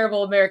has the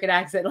terrible American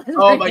accent.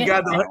 Oh my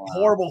God, the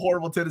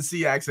horrible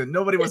Tennessee accent.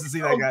 Nobody wants to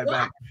see that guy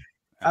back.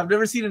 I've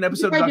never seen an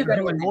episode of Doctor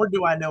Who, nor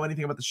do I know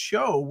anything about the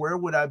show. Where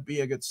would I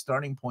be a good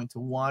starting point to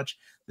watch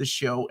the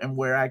show, and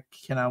where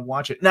can I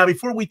watch it? Now,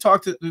 before we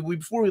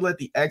let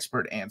the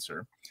expert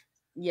answer,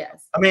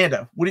 yes,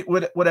 Amanda,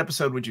 what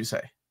episode would you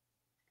say?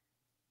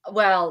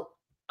 Well,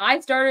 I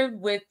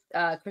started with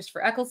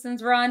Christopher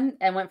Eccleston's run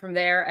and went from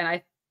there.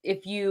 And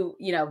if you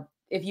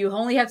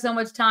only have so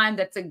much time,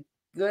 that's a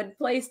good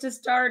place to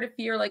start if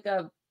you're like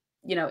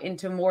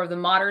into more of the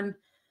modern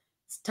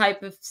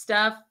type of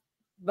stuff.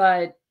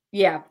 But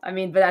yeah, I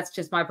mean, but that's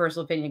just my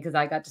personal opinion because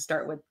I got to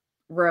start with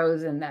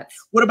Rose, and that's.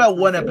 What about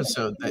one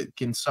episode that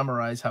can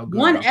summarize how good?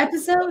 One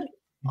episode?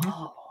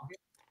 Oh,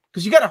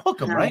 because you got to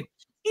hook him, right?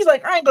 He's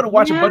like, I ain't gonna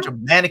watch a bunch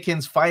of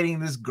mannequins fighting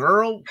this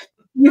girl.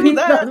 You mean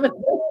that?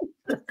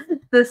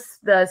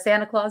 The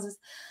Santa Clauses?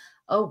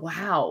 Oh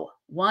wow,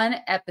 one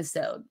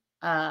episode.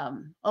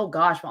 Oh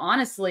gosh, well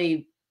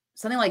honestly,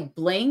 something like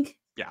Blink.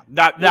 Yeah,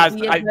 I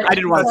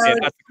didn't want to say it.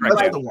 That's the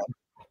correct one.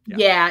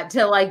 Yeah,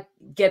 to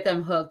get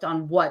them hooked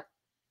on what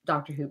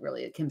Doctor Who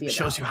really can be. It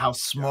shows you how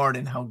smart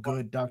and how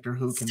good Doctor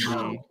Who can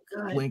be.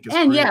 Good. Blink is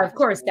and great. yeah, of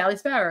course, Sally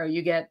Sparrow.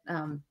 You get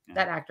that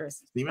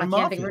actress. I can't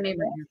think of her name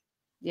right now.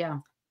 Yeah.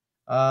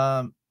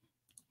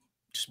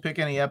 Just pick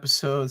any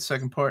episode.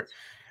 Second part.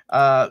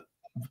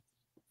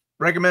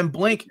 Recommend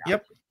Blink.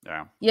 Yep.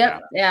 Yeah.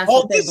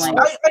 Oh,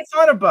 I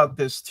thought about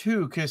this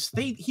too because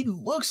he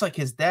looks like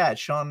his dad,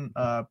 Sean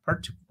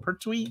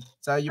Pertwee.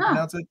 Is that how you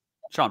pronounce it?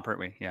 Sean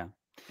Pertwee. Yeah.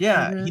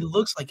 Yeah, he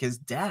looks like his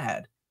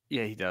dad.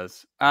 Yeah, he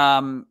does.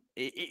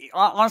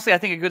 Honestly, I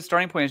think a good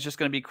starting point is just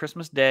going to be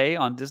Christmas Day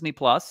on Disney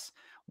Plus.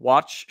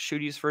 Watch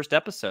Shudi's first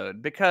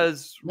episode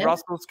because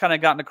Russell's kind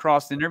of gotten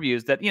across in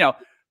interviews that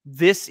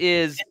this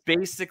is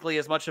basically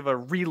as much of a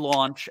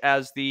relaunch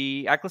as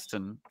the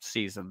Eccleston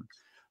season.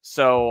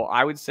 So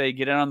I would say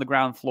get in on the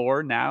ground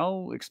floor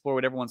now, explore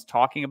what everyone's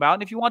talking about.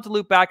 And if you want to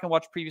loop back and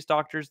watch previous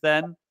Doctors,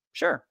 then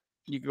sure.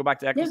 You can go back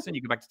to Eccleston,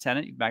 you can go back to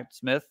Tennant, you can go back to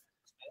Smith,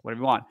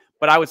 whatever you want.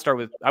 But I would start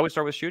with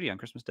Shudi on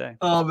Christmas Day.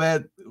 Oh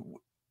man.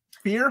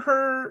 Fear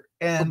her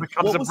and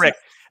becomes a brick.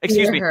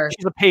 Excuse me,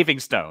 she's a paving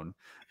stone.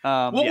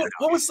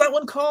 What was that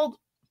one called?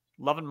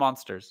 Love and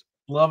Monsters.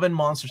 Love and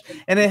Monsters.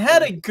 And it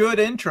had a good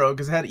intro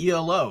because it had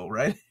ELO,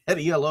 right? It had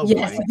ELO.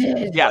 Yes, it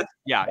did. Yeah.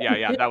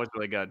 That was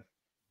really good.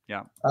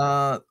 Yeah.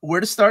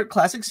 Where to start?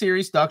 Classic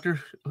series, Dr.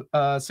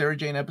 Sarah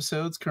Jane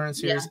episodes, current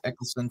series,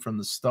 Eccleston from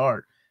the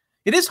start.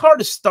 It is hard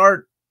to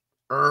start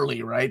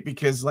early, right?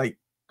 Because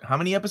how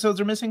many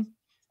episodes are missing?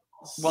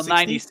 Well,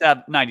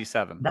 97.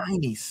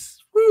 90s.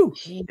 Woo.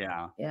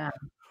 Yeah.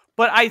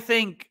 But I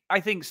think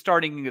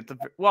starting at if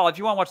you want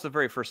to watch the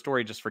very first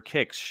story just for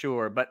kicks,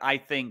 sure. But I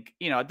think,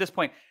 at this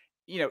point,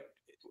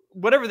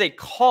 whatever they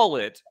call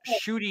it,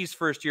 Shudi's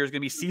first year is going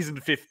to be season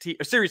 15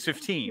 or series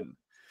 15.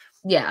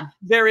 Yeah.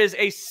 There is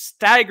a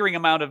staggering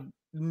amount of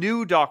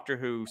new Doctor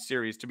Who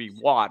series to be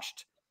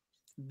watched.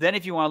 Then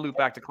if you want to loop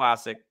back to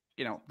classic,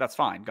 that's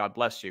fine. God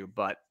bless you.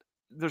 But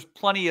there's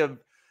plenty of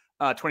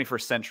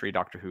 21st century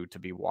Doctor Who to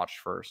be watched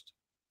first.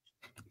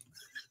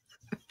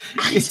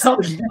 Is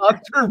the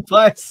Doctor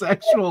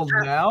bisexual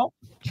now?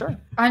 Sure.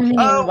 I mean,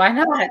 why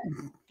not?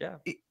 Yeah.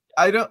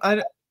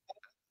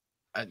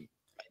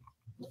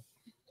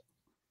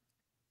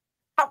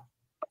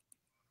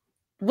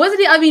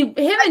 Wasn't he? I mean,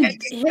 him and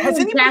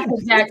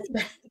Jack.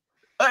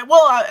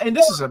 Well, and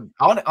this is an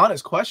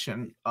honest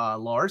question,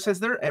 Lars. Has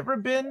there ever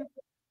been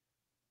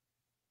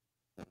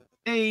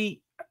a?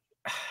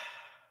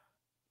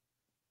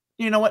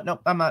 You know what? No,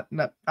 I'm not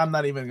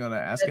even going to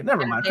ask it.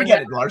 Never mind.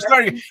 Forget it, Lars.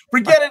 Sorry,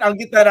 forget it. I'll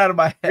get that out of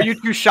my head. Are you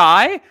too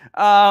shy?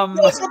 No,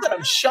 it's not that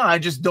I'm shy. I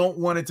just don't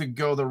want it to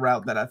go the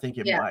route that I think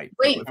it might.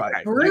 Wait,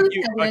 Bruce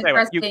has an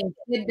interesting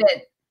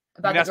tidbit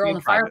about the girl in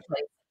the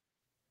fireplace.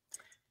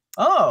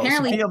 Oh,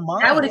 apparently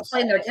that would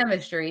explain their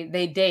chemistry.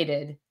 They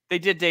dated. They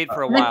did date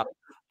for a while.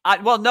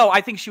 No,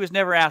 I think she was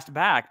never asked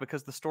back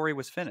because the story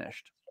was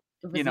finished.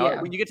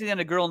 When you get to the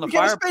end of Girl in the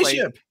Fireplace.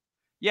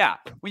 Yeah,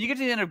 when you get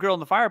to the end of Girl in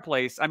the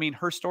Fireplace, I mean,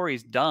 her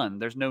story's done.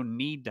 There's no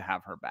need to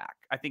have her back.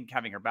 I think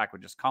having her back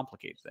would just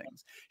complicate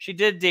things. She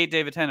did date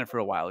David Tennant for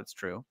a while. It's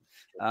true.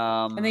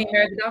 And then he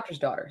married the doctor's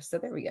daughter. So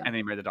there we go. And then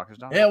he married the doctor's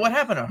daughter. Yeah, what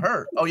happened to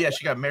her? Oh, yeah,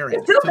 she got married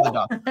to the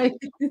doctor.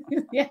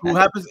 Yeah. Who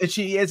happens? And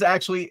she is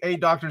actually a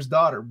doctor's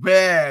daughter.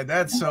 Man,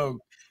 that's so.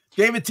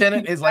 David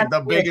Tennant is like the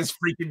biggest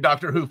freaking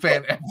Doctor Who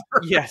fan ever.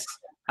 Yes.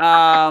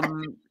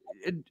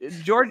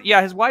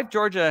 His wife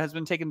Georgia has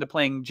been taken to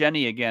playing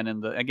Jenny again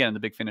in the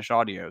Big Finish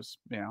audios.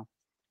 A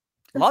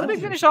lot of Big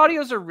Finish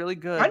audios are really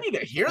good. I need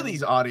to hear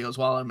these audios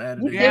while I'm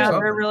editing. Yeah,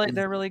 they're really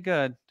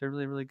good. They're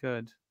really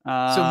good.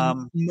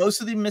 So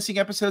most of the missing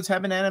episodes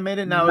have been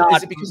animated now.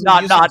 Is it because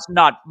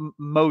not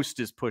most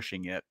is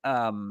pushing it.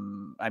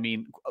 I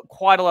mean,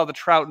 quite a lot of the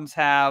Troughtons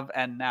have,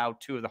 and now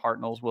 2 of the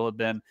Hartnells will have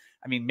been.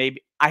 I mean,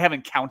 maybe I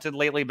haven't counted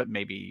lately, but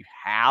maybe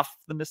half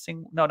the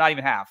missing. No, not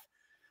even half.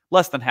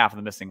 Less than half of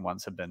the missing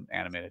ones have been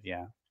animated.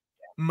 Yeah,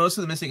 most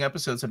of the missing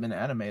episodes have been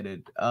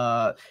animated.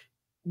 So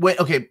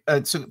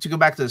to go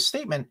back to the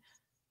statement,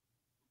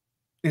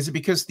 is it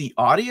because the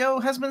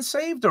audio has been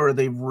saved, or are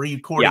they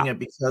recording it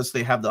because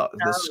they have the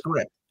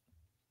script?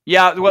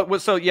 Yeah.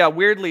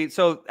 Weirdly,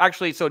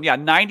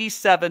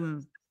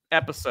 97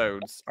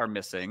 episodes are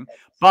missing,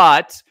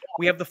 but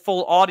we have the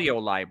full audio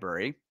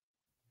library.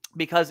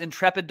 Because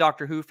intrepid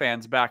Doctor Who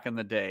fans back in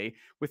the day,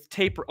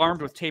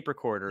 armed with tape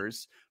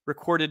recorders,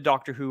 recorded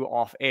Doctor Who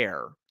off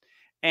air,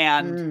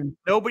 and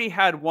nobody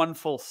had one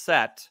full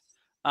set.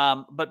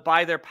 But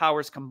by their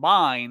powers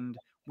combined,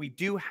 we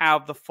do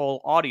have the full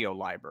audio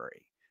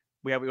library.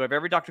 We have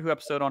every Doctor Who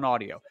episode on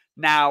audio.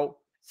 Now,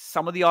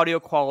 some of the audio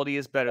quality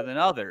is better than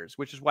others,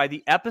 which is why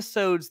the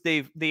episodes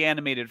they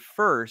animated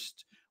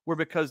first were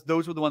because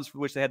those were the ones for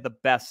which they had the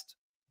best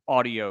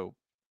audio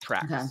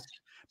tracks. Okay.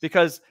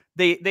 Because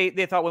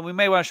they thought, well, we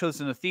may want to show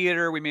this in the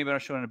theater, we may want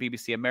to show it on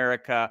BBC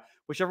America,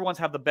 whichever ones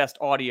have the best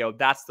audio,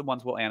 that's the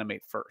ones we'll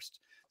animate first.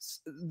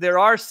 There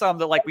are some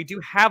that we do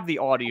have the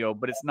audio,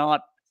 but it's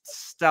not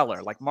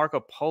stellar. Like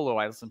Marco Polo,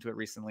 I listened to it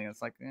recently, and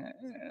it's like,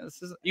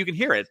 you can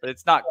hear it, but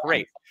it's not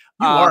great.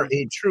 You are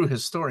a true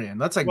historian.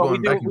 That's like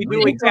going back.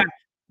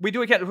 We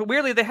do again.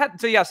 Weirdly, they had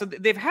so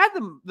they've had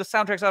the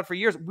soundtracks out for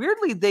years.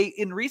 Weirdly, they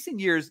in recent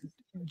years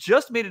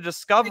just made a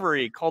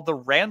discovery called the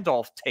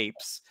Randolph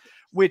tapes,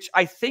 which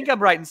I think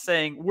I'm right in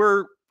saying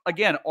were,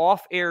 again,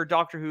 off-air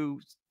Doctor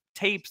Who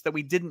tapes that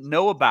we didn't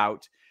know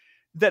about,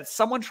 that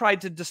someone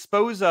tried to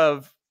dispose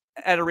of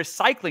at a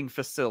recycling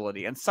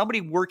facility. And somebody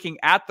working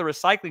at the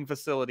recycling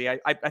facility, I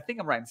think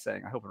I'm right in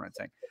saying, I hope I'm right in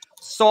saying,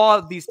 saw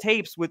these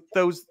tapes with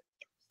those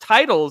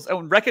titles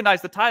and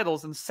recognized the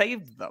titles and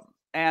saved them.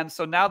 And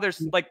so now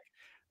there's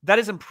that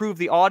has improved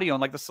the audio on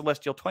the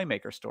Celestial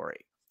Toymaker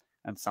story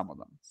and some of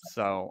them.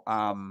 So,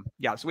 so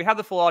we have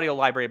the full audio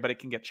library, but it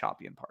can get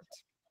choppy in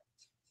parts.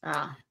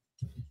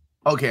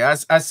 Okay, I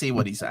see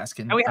what he's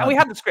asking. And we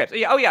have the script.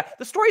 Yeah,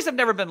 the stories have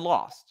never been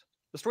lost.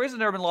 The stories have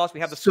never been lost. We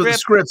have the script. So the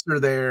scripts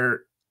are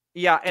there.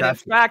 Yeah, and in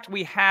fact,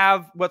 we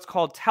have what's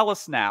called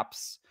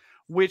telesnaps,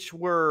 which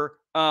were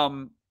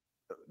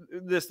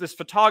this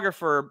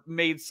photographer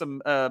made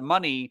some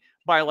money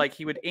by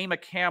he would aim a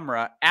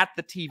camera at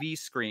the TV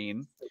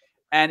screen,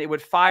 and it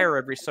would fire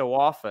every so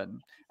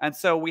often. And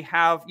so we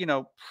have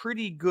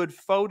pretty good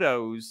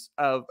photos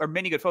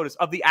many good photos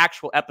of the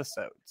actual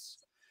episodes.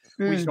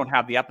 We just don't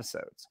have the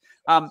episodes.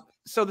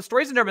 So the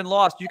stories have never been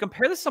lost. You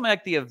compare this to something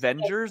like the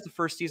Avengers, the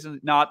first season,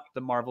 not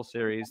the Marvel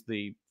series,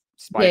 the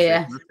Spy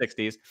series in the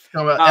 60s.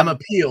 Emma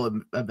Peel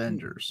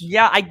Avengers.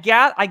 Yeah, I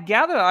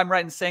gather I'm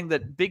right in saying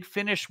that Big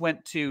Finish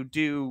went to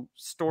do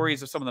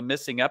stories of some of the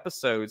missing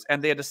episodes,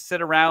 and they had to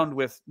sit around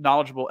with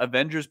knowledgeable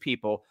Avengers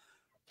people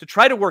to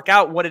try to work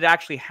out what had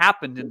actually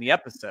happened in the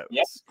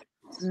episodes.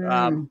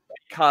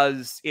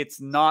 Because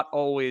it's not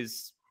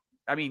always...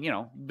 I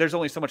mean, there's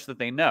only so much that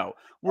they know.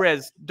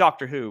 Whereas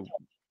Doctor Who,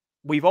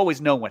 we've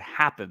always known what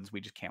happens.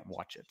 We just can't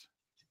watch it.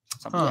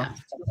 Huh.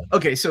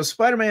 Okay, so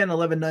Spider-Man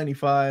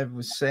 1195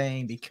 was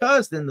saying,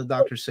 because then the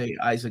doctors say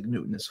Isaac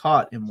Newton is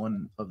hot in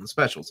one of the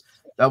specials.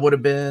 That would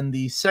have been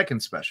the second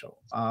special.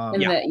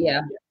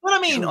 Yeah. But I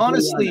mean,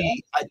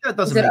 honestly, that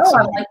doesn't make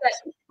sense.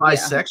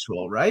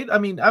 Bisexual, right? I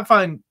mean,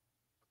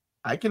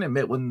 I can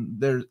admit when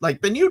there's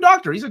like the new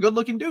doctor, he's a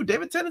good-looking dude.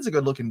 David Tennant's a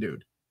good-looking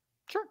dude.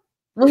 Sure.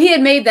 Well, he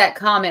had made that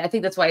comment. I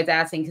think that's why he's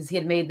asking, because he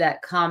had made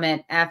that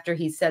comment after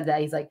he said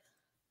that. He's like,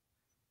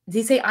 did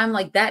he say I'm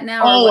like that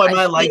now? Oh, am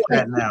I like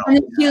that now?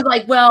 And he was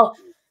like, well,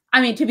 I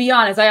mean, to be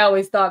honest, I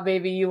always thought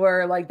maybe you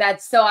were like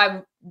that. So I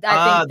think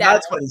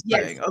that's what he's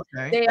saying.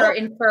 Okay. They are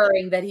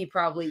inferring that he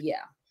probably,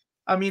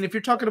 I mean, if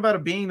you're talking about a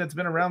being that's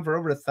been around for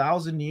over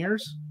 1,000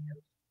 years,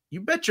 you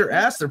bet your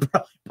ass they're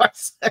probably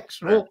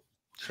bisexual.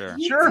 Sure.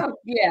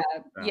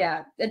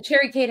 Yeah. And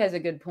Cherry Kate has a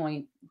good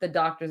point. The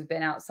doctor's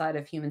been outside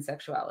of human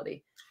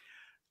sexuality.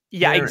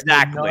 Yeah,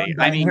 exactly.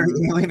 I mean,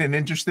 alien and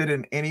interested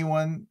in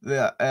anyone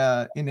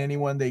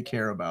they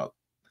care about.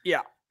 Yeah,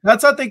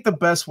 that's I think the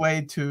best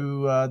way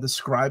to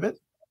describe it.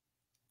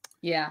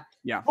 Yeah.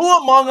 Who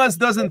among us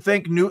doesn't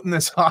think Newton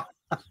is hot?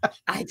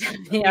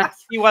 He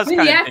was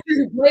kind of. The actor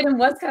who played him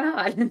was kind of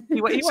hot.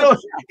 So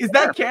is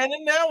that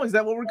canon now? Is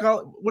that what we're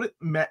calling? What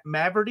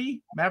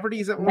Maverty? Maverty,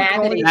 is that what we're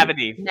calling it?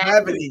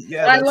 Mavity.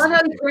 Yeah. I love how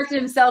he corrected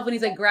himself when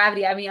he's like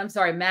gravity. I mean, I'm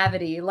sorry,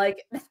 Mavity.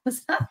 Like, that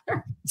was not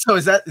right. So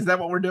is that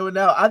what we're doing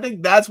now? I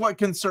think that's what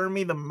concerned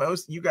me the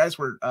most. You guys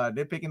were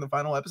nitpicking the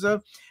final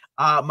episode.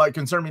 What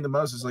concerned me the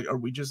most is like, are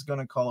we just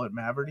gonna call it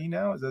Maverty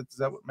now? Is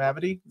that what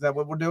Mavity? Is that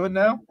what we're doing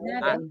now?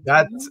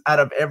 That's out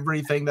of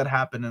everything that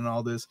happened in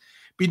all this.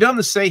 Be dumb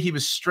to say he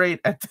was straight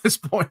at this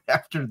point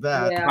after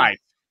that. Yeah.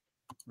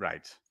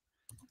 Right.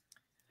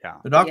 Yeah.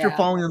 The doctor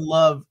falling in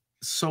love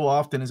so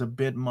often is a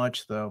bit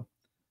much, though.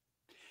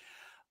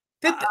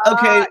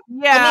 Okay.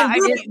 Yeah. I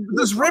mean,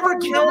 does River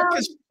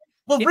count?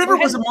 Well, River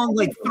was among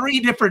like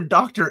 3 different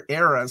doctor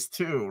eras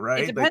too,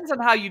 right? It depends on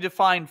how you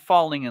define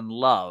falling in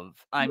love.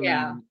 I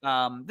mean,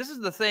 this is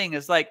the thing,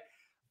 is like,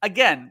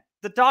 again,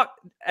 at the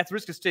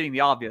risk of stating the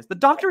obvious, the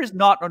doctor is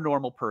not a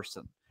normal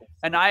person.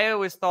 And I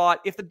always thought,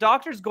 if the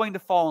doctor is going to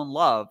fall in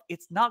love,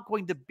 it's not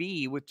going to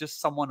be with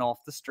just someone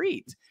off the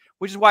street,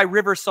 which is why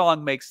River's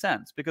song makes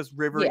sense, because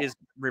River is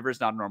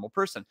not a normal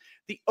person.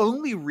 The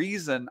only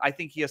reason I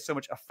think he has so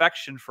much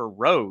affection for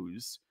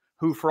Rose,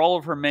 who, for all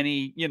of her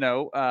many, many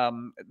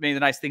of the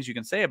nice things you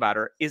can say about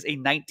her, is a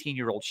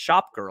 19-year-old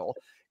shop girl,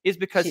 is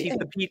because he's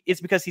the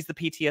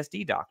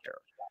PTSD doctor,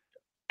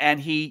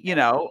 and he,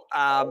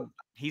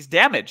 he's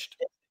damaged.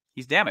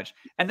 He's damaged,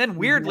 and then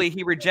weirdly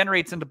he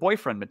regenerates into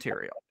boyfriend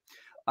material.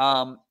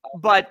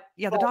 But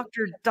yeah, the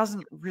doctor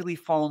doesn't really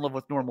fall in love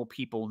with normal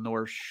people,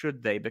 nor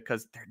should they,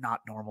 because they're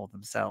not normal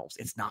themselves.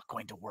 It's not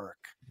going to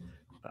work.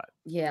 But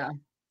yeah.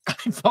 I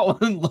fall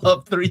in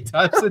love 3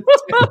 times a day.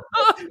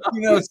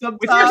 Sometimes.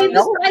 Besides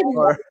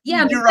Rose,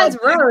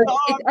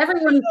 it's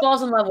everyone who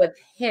falls in love with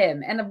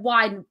him. And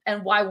why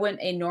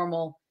wouldn't a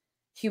normal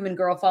human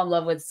girl fall in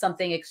love with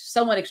something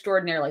somewhat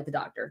extraordinary like the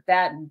doctor?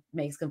 That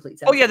makes complete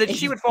sense. Oh yeah, that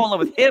she would fall in love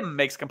with him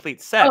makes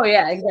complete sense. Oh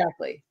yeah,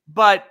 exactly.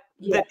 But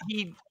that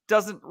he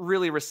doesn't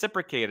really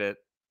reciprocate it,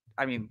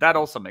 I mean, that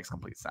also makes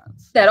complete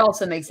sense. That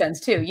also makes sense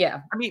too,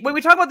 yeah. I mean, when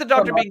we talk about the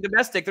doctor being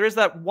domestic, there is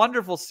that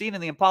wonderful scene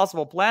in The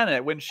Impossible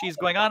Planet when she's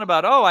going on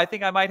about, oh, I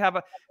think I might have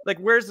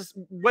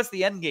what's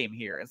the end game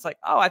here? It's like,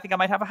 oh, I think I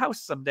might have a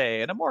house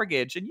someday and a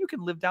mortgage, and you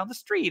can live down the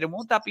street, and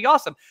won't that be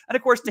awesome? And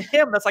of course, to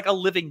him, that's like a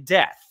living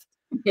death.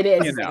 It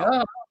is.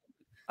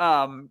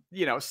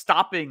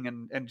 Stopping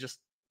and just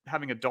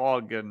having a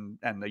dog and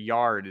the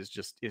yard is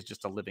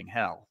just a living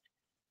hell.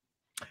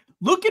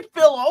 Look at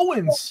Phil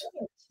Owens,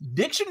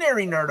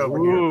 dictionary nerd over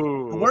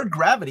here. The word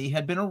gravity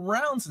had been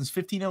around since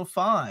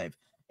 1505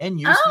 and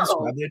used to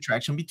describe the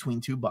attraction between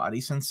 2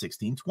 bodies since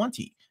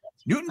 1620.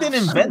 Newton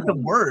didn't invent the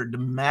word. The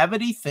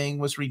Mavity thing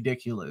was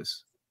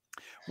ridiculous.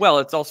 Well,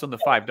 it's also in the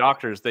 5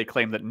 Doctors. They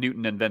claim that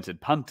Newton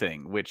invented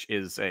punting, which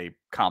is a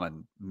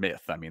common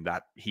myth. I mean,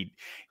 that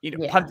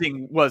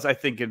punting was, I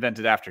think,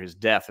 invented after his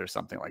death or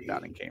something like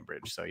that in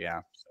Cambridge. So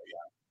yeah.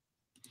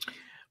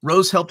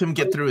 Rose helped him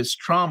get through his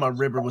trauma.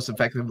 River was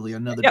effectively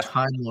another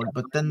Time Lord,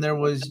 but then there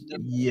was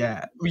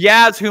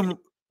Yaz, whom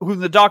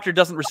the doctor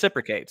doesn't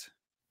reciprocate.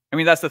 I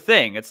mean, that's the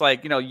thing. It's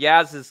like,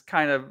 Yaz is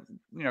kind of,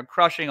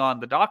 crushing on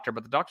the doctor,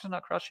 but the doctor's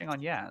not crushing on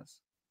Yaz.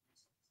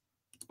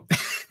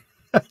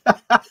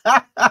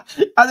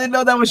 I didn't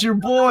know that was your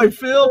boy,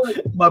 Phil.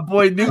 My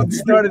boy Newton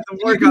started to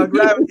work on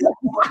gravity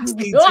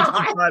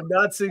 1665,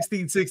 not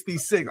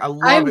 1666. I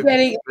love it.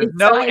 There's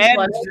no end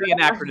to the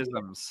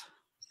anachronisms.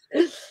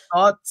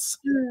 Thoughts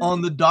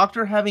on the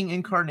doctor having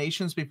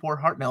incarnations before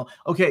Hartnell?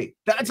 Okay,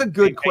 that's a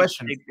good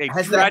question.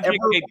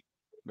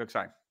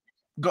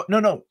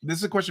 No, this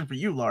is a question for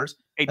you, Lars.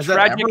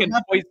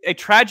 A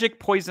tragic,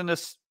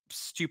 poisonous,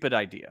 stupid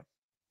idea.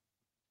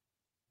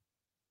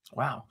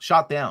 Wow,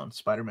 shot down,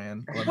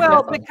 Spider-Man.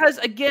 Well, because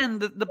again,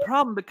 the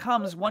problem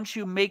becomes, once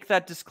you make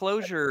that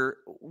disclosure,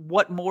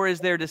 what more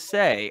is there to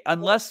say?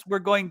 Unless we're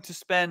going to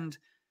spend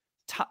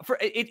time for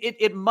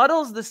it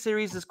muddles the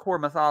series' core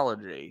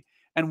mythology.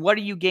 And what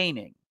are you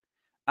gaining?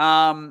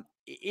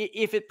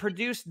 If it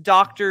produced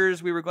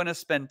doctors we were going to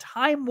spend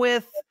time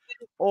with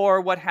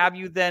or what have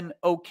you, then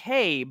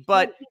okay.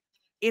 But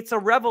it's a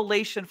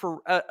revelation for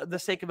the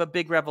sake of a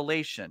big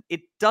revelation.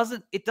 It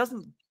doesn't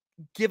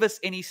give us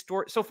any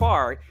story. So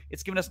far,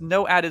 it's given us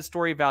no added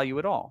story value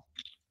at all.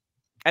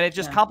 And it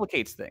just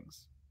complicates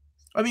things.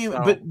 I mean,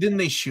 but didn't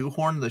they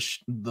shoehorn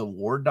the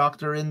war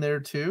doctor in there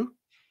too?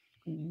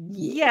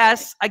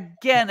 Yes,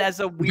 again, as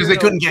a weirdo, because they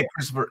couldn't get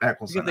Christopher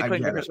Eccleston.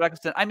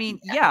 I mean,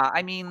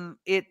 I mean,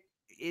 it's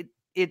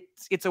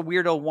a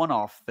weirdo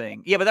one-off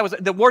thing. Yeah, but that was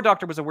the war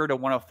doctor was a weirdo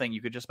one-off thing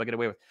you could just get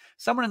away with.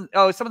 Someone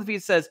of the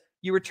feed says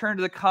you return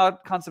to the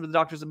concept of the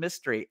doctor as a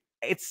mystery.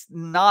 It's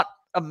not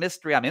a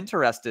mystery I'm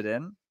interested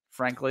in,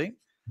 frankly.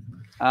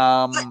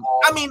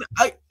 I mean,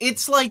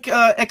 it's like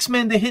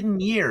X-Men: The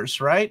Hidden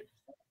Years, right?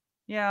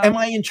 Yeah. Am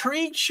I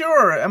intrigued?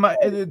 Sure.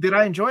 Did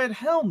I enjoy it?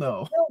 Hell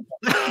no.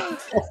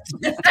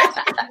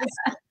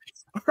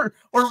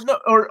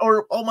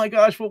 or oh my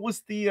gosh, what was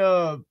the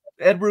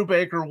Ed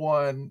Brubaker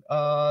one?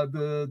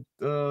 The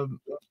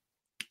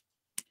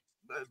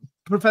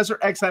Professor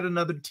X had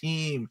another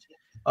team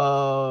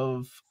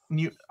of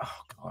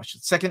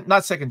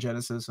not second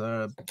Genesis,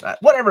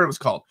 whatever it was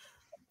called.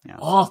 Yeah.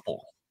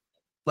 Awful.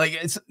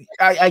 Like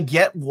I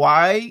get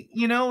why,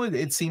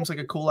 it seems like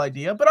a cool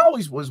idea, but I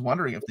always was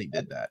wondering if they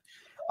did that.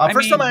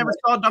 First time I ever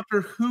saw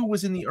Doctor Who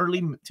was in the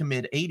early to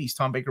mid 80s.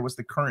 Tom Baker was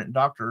the current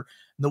doctor,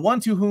 the one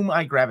to whom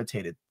I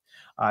gravitated.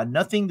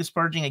 Nothing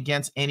disparaging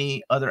against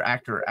any other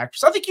actor or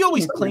actress. I think you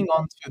always cling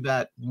on to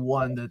that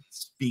one that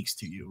speaks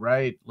to you,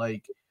 right?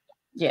 Like,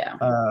 yeah.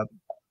 I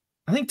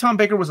think Tom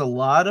Baker was a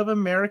lot of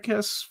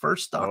America's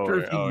first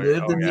doctor. He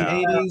lived in the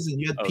 80s, and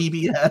you had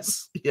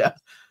PBS. Yeah.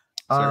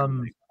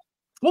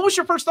 What was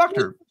your first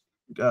doctor,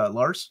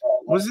 Lars?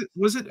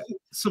 Was it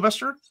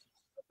Sylvester?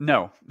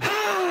 No.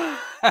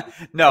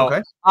 No.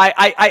 Okay.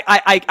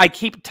 I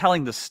keep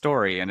telling the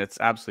story, and it's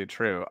absolutely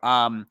true.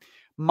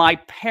 My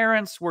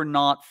parents were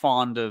not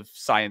fond of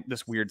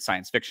this weird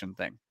science fiction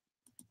thing.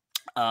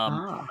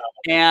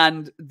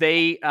 And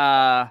they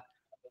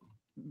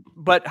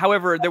but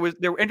however, they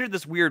entered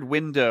this weird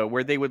window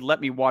where they would let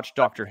me watch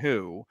Doctor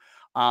Who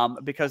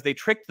because they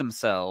tricked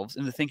themselves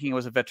into thinking it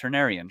was a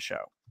veterinarian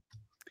show.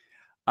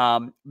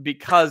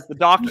 Because the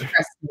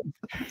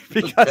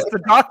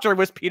doctor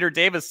was Peter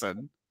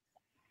Davison,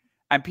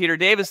 and Peter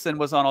Davison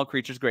was on All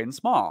Creatures Great and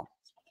Small.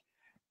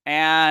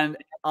 And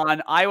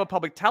on Iowa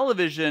Public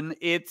Television,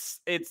 it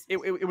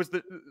was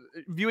the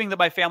viewing that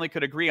my family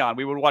could agree on.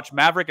 We would watch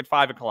Maverick at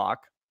 5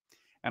 o'clock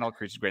and All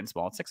Creatures Great and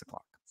Small at 6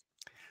 o'clock.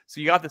 So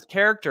you got this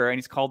character, and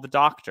he's called the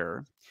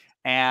Doctor,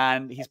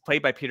 and he's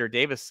played by Peter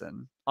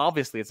Davison.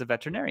 Obviously, it's a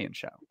veterinarian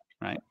show,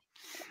 right?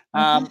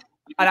 And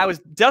I was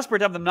desperate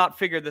to have them not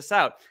figure this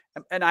out.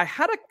 And I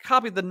had a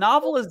copy of the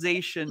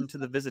novelization to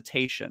The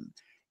Visitation.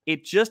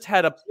 It just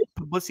had a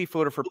publicity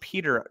photo for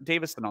Peter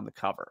Davison on the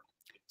cover.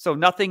 So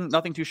nothing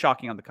too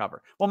shocking on the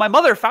cover. Well, my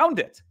mother found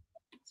it,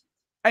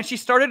 and she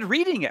started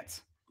reading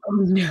it.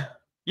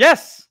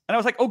 Yes. And I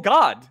was like, oh,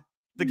 God,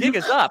 the gig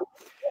is up.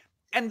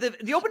 And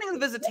the opening of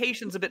The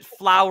Visitation's a bit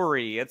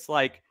flowery. It's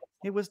like,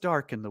 it was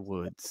dark in the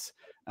woods.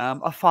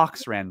 A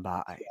fox ran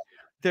by.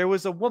 There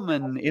was a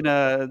woman in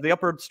the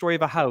upper story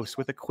of a house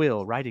with a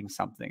quill writing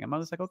something. And I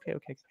was like, okay.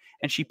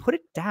 And she put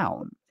it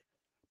down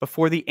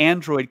before the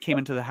android came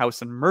into the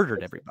house and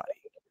murdered everybody.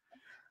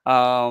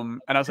 And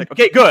I was like,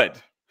 okay, good.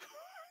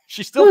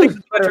 She still thinks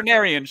it's a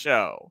veterinarian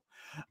show.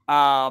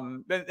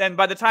 And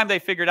by the time they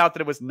figured out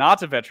that it was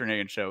not a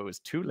veterinarian show, it was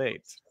too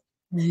late.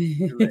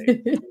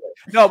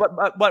 No,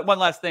 but one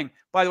last thing.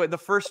 By the way, the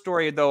first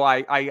story, though,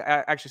 I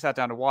actually sat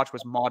down to watch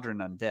was Modern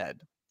Undead.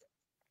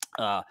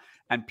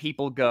 And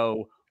people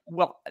go,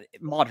 well,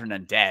 Modern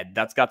Undead,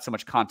 that's got so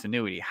much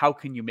continuity. How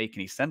can you make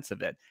any sense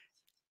of it?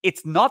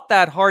 It's not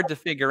that hard to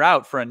figure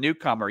out for a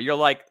newcomer. You're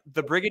like,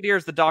 the Brigadier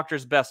is the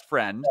Doctor's best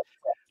friend.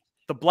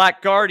 The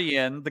Black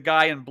Guardian, the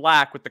guy in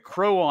black with the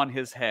crow on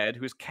his head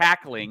who's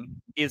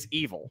cackling, is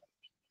evil.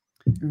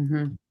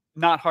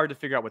 Not hard to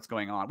figure out what's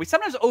going on. We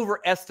sometimes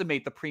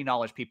overestimate the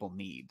pre-knowledge people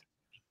need.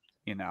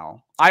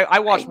 I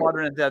watched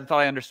Modern Undead and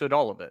thought I understood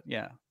all of it.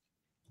 Yeah.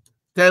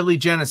 Deadly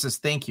Genesis,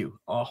 thank you.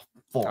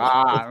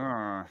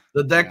 The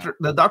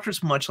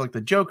Doctor's much like the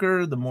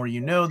Joker. The more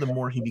you know, the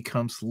more he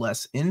becomes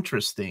less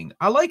interesting.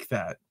 I like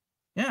that.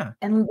 Yeah.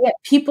 And yet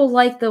people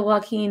like the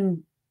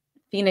Joaquin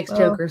Phoenix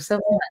Joker so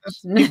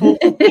much.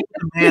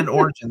 Man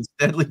origins.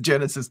 Deadly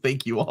Genesis,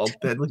 thank you all.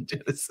 Deadly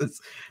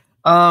Genesis.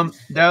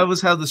 That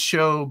was how the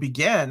show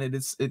began.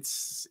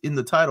 It's in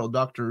the title,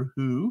 Doctor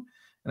Who.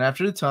 And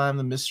after the time,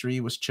 the mystery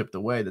was chipped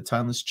away. The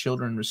timeless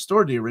children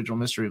restored the original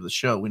mystery of the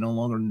show. We no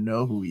longer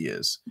know who he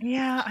is.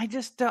 Yeah, I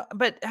just,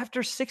 but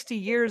after 60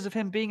 years of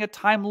him being a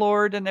Time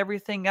Lord and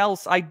everything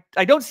else, I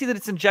don't see that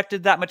it's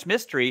injected that much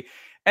mystery.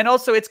 And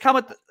also, it's come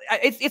with,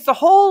 it's the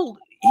whole,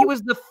 he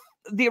was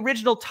the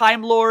original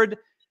Time Lord.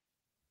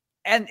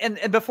 And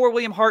before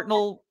William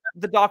Hartnell,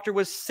 the Doctor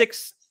was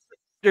six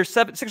or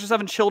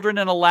seven children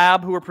in a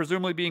lab who were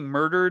presumably being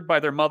murdered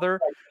by their mother.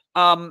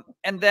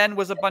 And then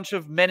was a bunch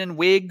of men in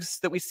wigs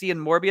that we see in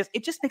Morbius.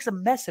 It just makes a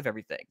mess of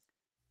everything.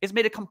 It's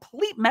made a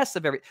complete mess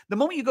of everything. The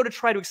moment you go to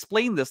try to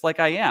explain this like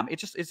I am,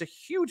 it's a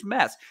huge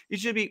mess. It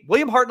should be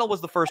William Hartnell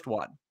was the first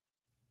one.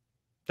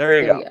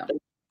 There you go.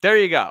 There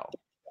you go.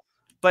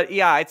 But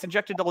yeah, it's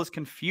injected all this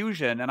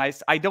confusion, and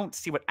I don't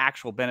see what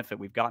actual benefit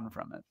we've gotten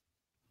from it.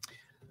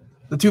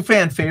 The two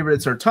fan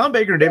favorites are Tom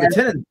Baker and David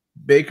Tennant.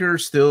 Baker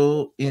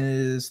still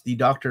is the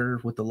doctor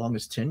with the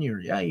longest tenure.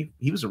 Yeah,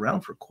 he was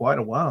around for quite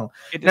a while.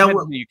 It depends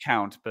on you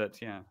count, but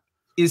yeah.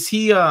 Is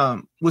he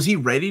was he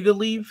ready to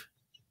leave?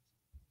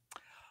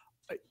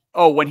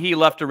 Oh, when he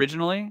left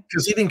originally?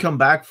 Because he didn't come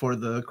back for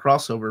the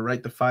crossover,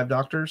 right? The 5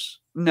 Doctors?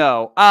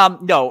 No.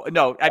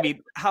 No. I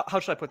mean, how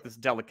should I put this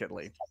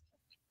delicately?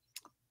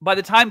 By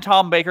the time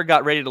Tom Baker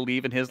got ready to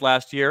leave in his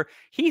last year,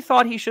 he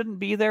thought he shouldn't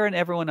be there, and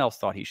everyone else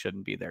thought he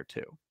shouldn't be there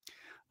too.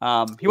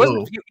 He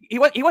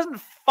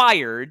wasn't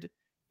fired.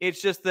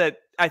 It's just that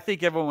I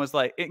think everyone was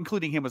like,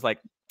 including him, was like,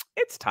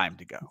 it's time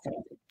to go.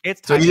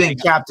 It's time. So you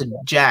think Captain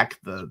Jack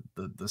the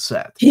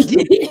set? He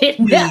did.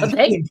 No,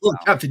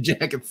 Captain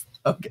Jack.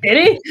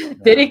 Okay.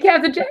 Did he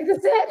Captain Jack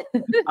the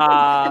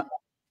set?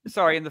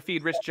 Sorry, in the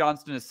feed, Rich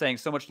Johnston is saying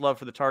so much love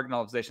for the Target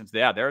novelizations.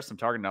 Yeah, there are some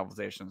Target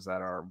novelizations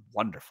that are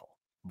wonderful.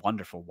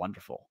 Wonderful.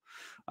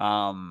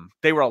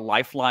 They were a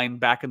lifeline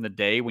back in the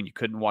day when you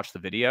couldn't watch the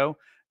video.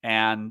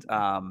 And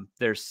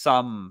there's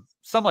some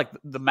like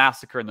The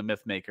Massacre and the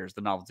Mythmakers.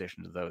 The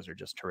novelizations of those are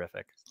just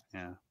terrific.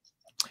 Yeah.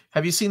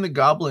 Have you seen the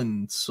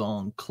Goblin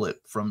song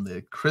clip from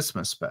the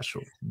Christmas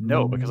special?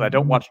 No, because I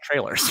don't watch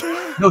trailers.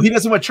 No, he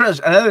doesn't watch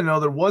trailers. I didn't know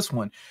there was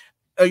one.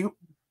 Are you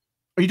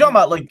talking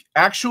about like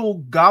actual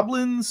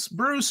goblins,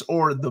 Bruce,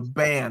 or the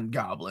band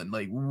Goblin?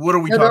 Like, what are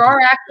we talking about? There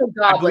are actual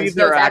goblins.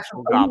 There are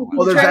actual goblins.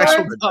 Oh, there's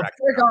actual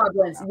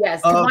goblins.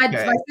 Yes.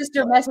 Okay. My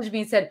sister messaged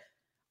me and said,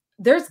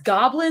 there's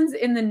goblins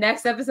in the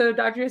next episode of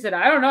Doctor Who. I said,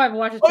 I don't know. I haven't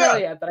watched the trailer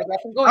yet, but I guess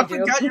I'm going to. I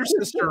forgot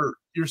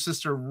your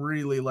sister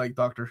really liked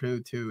Doctor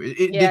Who too.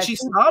 Did she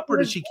stop or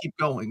did she keep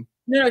going?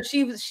 No,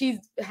 she's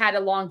had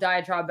a long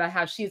diatribe about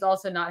how she's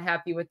also not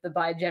happy with the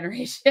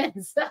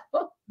bi-generation. So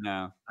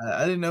no,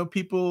 I didn't know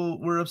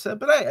people were upset,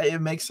 but it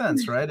makes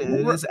sense, right? It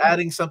is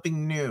adding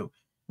something new.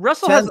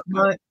 Russell has.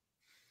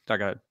 Sorry,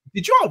 go ahead.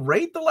 Did you all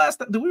rate the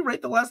last? Did we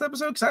rate the last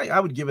episode? Because I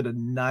would give it a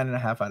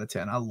 9.5 out of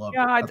 10. I love it.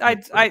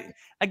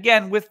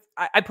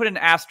 I put an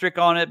asterisk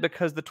on it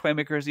because the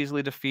Toymaker is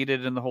easily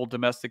defeated, and the whole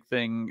domestic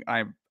thing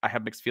I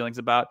have mixed feelings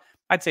about.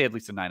 I'd say at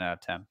least a 9 out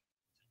of 10.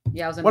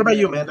 Yeah. What about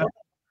you, Amanda?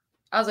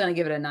 I was going to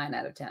give it a 9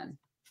 out of 10.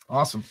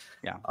 Awesome.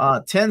 Yeah.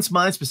 10's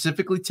mine,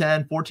 specifically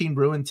 10. 14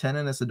 Bruin,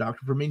 Tennant as the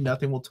doctor for me.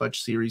 Nothing will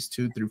touch series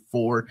 2 through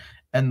 4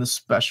 and the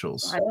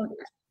specials.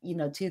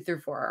 2 through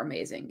 4 are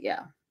amazing.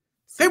 Yeah.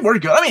 They were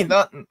good. I mean,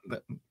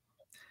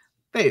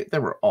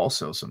 there were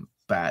also some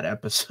bad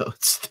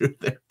episodes through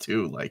there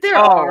too. Like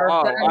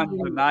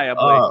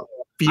undeniably.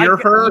 Fear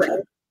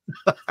Her.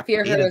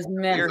 Fear Her is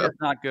meant. Fear Her's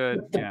not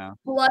good. Yeah.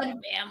 Blood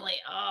Family.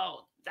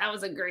 Oh, that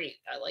was a great.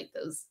 I like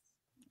those.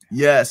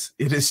 Yes,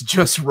 it is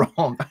just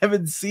wrong. I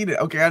haven't seen it.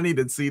 Okay, I need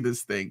to see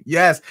this thing.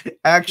 Yes,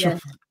 actual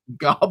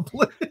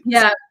goblin.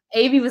 Yeah,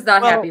 Avi was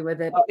not happy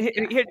with it.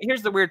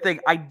 Here's the weird thing.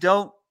 I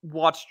don't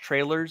watch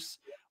trailers,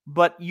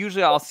 but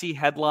usually I'll see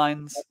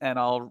headlines and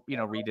I'll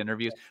read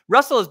interviews.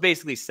 Russell has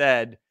basically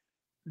said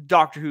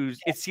Doctor Who's.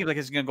 It seems like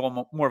it's going to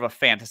go more of a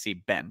fantasy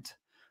bent.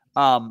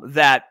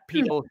 That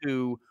people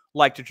who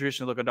like to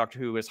traditionally look at Doctor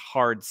Who as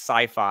hard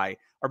sci-fi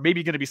are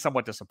maybe going to be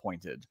somewhat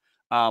disappointed.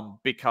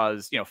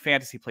 Because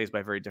fantasy plays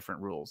by very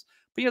different rules.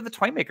 But the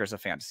Toymaker is a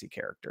fantasy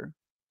character,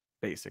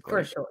 basically.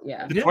 For sure,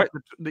 yeah.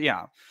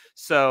 Yeah.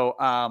 So,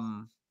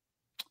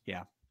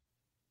 yeah.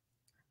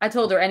 I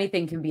told her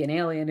anything can be an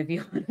alien if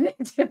you want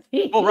it to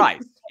be. Well,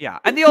 right, yeah.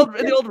 And the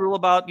old rule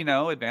about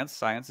advanced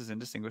science is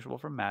indistinguishable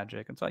from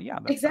magic, and so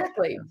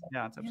exactly.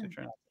 Yeah, it's absolutely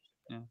true.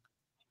 Yeah.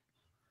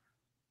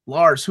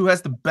 Lars, who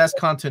has the best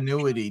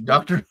continuity,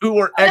 Doctor Who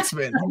or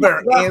X-Men? You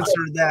better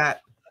answer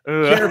that.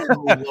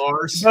 Carefully,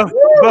 Lars.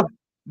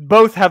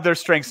 Both have their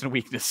strengths and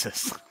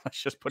weaknesses.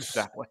 Let's just put it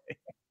that way.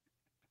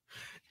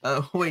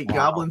 Wait,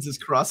 Goblins is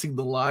crossing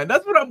the line.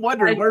 That's what I'm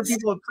wondering. What are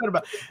people upset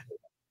about?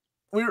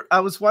 I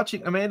was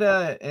watching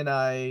Amanda and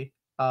I,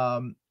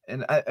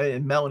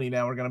 and Melanie.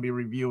 Now we're going to be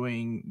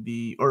reviewing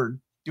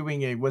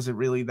doing a Was It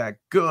Really That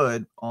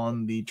Good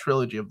on the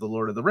trilogy of the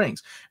Lord of the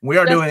Rings. We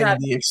are doing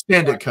the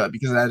extended cut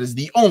because that is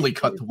the only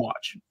cut to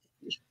watch.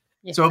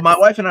 Yes. So my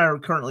wife and I are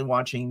currently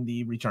watching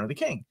the Return of the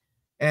King.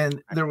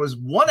 And there was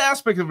one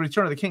aspect of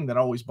Return of the King that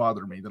always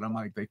bothered me, that I'm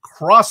like, they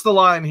crossed the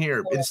line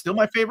here. It is still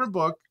my favorite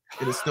book.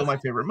 It is still my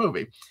favorite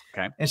movie.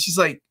 Okay. And she's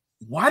like,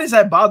 why does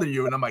that bother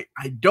you? And I'm like,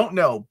 I don't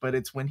know, but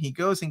it's when he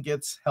goes and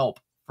gets help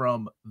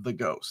from the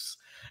ghosts.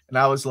 And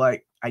I was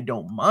like, I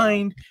don't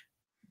mind.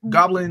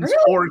 Goblins,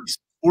 orcs,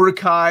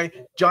 Uruk-hai,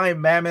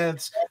 giant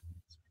mammoths,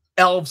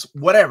 elves,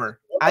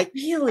 whatever. But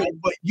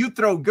you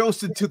throw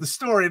ghosts into the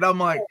story, and I'm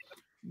like,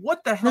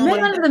 what the hell? The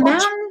Man Under the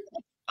Mountain?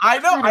 I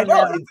know.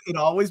 It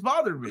always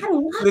bothered me.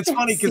 But it's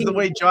funny because the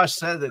way Josh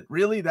said it,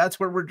 really, that's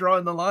where we're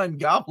drawing the line.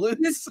 Goblins.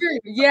 It's true.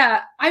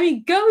 Yeah. I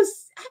mean,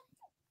 ghosts.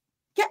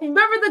 Yeah,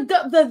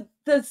 remember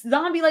the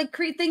zombie like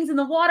create things in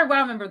the water. Well, I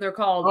don't remember what they're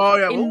called. Oh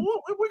yeah,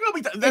 we're gonna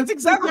be. That's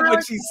exactly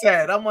what she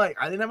said. I'm like,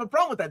 I didn't have a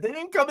problem with that. They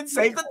didn't come and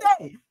save the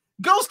day.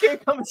 Ghosts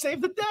can't come and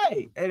save the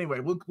day. Anyway,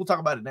 we'll talk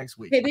about it next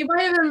week. Okay, they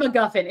might have been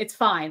MacGuffin. It's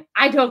fine.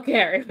 I don't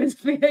care. It was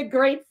a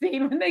great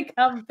scene when they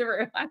come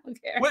through. I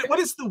don't care. What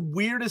is the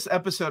weirdest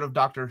episode of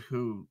Doctor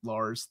Who,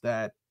 Lars,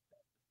 that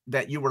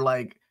you were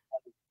like,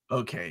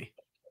 okay,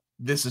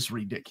 this is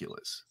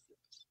ridiculous?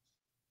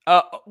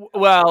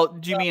 Well,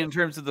 do you mean in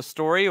terms of the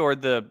story or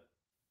the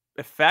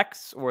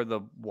effects or the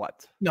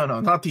what? No,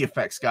 not the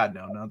effects. God,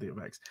 no, not the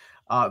effects.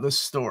 The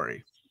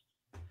story.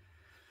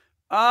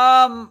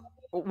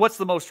 What's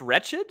the most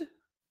wretched?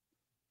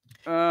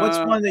 What's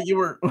one that you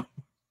were? Where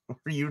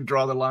you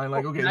draw the line,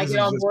 like, okay, this is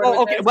just...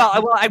 okay. Well,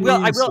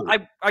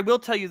 I will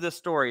tell you this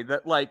story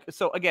that, like,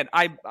 so again,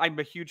 I'm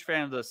a huge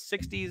fan of the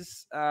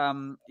 '60s.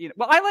 Well,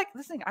 I like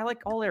this thing. I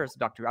like all eras of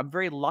Doctor Who. I'm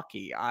very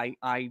lucky.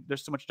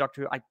 There's so much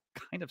Doctor Who. I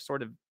kind of,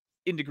 sort of,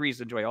 in degrees,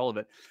 enjoy all of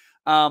it.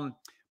 But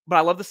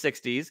I love the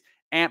 '60s.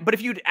 But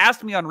if you'd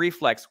asked me on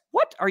reflex,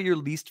 what are your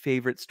least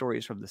favorite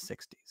stories from the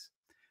 '60s?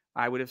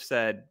 I would have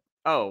said,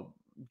 oh,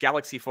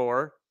 Galaxy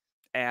 4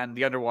 and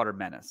The Underwater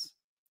Menace.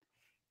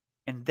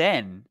 And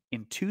then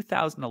in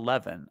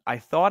 2011, I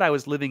thought I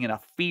was living in a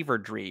fever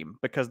dream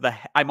because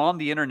I'm on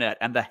the internet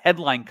and the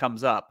headline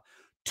comes up,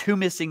 2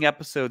 missing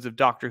episodes of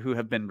Doctor Who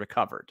have been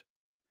recovered.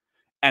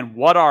 And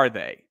what are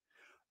they?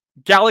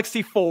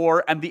 Galaxy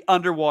 4 and The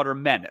Underwater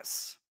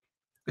Menace.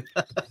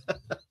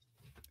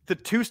 The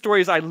 2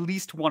 stories I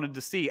least wanted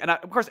to see. And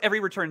of course, every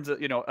return's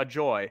a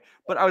joy.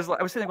 But I was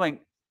sitting there going,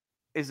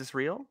 is this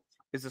real?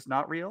 Is this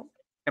not real?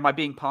 Am I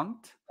being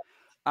punked?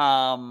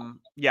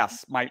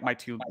 Yes, my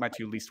two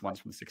least ones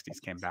from the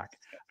 '60s came back.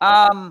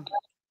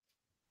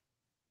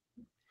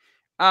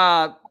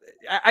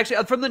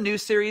 Actually, from the new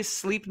series,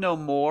 Sleep No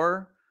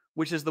More,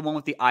 which is the one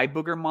with the eye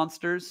booger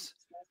monsters,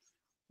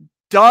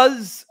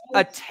 does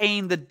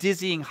attain the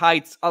dizzying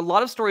heights. A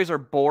lot of stories are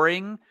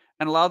boring,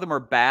 and a lot of them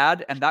are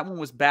bad, and that one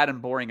was bad and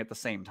boring at the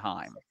same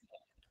time,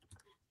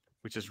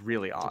 which is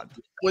really odd.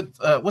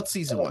 What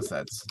season was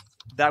that?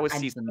 That was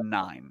season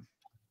 9.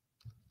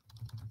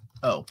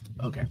 Oh,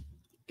 okay.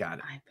 Got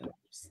it.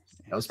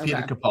 That was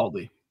Peter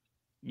Capaldi.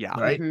 Yeah.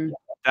 Right? Mm-hmm.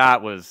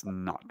 That was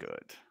not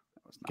good.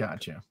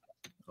 Gotcha.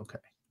 Good.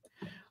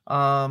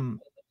 Okay.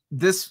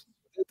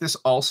 This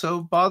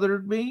also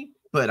bothered me,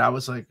 but I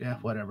was like, yeah,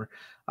 whatever.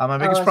 My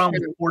biggest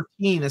problem with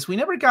 14 is we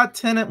never got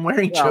Tennant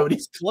wearing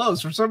Jodie's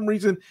clothes. For some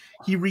reason,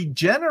 he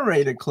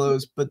regenerated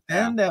clothes, but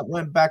then that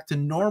went back to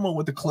normal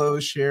with the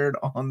clothes shared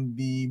on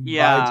the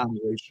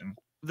generation.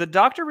 The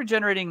Doctor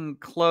regenerating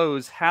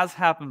clothes has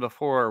happened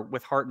before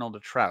with Hartnell to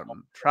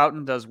Troughton.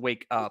 Troughton does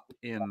wake up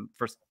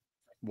for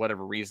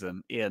whatever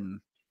reason,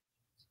 in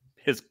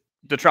the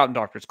Troughton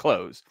Doctor's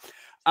clothes.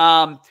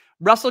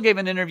 Russell gave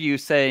an interview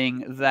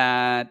saying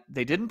that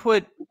they didn't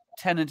put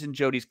Tennant in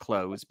Jodie's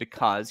clothes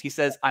because he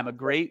says, I'm a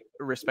great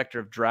respecter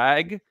of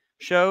drag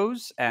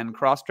shows and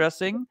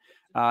cross-dressing.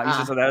 He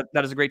says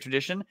that is a great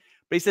tradition.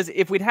 But he says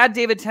if we'd had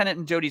David Tennant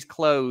in Jodie's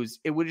clothes,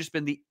 it would have just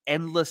been the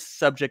endless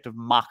subject of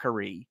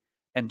mockery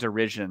and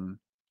derision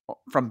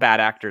from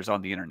bad actors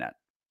on the internet.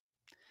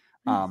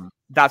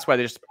 That's why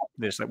they just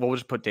like, well, we'll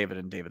just put David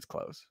in David's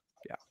clothes.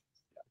 Yeah.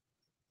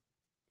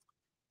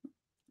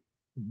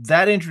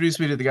 That introduced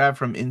me to the guy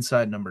from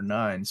Inside Number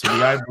 9. So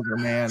the Eye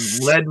Man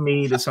led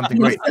me to something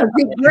great.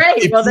 Great.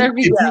 If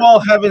you all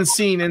haven't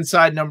seen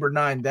Inside Number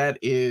 9, that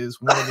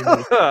is one of the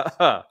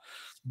most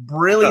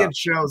brilliant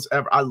shows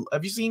ever.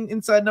 Have you seen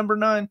Inside Number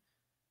 9,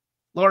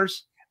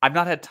 Lars? I've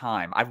not had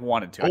time. I've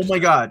wanted to. Oh my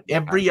God.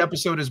 Every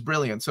episode is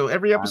brilliant. So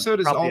every episode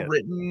is all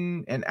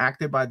written and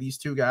acted by these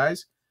 2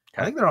 guys.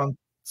 Okay. I think they're on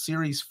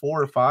series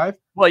 4 or 5.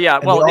 Well, yeah.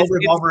 And they all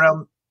revolve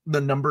around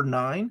the number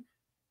 9.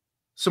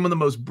 Some of the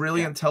most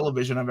brilliant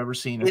television I've ever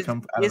seen has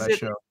come out of that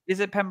show. Is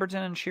it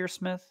Pemberton and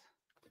Shearsmith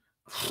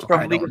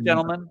from League of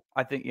Gentlemen?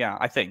 I think. Yeah,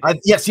 I think.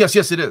 Yes,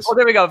 it is. Oh,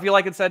 there we go. If you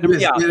like Inside Number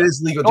 9, it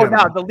is League of Gentlemen.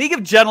 Oh, no, the League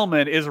of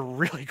Gentlemen is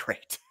really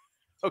great.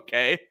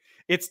 Okay,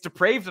 it's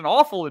depraved and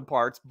awful in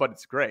parts, but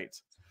it's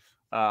great.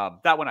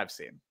 That one I've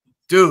seen.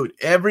 Dude,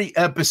 every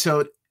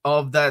episode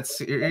of that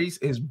series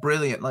is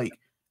brilliant. Like,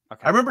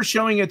 I remember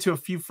showing it to a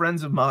few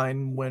friends of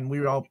mine when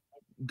we all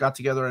got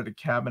together at a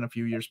cabin a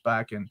few years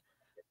back, and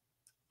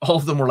all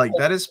of them were like,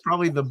 that is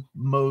probably the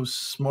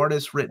most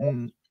smartest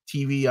written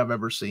TV I've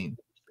ever seen.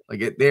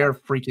 Like, they are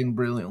freaking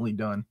brilliantly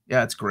done.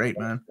 Yeah, it's great,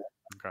 man.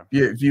 Okay.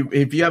 Yeah,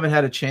 if you haven't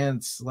had a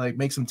chance, like,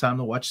 make some time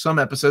to watch some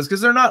episodes,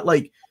 because they're not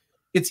like,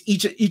 it's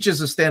each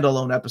is a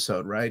standalone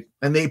episode, right?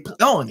 And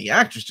and the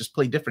actors just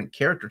play different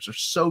characters. They're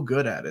so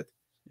good at it.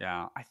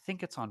 Yeah, I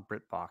think it's on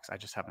BritBox. I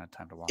just haven't had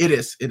time to watch it.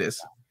 It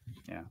is.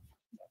 Yeah.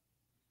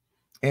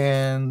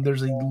 And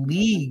there's a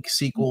League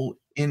sequel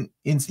in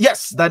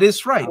yes, that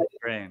is right. Oh,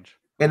 strange.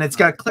 And it's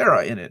got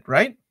Clara in it,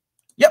 right?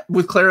 Yep,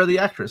 with Clara the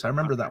actress. I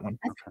remember that one.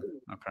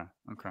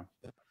 Okay.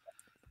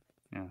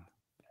 Yeah.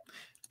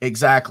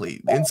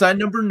 Exactly. Inside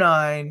Number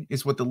 9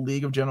 is what the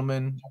League of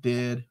Gentlemen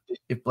did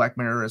if Black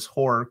Mirror is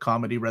horror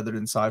comedy rather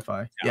than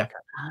sci-fi. Yeah.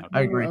 Okay.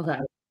 I agree.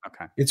 Okay.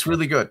 Okay. It's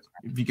really good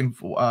if you can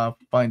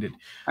find it.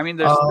 I mean,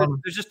 there's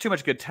just too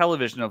much good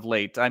television of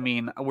late. I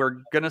mean, we're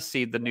gonna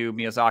see the new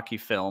Miyazaki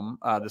film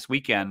this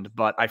weekend,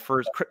 but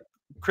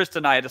Krista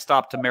and I had to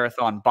stop to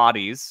marathon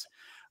Bodies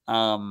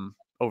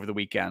over the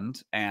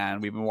weekend,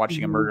 and we've been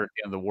watching A Murder at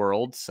the End of the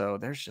World. So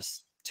there's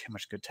just too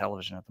much good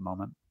television at the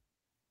moment.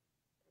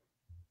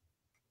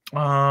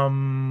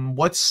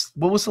 What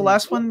was the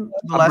last one?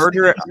 A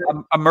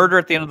Murder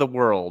at the End of the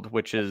World,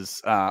 which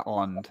is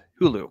on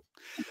Hulu.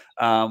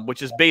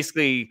 Which is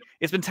basically,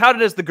 it's been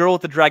touted as The Girl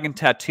with the Dragon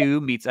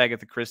Tattoo meets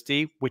Agatha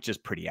Christie, which is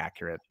pretty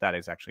accurate. That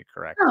is actually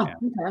correct. Oh,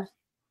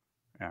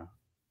 yeah.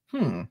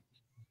 Okay.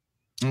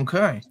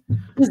 Okay.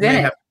 Who's in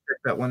it? Have to check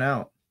that one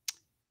out.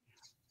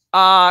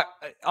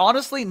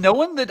 Honestly, no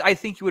one that I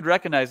think you would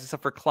recognize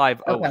except for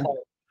Clive Owen.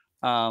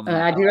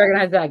 I do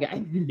recognize that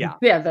guy. Yeah.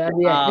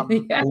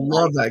 I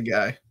love that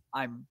guy.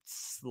 I'm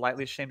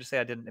slightly ashamed to say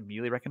I didn't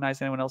immediately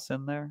recognize anyone else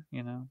in there,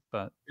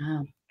 but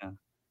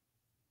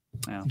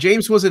yeah.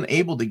 James wasn't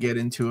able to get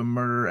into A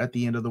Murder at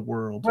the End of the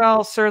World.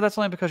 Well, sir, that's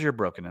only because you're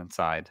broken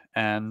inside.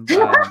 And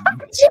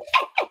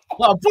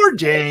well, poor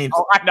James.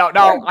 Oh, no,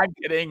 I'm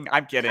kidding.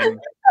 I'm joking.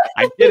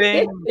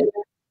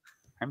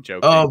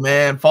 Oh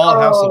man,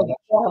 Fallout House.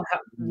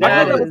 I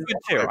heard that was good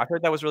too. I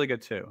heard that was really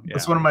good too. Yeah.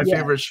 It's one of my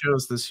favorite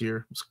shows this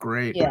year. It's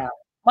great. Yeah,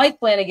 Mike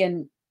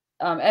Flanagan,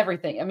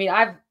 everything. I mean,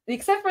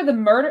 except for The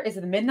Murder. Is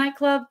it The Midnight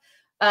Club?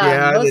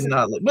 I did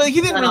not. Well, he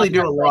didn't really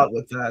do a lot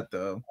with that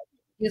though.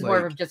 He was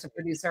more of just a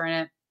producer in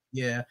it.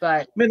 Yeah.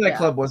 But Midnight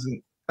Club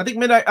wasn't. I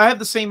think I have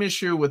the same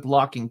issue with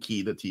Lock and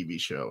Key, the TV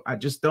show. I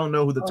just don't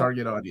know who the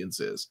target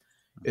audience is.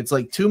 It's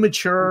like too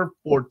mature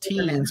for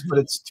teens, but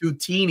it's too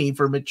teeny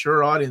for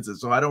mature audiences.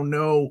 So I don't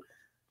know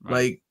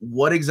like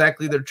what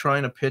exactly they're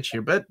trying to pitch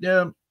here. But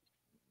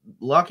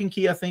Lock and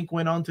Key, I think,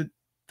 went on to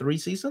 3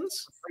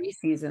 seasons. 3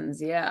 seasons,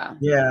 yeah.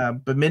 Yeah,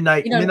 but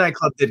Midnight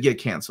Club did get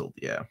canceled.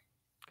 Yeah.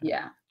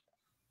 Yeah.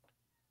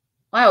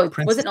 Wow,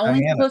 was it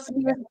only Diana. supposed to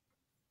be?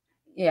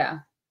 Yeah.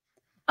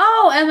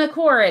 Oh, Emma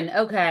Corrin.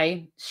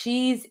 Okay.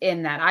 She's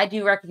in that. I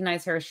do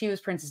recognize her. She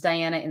was Princess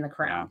Diana in The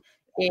Crown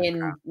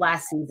in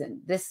last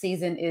season. This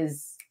season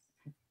is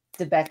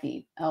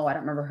DeBecky. Oh, I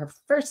don't remember her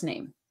first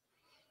name.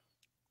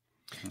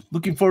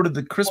 Looking forward to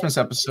the Christmas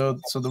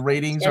episode. So the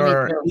ratings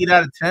are 8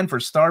 out of 10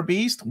 for Star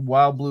Beast,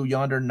 Wild Blue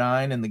Yonder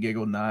 9, and The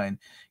Giggle 9.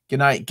 Good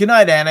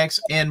night, Annex.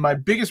 And my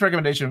biggest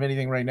recommendation of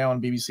anything right now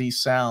on BBC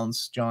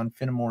Sounds, John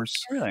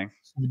Finnemore's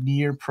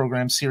Souvenir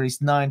program,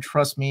 Series 9.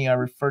 Trust me, I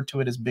refer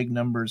to it as Big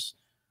Numbers,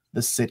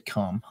 the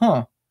sitcom.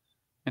 Huh.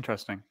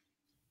 Interesting.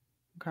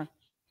 Okay.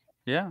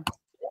 Yeah.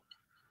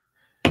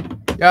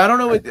 Yeah, I don't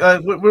know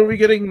what are we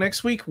getting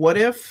next week? What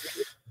If?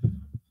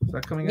 Is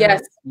that coming out?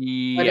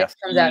 What If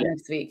comes out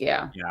next week,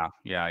 yeah.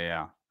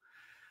 Yeah.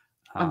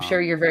 I'm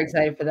sure you're very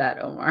excited for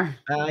that, Omar.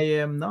 I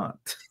am not.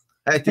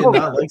 I did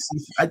not like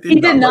season.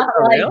 He did not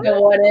like the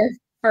What If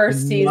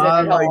first season.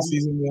 Not like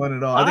season 1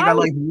 at all. I think I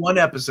liked 1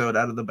 episode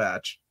out of the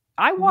batch.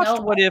 I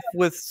watched What If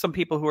with some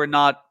people who are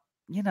not,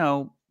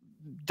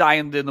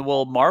 dying in the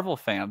wool Marvel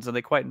fans, and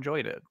they quite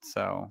enjoyed it.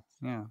 So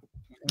yeah.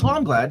 Well,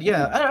 I'm glad.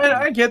 Yeah,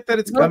 I get that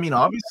it's. I mean,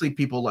 obviously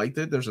people liked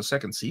it. There's a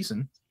second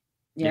season.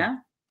 Yeah.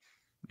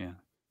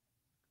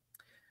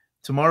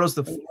 Tomorrow's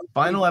the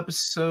final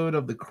episode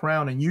of The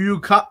Crown, and Yu Yu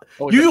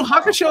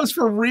Hakusho is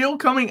for real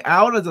coming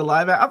out as a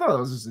live. I thought it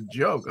was just a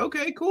joke.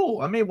 Okay,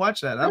 cool. I may watch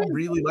that. I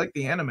really like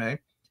the anime.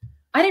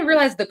 I didn't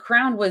realize The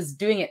Crown was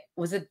doing it.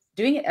 Was it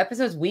doing it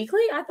episodes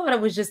weekly? I thought it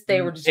was just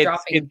they were just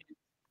dropping.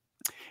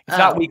 It's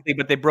not weekly,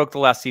 but they broke the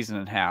last season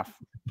in half.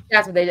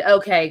 That's what they did.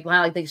 Okay,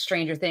 like the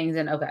Stranger Things,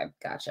 and okay,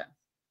 gotcha.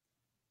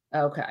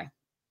 Okay,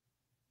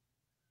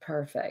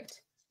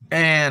 perfect.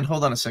 And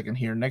hold on a second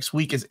here. Next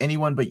week is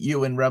Anyone But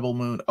You in Rebel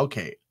Moon.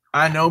 Okay,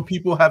 I know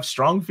people have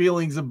strong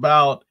feelings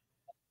about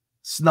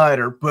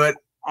Snyder, but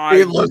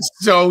it looks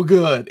so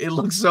good. It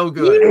looks so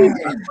good. I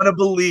want to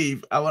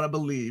believe.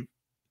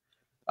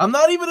 I'm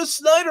not even a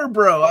Snyder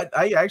bro.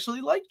 I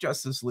actually like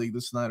Justice League,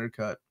 the Snyder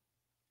cut.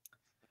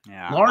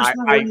 Yeah, Lars,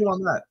 where are you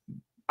on that?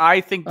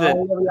 I think that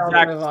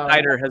Zack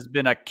Snyder has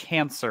been a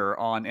cancer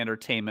on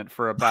entertainment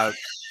for about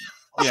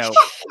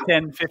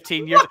 10,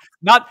 15 years.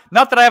 Not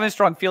that I have any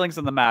strong feelings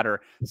on the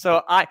matter.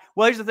 So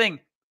here's the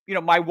thing.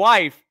 My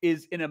wife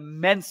is an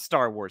immense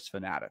Star Wars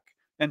fanatic.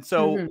 And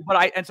so,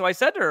 so I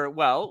said to her,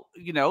 well,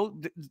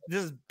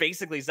 this is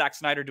basically Zack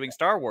Snyder doing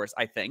Star Wars,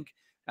 I think.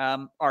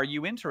 Are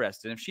you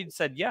interested? If she'd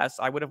said yes,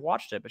 I would have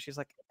watched it. But she's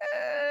like,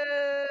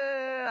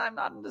 I'm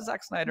not into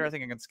Zack Snyder. I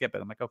think I can skip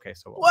it. I'm like, okay,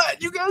 so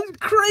what? You guys are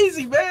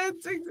crazy, man.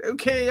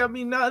 Okay, I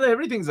mean, not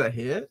everything's a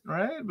hit,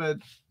 right? But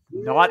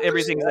not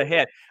everything's a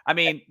hit. I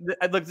mean,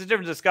 look, it's a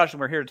different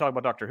discussion. We're here to talk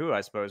about Doctor Who, I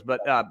suppose.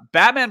 But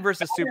Batman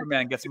versus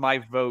Superman gets my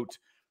vote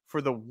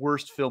for the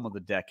worst film of the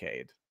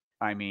decade.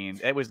 I mean,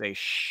 it was a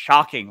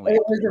shockingly.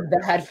 It was a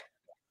bad.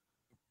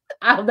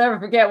 I'll never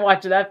forget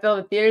watching that film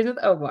in theaters with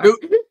Omar. Dude,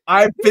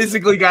 I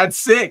physically got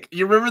sick.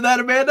 You remember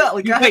that, Amanda?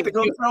 Like I had to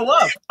go throw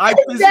up. And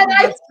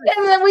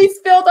then we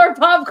spilled our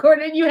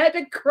popcorn, and you had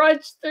to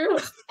crunch through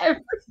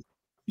everything.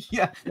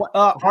 Yeah,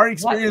 our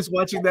experience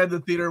watching that in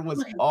the theater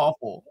was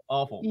awful.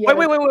 Yeah.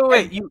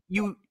 Wait.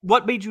 You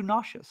what made you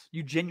nauseous?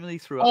 You genuinely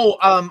threw up?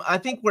 Oh, I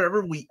think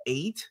wherever we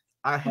ate,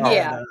 I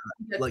had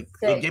like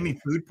it gave me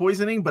food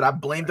poisoning, but I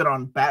blamed it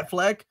on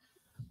Batfleck.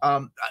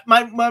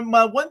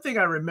 My one thing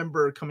I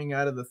remember coming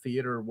out of the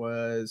theater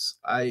was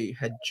I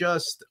had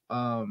just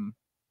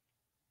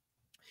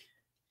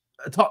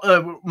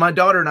my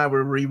daughter and I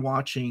were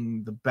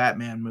rewatching the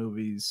Batman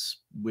movies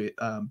with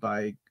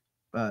by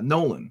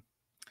Nolan.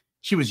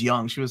 She was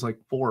young; she was like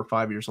 4 or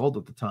 5 years old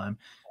at the time,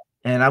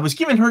 and I was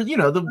giving her,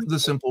 the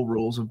simple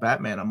rules of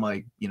Batman. I'm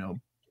like,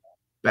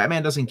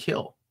 Batman doesn't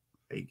kill,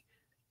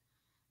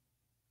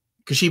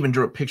 because she even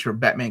drew a picture of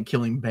Batman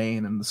killing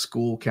Bane, and the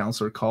school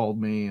counselor called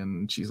me,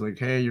 and she's like,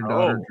 "Hey, your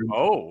daughter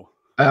drew."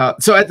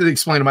 So I had to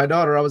explain to my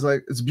daughter. I was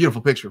like, "It's a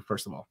beautiful picture,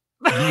 first of all.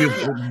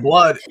 Beautiful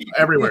blood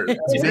everywhere. Is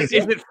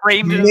it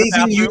framed?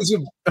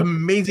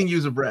 Amazing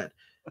use of red."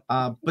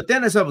 But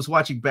then, as I was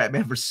watching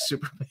Batman vs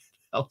Superman,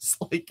 I was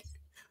like,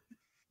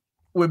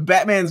 when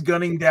Batman's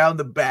gunning down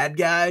the bad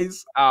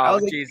guys, I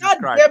was like, Jesus God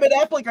Christ. damn it,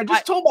 Affleck! I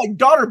just told my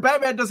daughter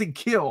Batman doesn't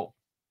kill.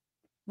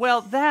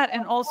 Well, that,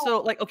 and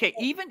also, like, okay,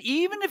 even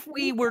if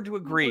we were to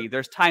agree,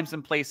 there's times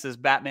and places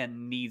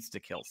Batman needs to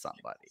kill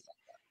somebody.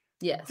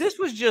 Yes. This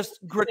was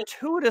just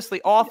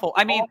gratuitously awful.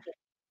 I mean,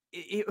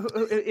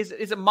 is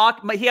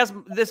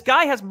it this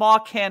guy has Ma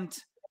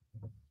Kent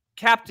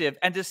captive,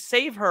 and to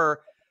save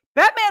her,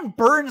 Batman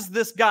burns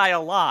this guy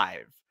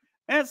alive.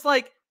 And it's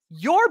like,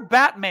 you're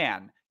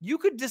Batman. You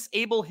could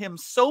disable him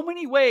so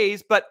many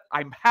ways, but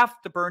I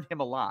have to burn him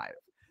alive.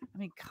 I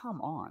mean,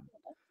 come on.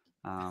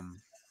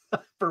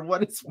 For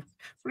what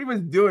he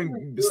was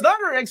doing,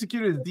 Snyder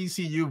executed his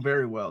DCU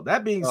very well.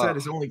 That being said,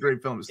 his only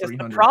great film is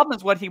 300. The problem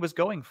is what he was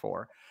going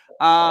for.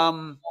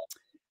 The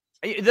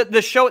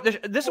show.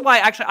 This is why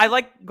actually I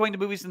like going to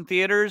movies in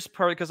theaters,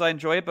 probably because I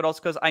enjoy it, but also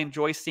because I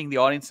enjoy seeing the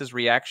audience's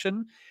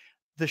reaction.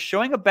 The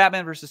showing of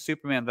Batman versus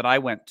Superman that I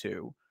went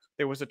to,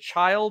 there was a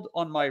child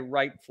on my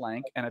right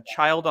flank and a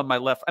child on my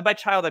left. And by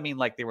child, I mean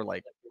like they were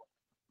like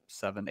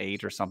 7,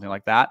 8 or something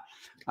like that.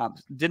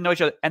 Didn't know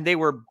each other, and they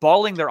were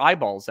bawling their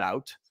eyeballs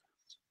out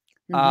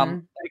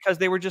because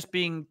they were just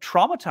being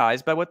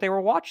traumatized by what they were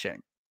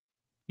watching,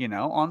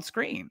 on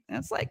screen. And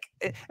it's like,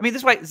 I mean,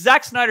 this is why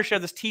Zack Snyder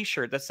shared this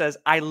T-shirt that says,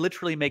 "I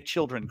literally make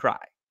children cry."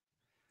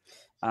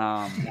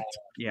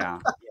 Yeah.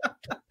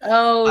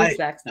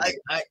 Zack Snyder.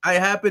 I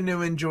happen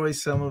to enjoy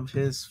some of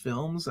his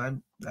films.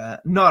 I'm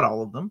not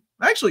all of them.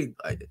 Actually,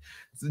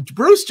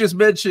 Bruce just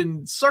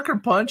mentioned Sucker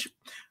Punch.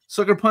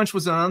 Sucker Punch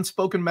was an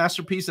unspoken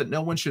masterpiece that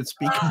no one should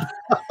speak about.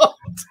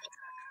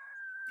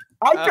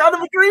 I kind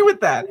of agree with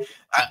that.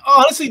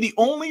 Honestly, the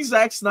only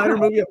Zack Snyder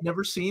movie I've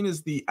never seen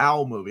is the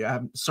Owl movie. I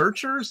have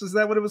Searchers. Is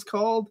that what it was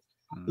called?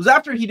 It was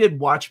after he did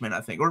Watchmen,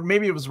 I think, or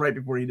maybe it was right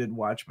before he did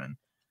Watchmen.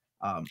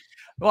 I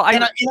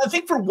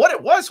think for what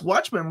it was,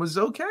 Watchmen was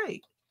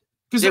okay.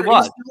 Because it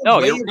was. No,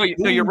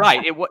 you're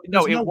right. It was.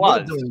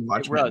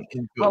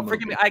 Well,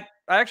 forgive me. I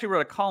actually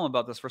wrote a column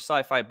about this for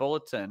Sci-Fi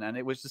Bulletin, and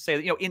it was to say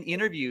that, in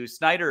interviews,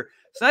 Snyder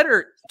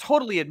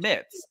totally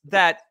admits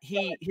that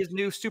his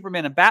new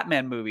Superman and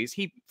Batman movies,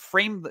 he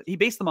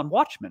based them on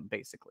Watchmen,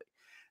 basically.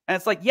 And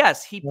it's like,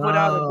 yes, he put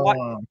out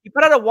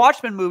a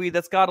Watchmen movie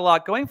that's got a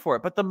lot going for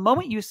it. But the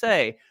moment you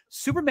say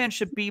Superman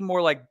should be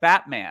more like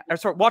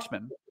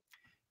Watchmen,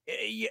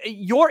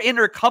 your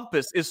inner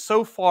compass is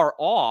so far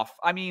off.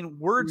 I mean,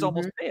 words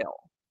almost fail.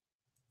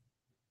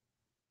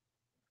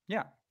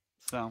 Yeah.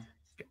 So.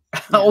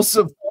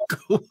 Also,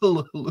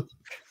 the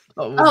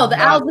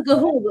Owls of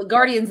Ga'Hoole, the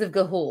Guardians of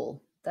Ga'Hoole.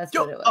 That's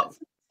what it was.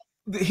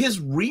 His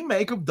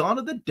remake of Dawn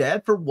of the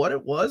Dead, for what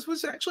it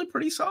was actually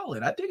pretty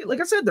solid. I think, like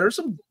I said, there are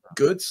some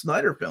good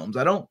Snyder films.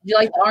 Do you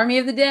like Army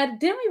of the Dead?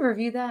 Didn't we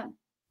review that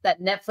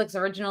Netflix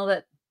original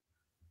that?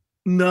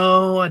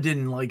 No, I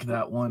didn't like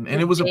that one.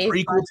 And it was a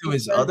prequel to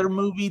his other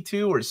movie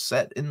too, or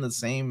set in the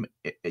same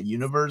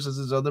universe as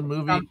his other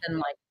movie. Something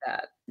like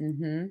that.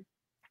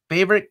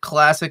 Favorite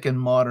classic and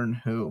modern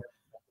Who?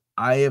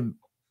 I've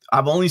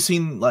only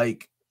seen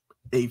like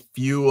a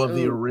few of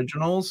the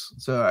originals.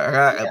 So I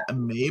got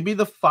maybe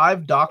the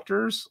 5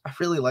 Doctors. I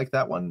really like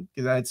that one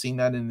because I had seen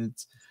that in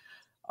its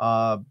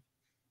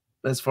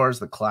as far as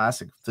the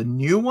classic. The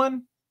new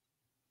one?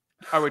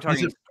 Are we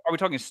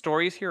talking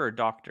stories here or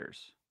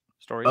doctors?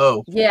 Stories?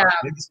 Oh, yeah.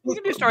 You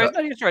can do stories.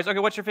 No, do stories. Okay,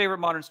 what's your favorite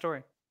modern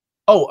story?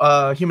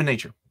 Oh, Human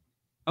Nature.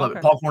 Love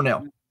it. Paul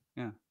Cornell.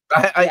 Yeah.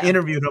 I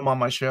interviewed him on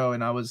my show,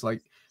 and I was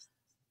like,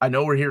 I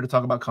know we're here to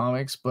talk about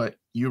comics, but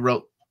you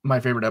wrote my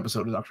favorite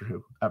episode of Doctor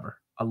Who ever.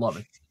 I love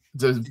it.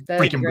 It's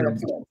freaking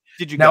brilliant.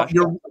 Did you now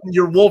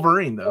you're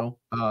Wolverine though?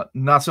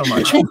 Not so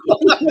much. And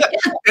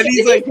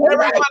he's like,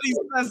 everybody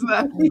says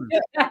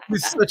that.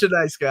 He's such a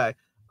nice guy.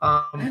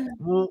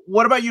 Well,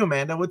 what about you,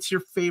 Amanda? What's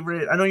your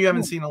favorite? I know you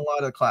haven't seen a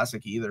lot of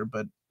classic either,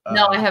 but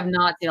no, I have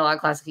not seen a lot of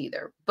classic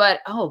either.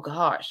 But oh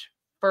gosh,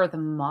 for the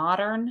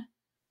modern,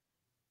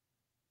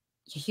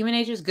 Human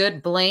Nature is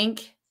good.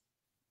 Blink,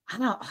 I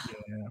don't.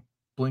 Yeah,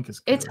 Blink is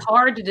good. It's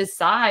hard to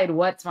decide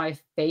what's my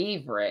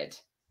favorite.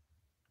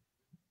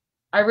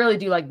 I really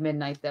do like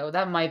Midnight, though.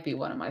 That might be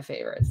one of my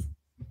favorites,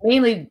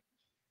 mainly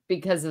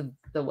because of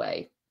the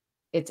way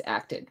it's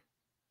acted,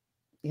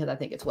 because I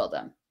think it's well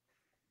done.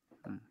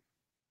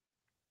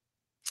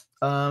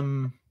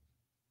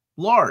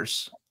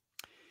 Lars,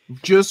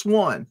 just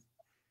one.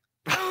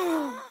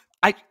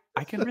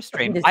 I can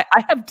restrain. I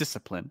have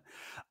discipline.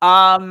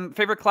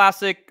 Favorite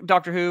classic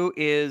Doctor Who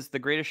is The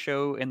Greatest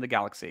Show in the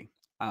Galaxy.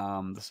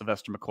 The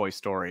Sylvester McCoy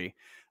story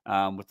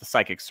with the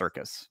psychic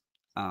circus,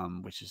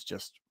 which is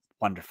just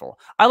wonderful.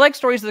 I like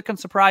stories that can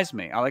surprise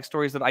me. I like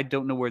stories that I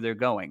don't know where they're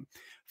going.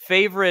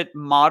 Favorite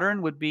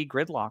modern would be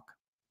Gridlock,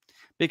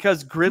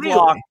 because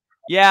Gridlock, really?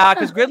 Yeah,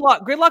 because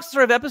Gridlock's the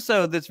sort of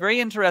episode that's very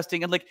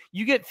interesting, and like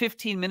you get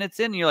 15 minutes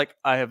in, and you're like,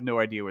 I have no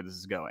idea where this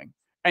is going,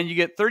 and you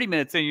get 30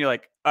 minutes in, and you're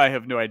like, I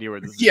have no idea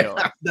where this is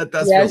going.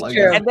 That's like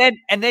true.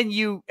 And then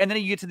you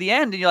get to the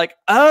end, and you're like,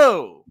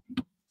 oh,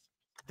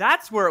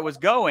 that's where it was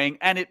going,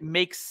 and it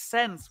makes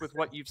sense with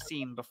what you've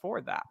seen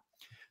before that.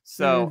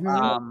 So,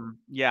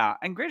 yeah,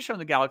 and Greatest Show in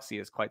the Galaxy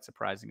is quite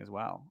surprising as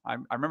well. I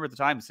remember at the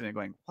time sitting there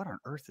going, what on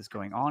earth is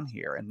going on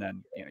here? And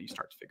then, you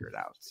start to figure it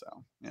out. So,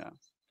 yeah.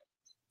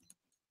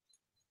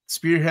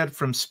 Spearhead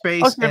from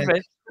Space. My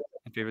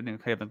favorite new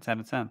Heaven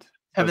Sent.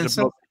 Heaven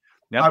Sent.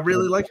 Yep. I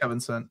really like Heaven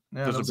Sent.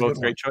 Yeah, those are both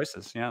great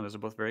choices. Yeah, those are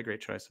both very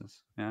great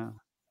choices. Yeah.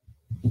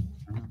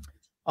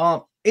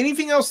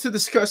 Anything else to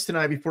discuss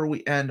tonight before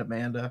we end,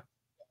 Amanda?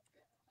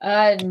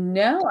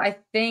 No, I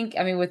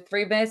mean, with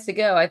 3 minutes to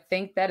go, I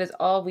think that is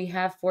all we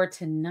have for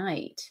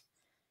tonight.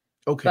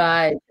 Okay.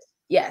 But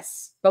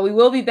yes, but we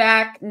will be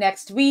back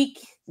next week,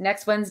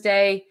 next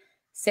Wednesday,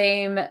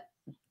 same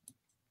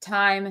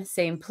time,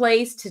 same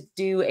place, to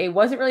do a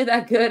wasn't really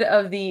that good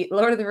of the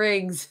Lord of the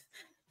Rings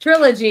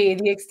trilogy,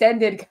 the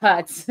extended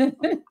cuts. Which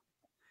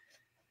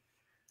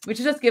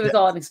will just give us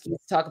all an excuse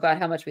to talk about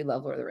how much we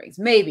love Lord of the Rings.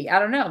 Maybe. I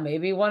don't know.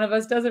 Maybe one of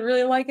us doesn't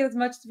really like it as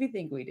much as we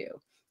think we do.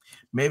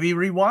 Maybe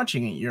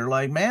rewatching it, you're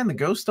like, man, the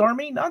Ghost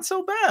Army, not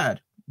so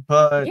bad.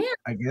 But yeah.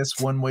 I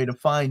guess one way to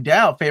find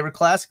out. Favorite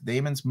classic,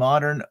 Damon's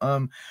modern.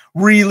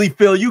 Really,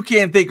 Phil, you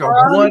can't think of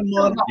one.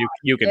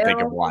 You can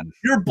think of one.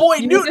 Your boy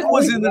Newton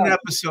was in an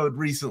episode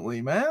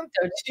recently, man.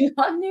 Don't you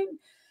want Newton?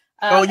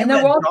 You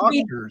meant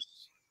Doctors.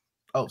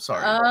 Oh,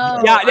 sorry.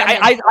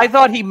 Yeah, I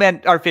thought he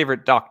meant our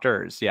favorite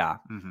Doctors. Yeah.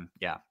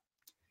 Yeah.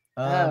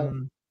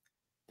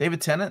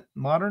 David Tennant,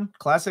 modern,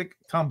 classic,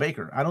 Tom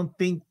Baker. I don't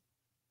think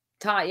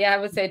I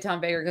would say Tom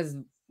Baker because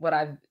what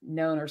I've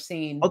known or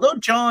seen. Although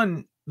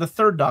John, the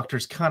third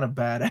Doctor's kind of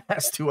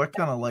badass too. I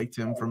kind of liked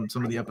him from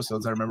some of the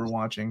episodes I remember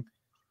watching.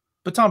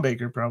 But Tom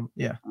Baker, probably,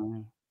 yeah.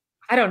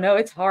 I don't know.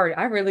 It's hard.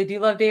 I really do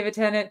love David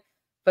Tennant,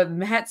 but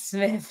Matt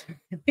Smith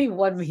really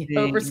won me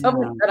over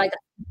someone that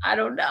I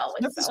don't know.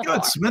 Smith is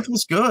good. Smith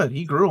was good.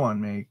 He grew on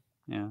me.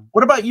 Yeah.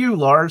 What about you,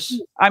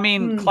 Lars? I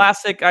mean,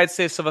 classic. I'd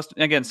say Sylvester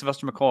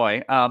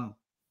McCoy.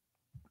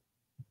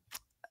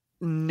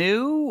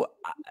 New.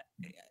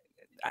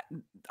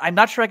 I'm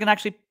not sure I can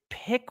actually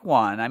pick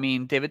one. I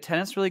mean, David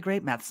Tennant's really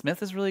great. Matt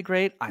Smith is really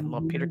great. I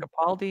love Peter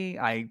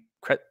Capaldi.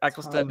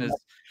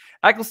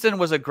 Eccleston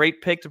was a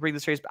great pick to bring the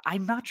series, but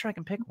I'm not sure I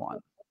can pick one.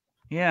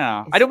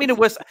 Yeah, I don't mean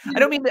to I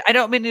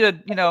don't mean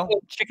to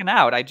chicken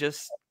out. I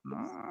just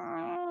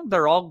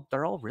they're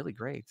all really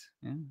great.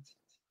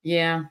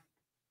 Yeah.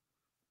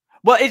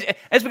 Well,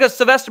 it's because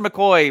Sylvester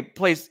McCoy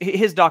plays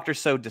his Doctor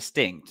so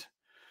distinct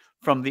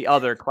from the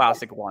other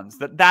classic ones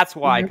that's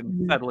why I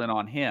can settle in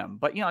on him.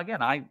 But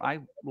again, I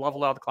love a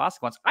lot of the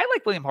classic ones. I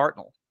like William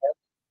Hartnell.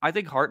 I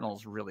think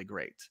Hartnell's really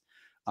great.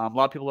 A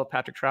lot of people love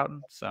Patrick Troughton.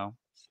 So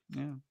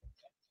yeah.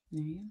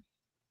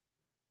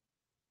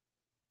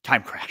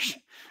 Time Crash.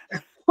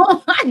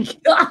 Oh my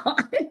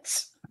god!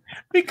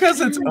 Because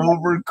it's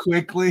over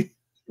quickly.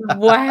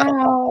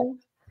 Wow.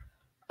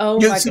 Oh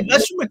my god.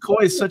 Sylvester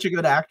McCoy is such a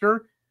good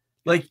actor.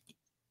 Like,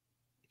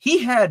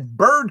 he had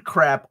bird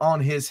crap on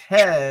his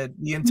head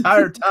the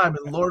entire time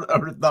in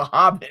The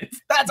Hobbit.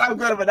 That's how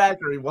good of an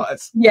actor he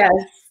was. Yes.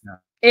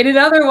 In an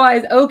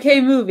otherwise okay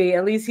movie,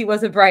 at least he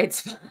was a bright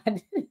spot.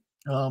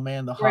 Oh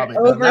man, The Hobbit.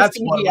 That's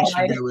what we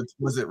should do.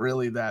 Was it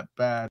really that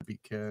bad?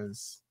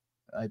 Because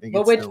I think.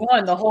 But which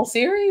one? The whole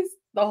series?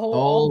 The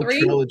whole 3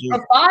 trilogy.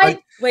 Or 5?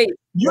 Wait.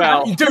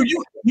 Dude,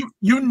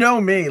 you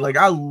know me. Like,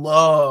 I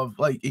love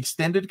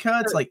extended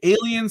cuts, like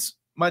Aliens.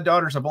 My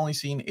daughters have only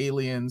seen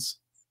Aliens,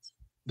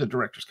 the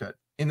director's cut.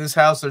 In this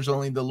house, there's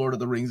only the Lord of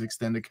the Rings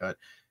extended cut.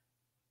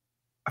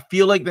 I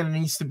feel like there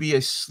needs to be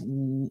a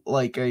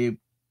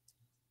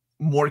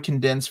more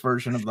condensed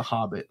version of The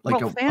Hobbit,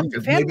 maybe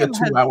a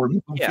 2-hour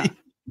movie. Yeah.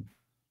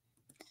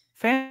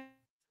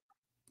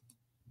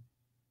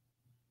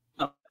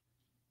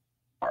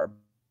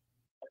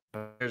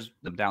 There's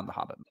them down The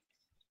Hobbit.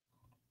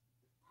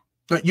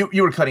 But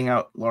you were cutting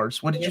out,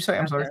 Lars. What did you say?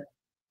 I'm sorry.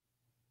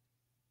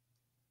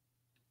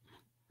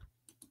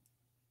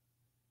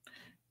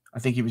 I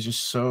think he was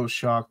just so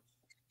shocked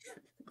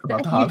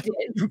about The Hobbit.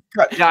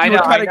 Yeah, I know.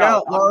 Cutting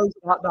out, Lars.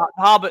 The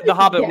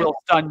Hobbit will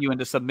stun you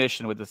into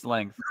submission with this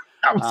length.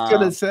 I was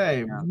gonna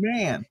say,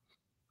 man.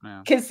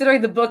 Yeah.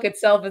 Considering the book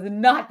itself is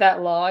not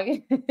that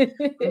long.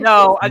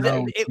 No,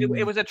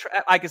 it was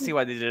I can see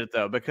why they did it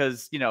though,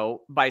 because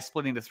by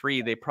splitting the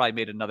 3, they probably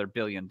made another $1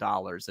 billion,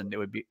 and it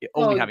would be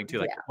only having 2.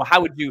 Like, well, how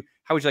would you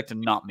like to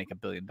not make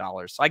 $1 billion?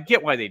 So I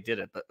get why they did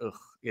it, but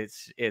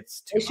it's too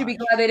They should be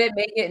glad they didn't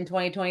make it in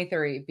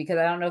 2023, because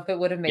I don't know if it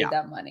would have made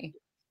that money.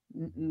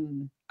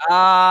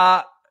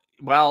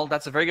 Well,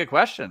 that's a very good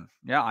question.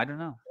 Yeah, I don't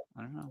know.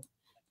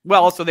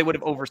 Well, also they would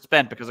have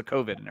overspent because of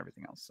COVID and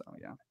everything else. So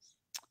yeah.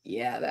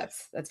 Yeah,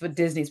 that's what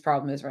Disney's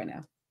problem is right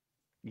now.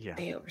 Yeah,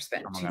 they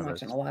overspent too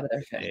much on a lot of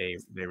their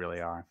films. They really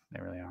are. They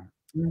really are.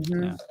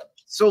 Yeah.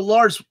 So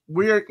Lars,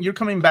 you're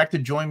coming back to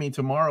join me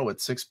tomorrow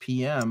at 6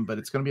 p.m., but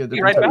it's going to be a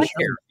different right back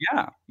here.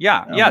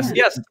 Yeah.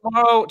 Yes.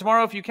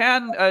 Tomorrow, if you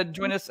can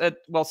join us at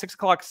 6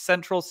 o'clock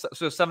Central,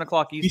 so 7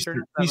 o'clock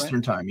Eastern.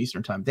 Eastern time.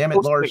 Damn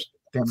it, Lars.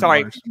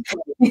 Sorry.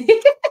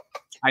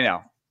 I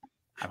know.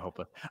 I'm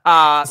hopeless.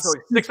 So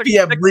 6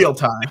 p.m. real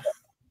time.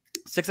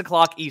 6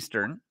 o'clock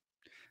Eastern.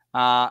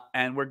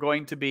 And we're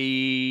going to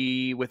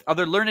be with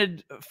other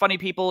learned, funny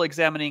people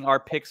examining our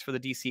picks for the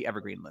DC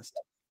Evergreen list.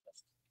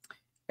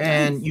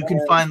 And you can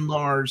find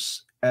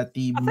Lars at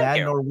the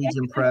Mad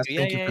Norwegian Press.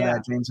 Thank you for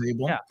that, James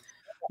Abel.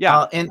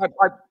 Yeah. And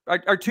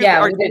our two.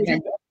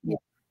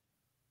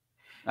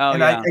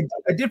 I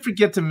did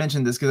forget to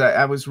mention this because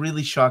I was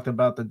really shocked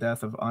about the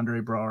death of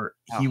Andre Braugher.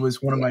 He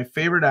was one of my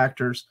favorite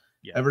actors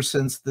ever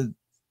since the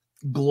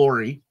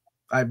Glory.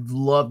 I've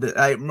loved it.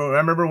 I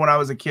remember when I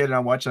was a kid and I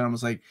watched it, I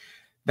was like,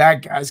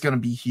 that guy's going to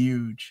be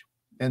huge.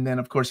 And then,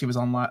 of course, he was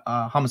on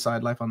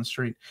Homicide, Life on the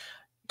Street.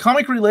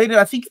 Comic related,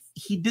 I think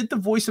he did the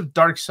voice of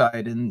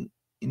Darkseid in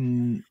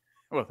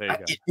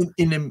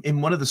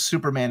one of the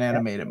Superman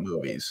animated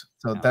movies.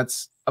 So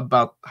that's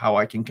about how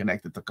I can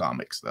connect it to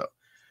comics, though.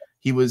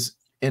 He was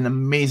an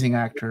amazing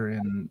actor,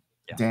 and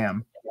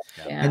damn.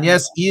 Yeah. And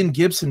yes, Ian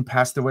Gibson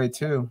passed away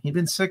too. He'd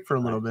been sick for a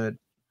little bit.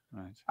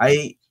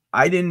 Right.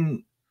 I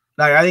didn't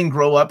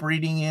grow up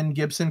reading Ian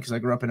Gibson because I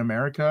grew up in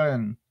America,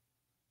 and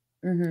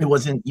it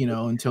wasn't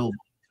until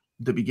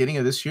the beginning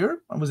of this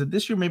year. Was it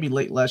this year? Maybe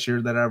late last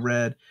year that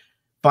I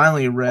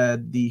finally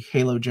read the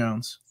Halo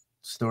Jones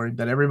story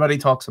that everybody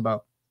talks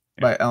about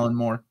by Alan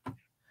Moore.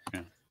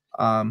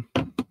 Yeah.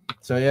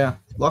 So yeah,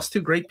 lost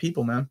 2 great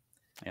people, man.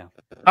 Yeah.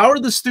 How are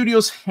the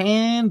studios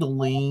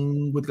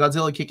handling with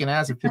Godzilla kicking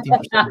ass at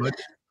 15%?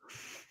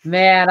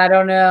 Man, I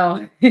don't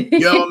know.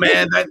 Yo,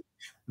 man,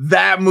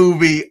 that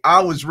movie, I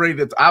was ready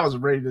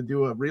to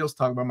do a Reelz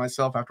talk by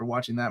myself after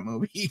watching that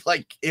movie.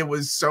 Like, it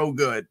was so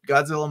good.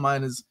 Godzilla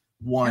 -1.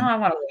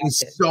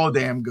 It's so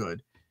damn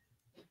good.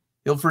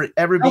 He'll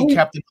forever be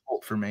Captain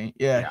Holt for me.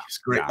 Yeah, he's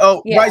great.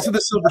 Yeah. Rise of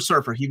the Silver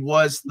Surfer. He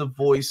was the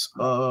voice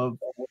of.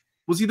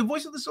 Was he the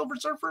voice of the Silver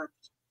Surfer?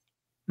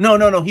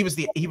 No. He was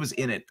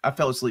in it. I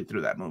fell asleep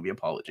through that movie.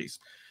 Apologies.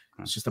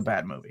 It's just a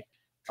bad movie.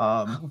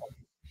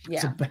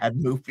 It's a bad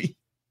movie.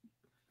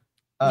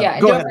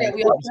 Go ahead.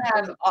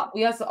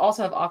 We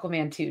also have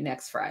Aquaman 2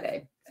 next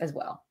Friday as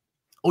well.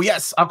 Oh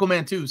yes,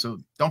 Aquaman 2. So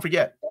don't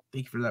forget.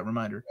 Thank you for that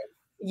reminder.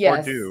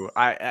 Yes. Or do.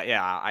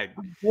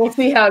 We'll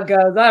see how it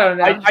goes. I don't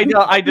know.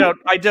 I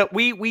don't.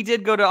 We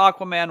did go to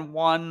Aquaman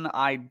 1.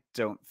 I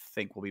don't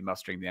think we'll be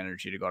mustering the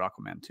energy to go to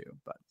Aquaman 2,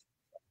 but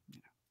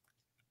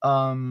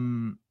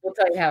we'll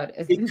tell you how it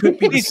is.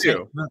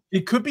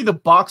 It could be the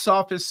box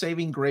office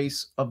saving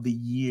grace of the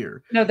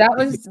year. No, that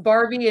was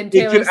Barbie and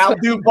Taylor Swift. It could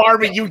outdo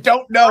Barbie. You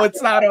don't know.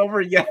 It's not over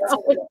yet.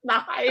 No, it's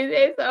not. It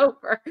is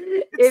over.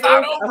 It's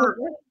not over.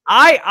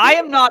 I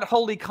am not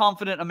wholly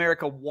confident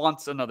America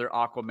wants another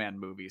Aquaman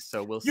movie,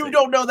 so we'll see. You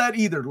don't know that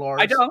either, Lars.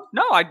 I don't.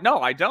 No, I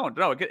don't.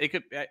 No,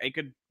 it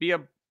could be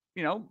a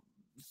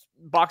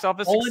box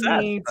office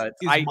success.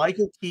 Is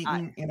Michael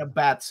Keaton in a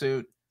bat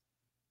suit?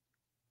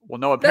 Well,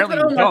 no, apparently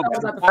you don't.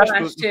 The Flash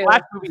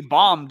movie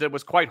bombed. It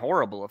was quite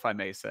horrible, if I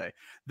may say.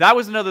 That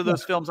was another of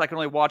those films I can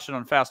only watch it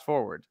on fast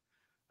forward.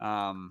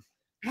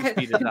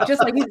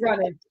 Just like he's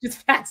running.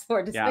 Just fast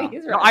forward to see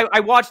he's running. No, I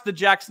watched the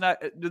Zack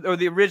Snyder, or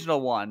the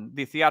original one,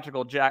 the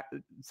theatrical Zack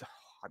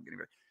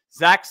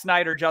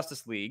Snyder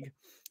Justice League.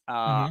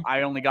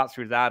 I only got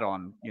through that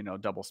on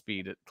double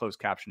speed at closed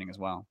captioning as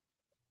well.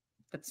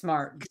 But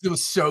smart. It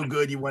was so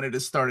good. You wanted to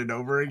start it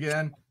over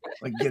again,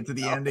 like get to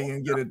the ending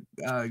and get it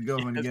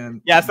going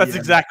again. Yes, that's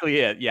exactly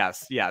it.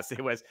 Yes.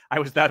 It was. I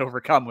was that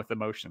overcome with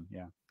emotion.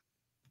 Yeah.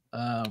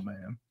 Oh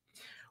man.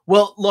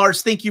 Well,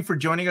 Lars, thank you for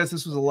joining us.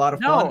 This was a lot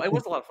of fun. No, it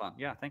was a lot of fun.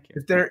 Yeah, thank you.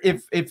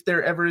 If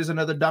there ever is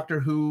another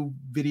Doctor Who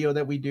video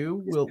that we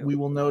do, we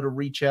will know to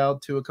reach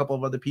out to a couple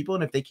of other people,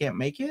 and if they can't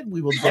make it,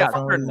 we will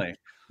definitely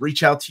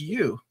reach out to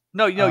you.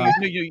 No,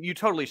 you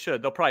totally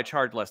should. They'll probably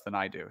charge less than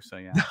I do. So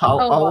yeah, a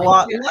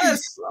lot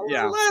less.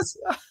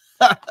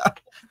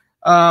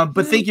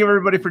 But thank you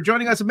everybody for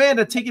joining us.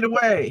 Amanda, take it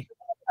away.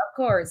 Of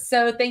course.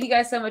 So thank you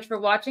guys so much for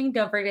watching.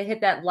 Don't forget to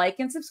hit that like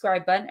and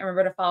subscribe button, and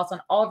remember to follow us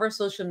on all of our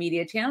social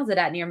media channels at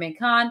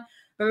nearmintcon.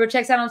 Remember to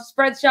check us out on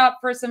Spreadshop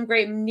for some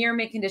great near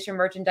mint condition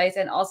merchandise,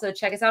 and also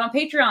check us out on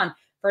Patreon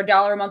for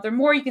 $1 a month or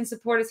more. You can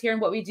support us here in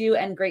what we do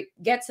and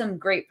get some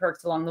great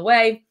perks along the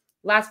way.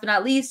 Last but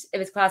not least, if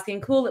it's classy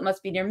and cool, it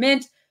must be near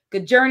mint.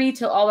 good journey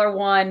till all are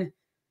one.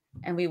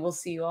 And we will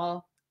see you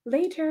all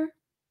later.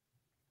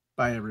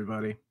 Bye,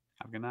 everybody.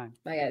 Have a good night.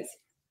 Bye, guys.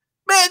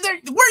 Man,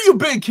 where you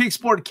been, King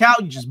Sport Cow?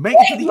 You just make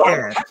it to the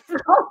end.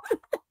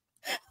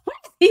 Where's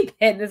he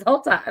been this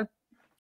whole time?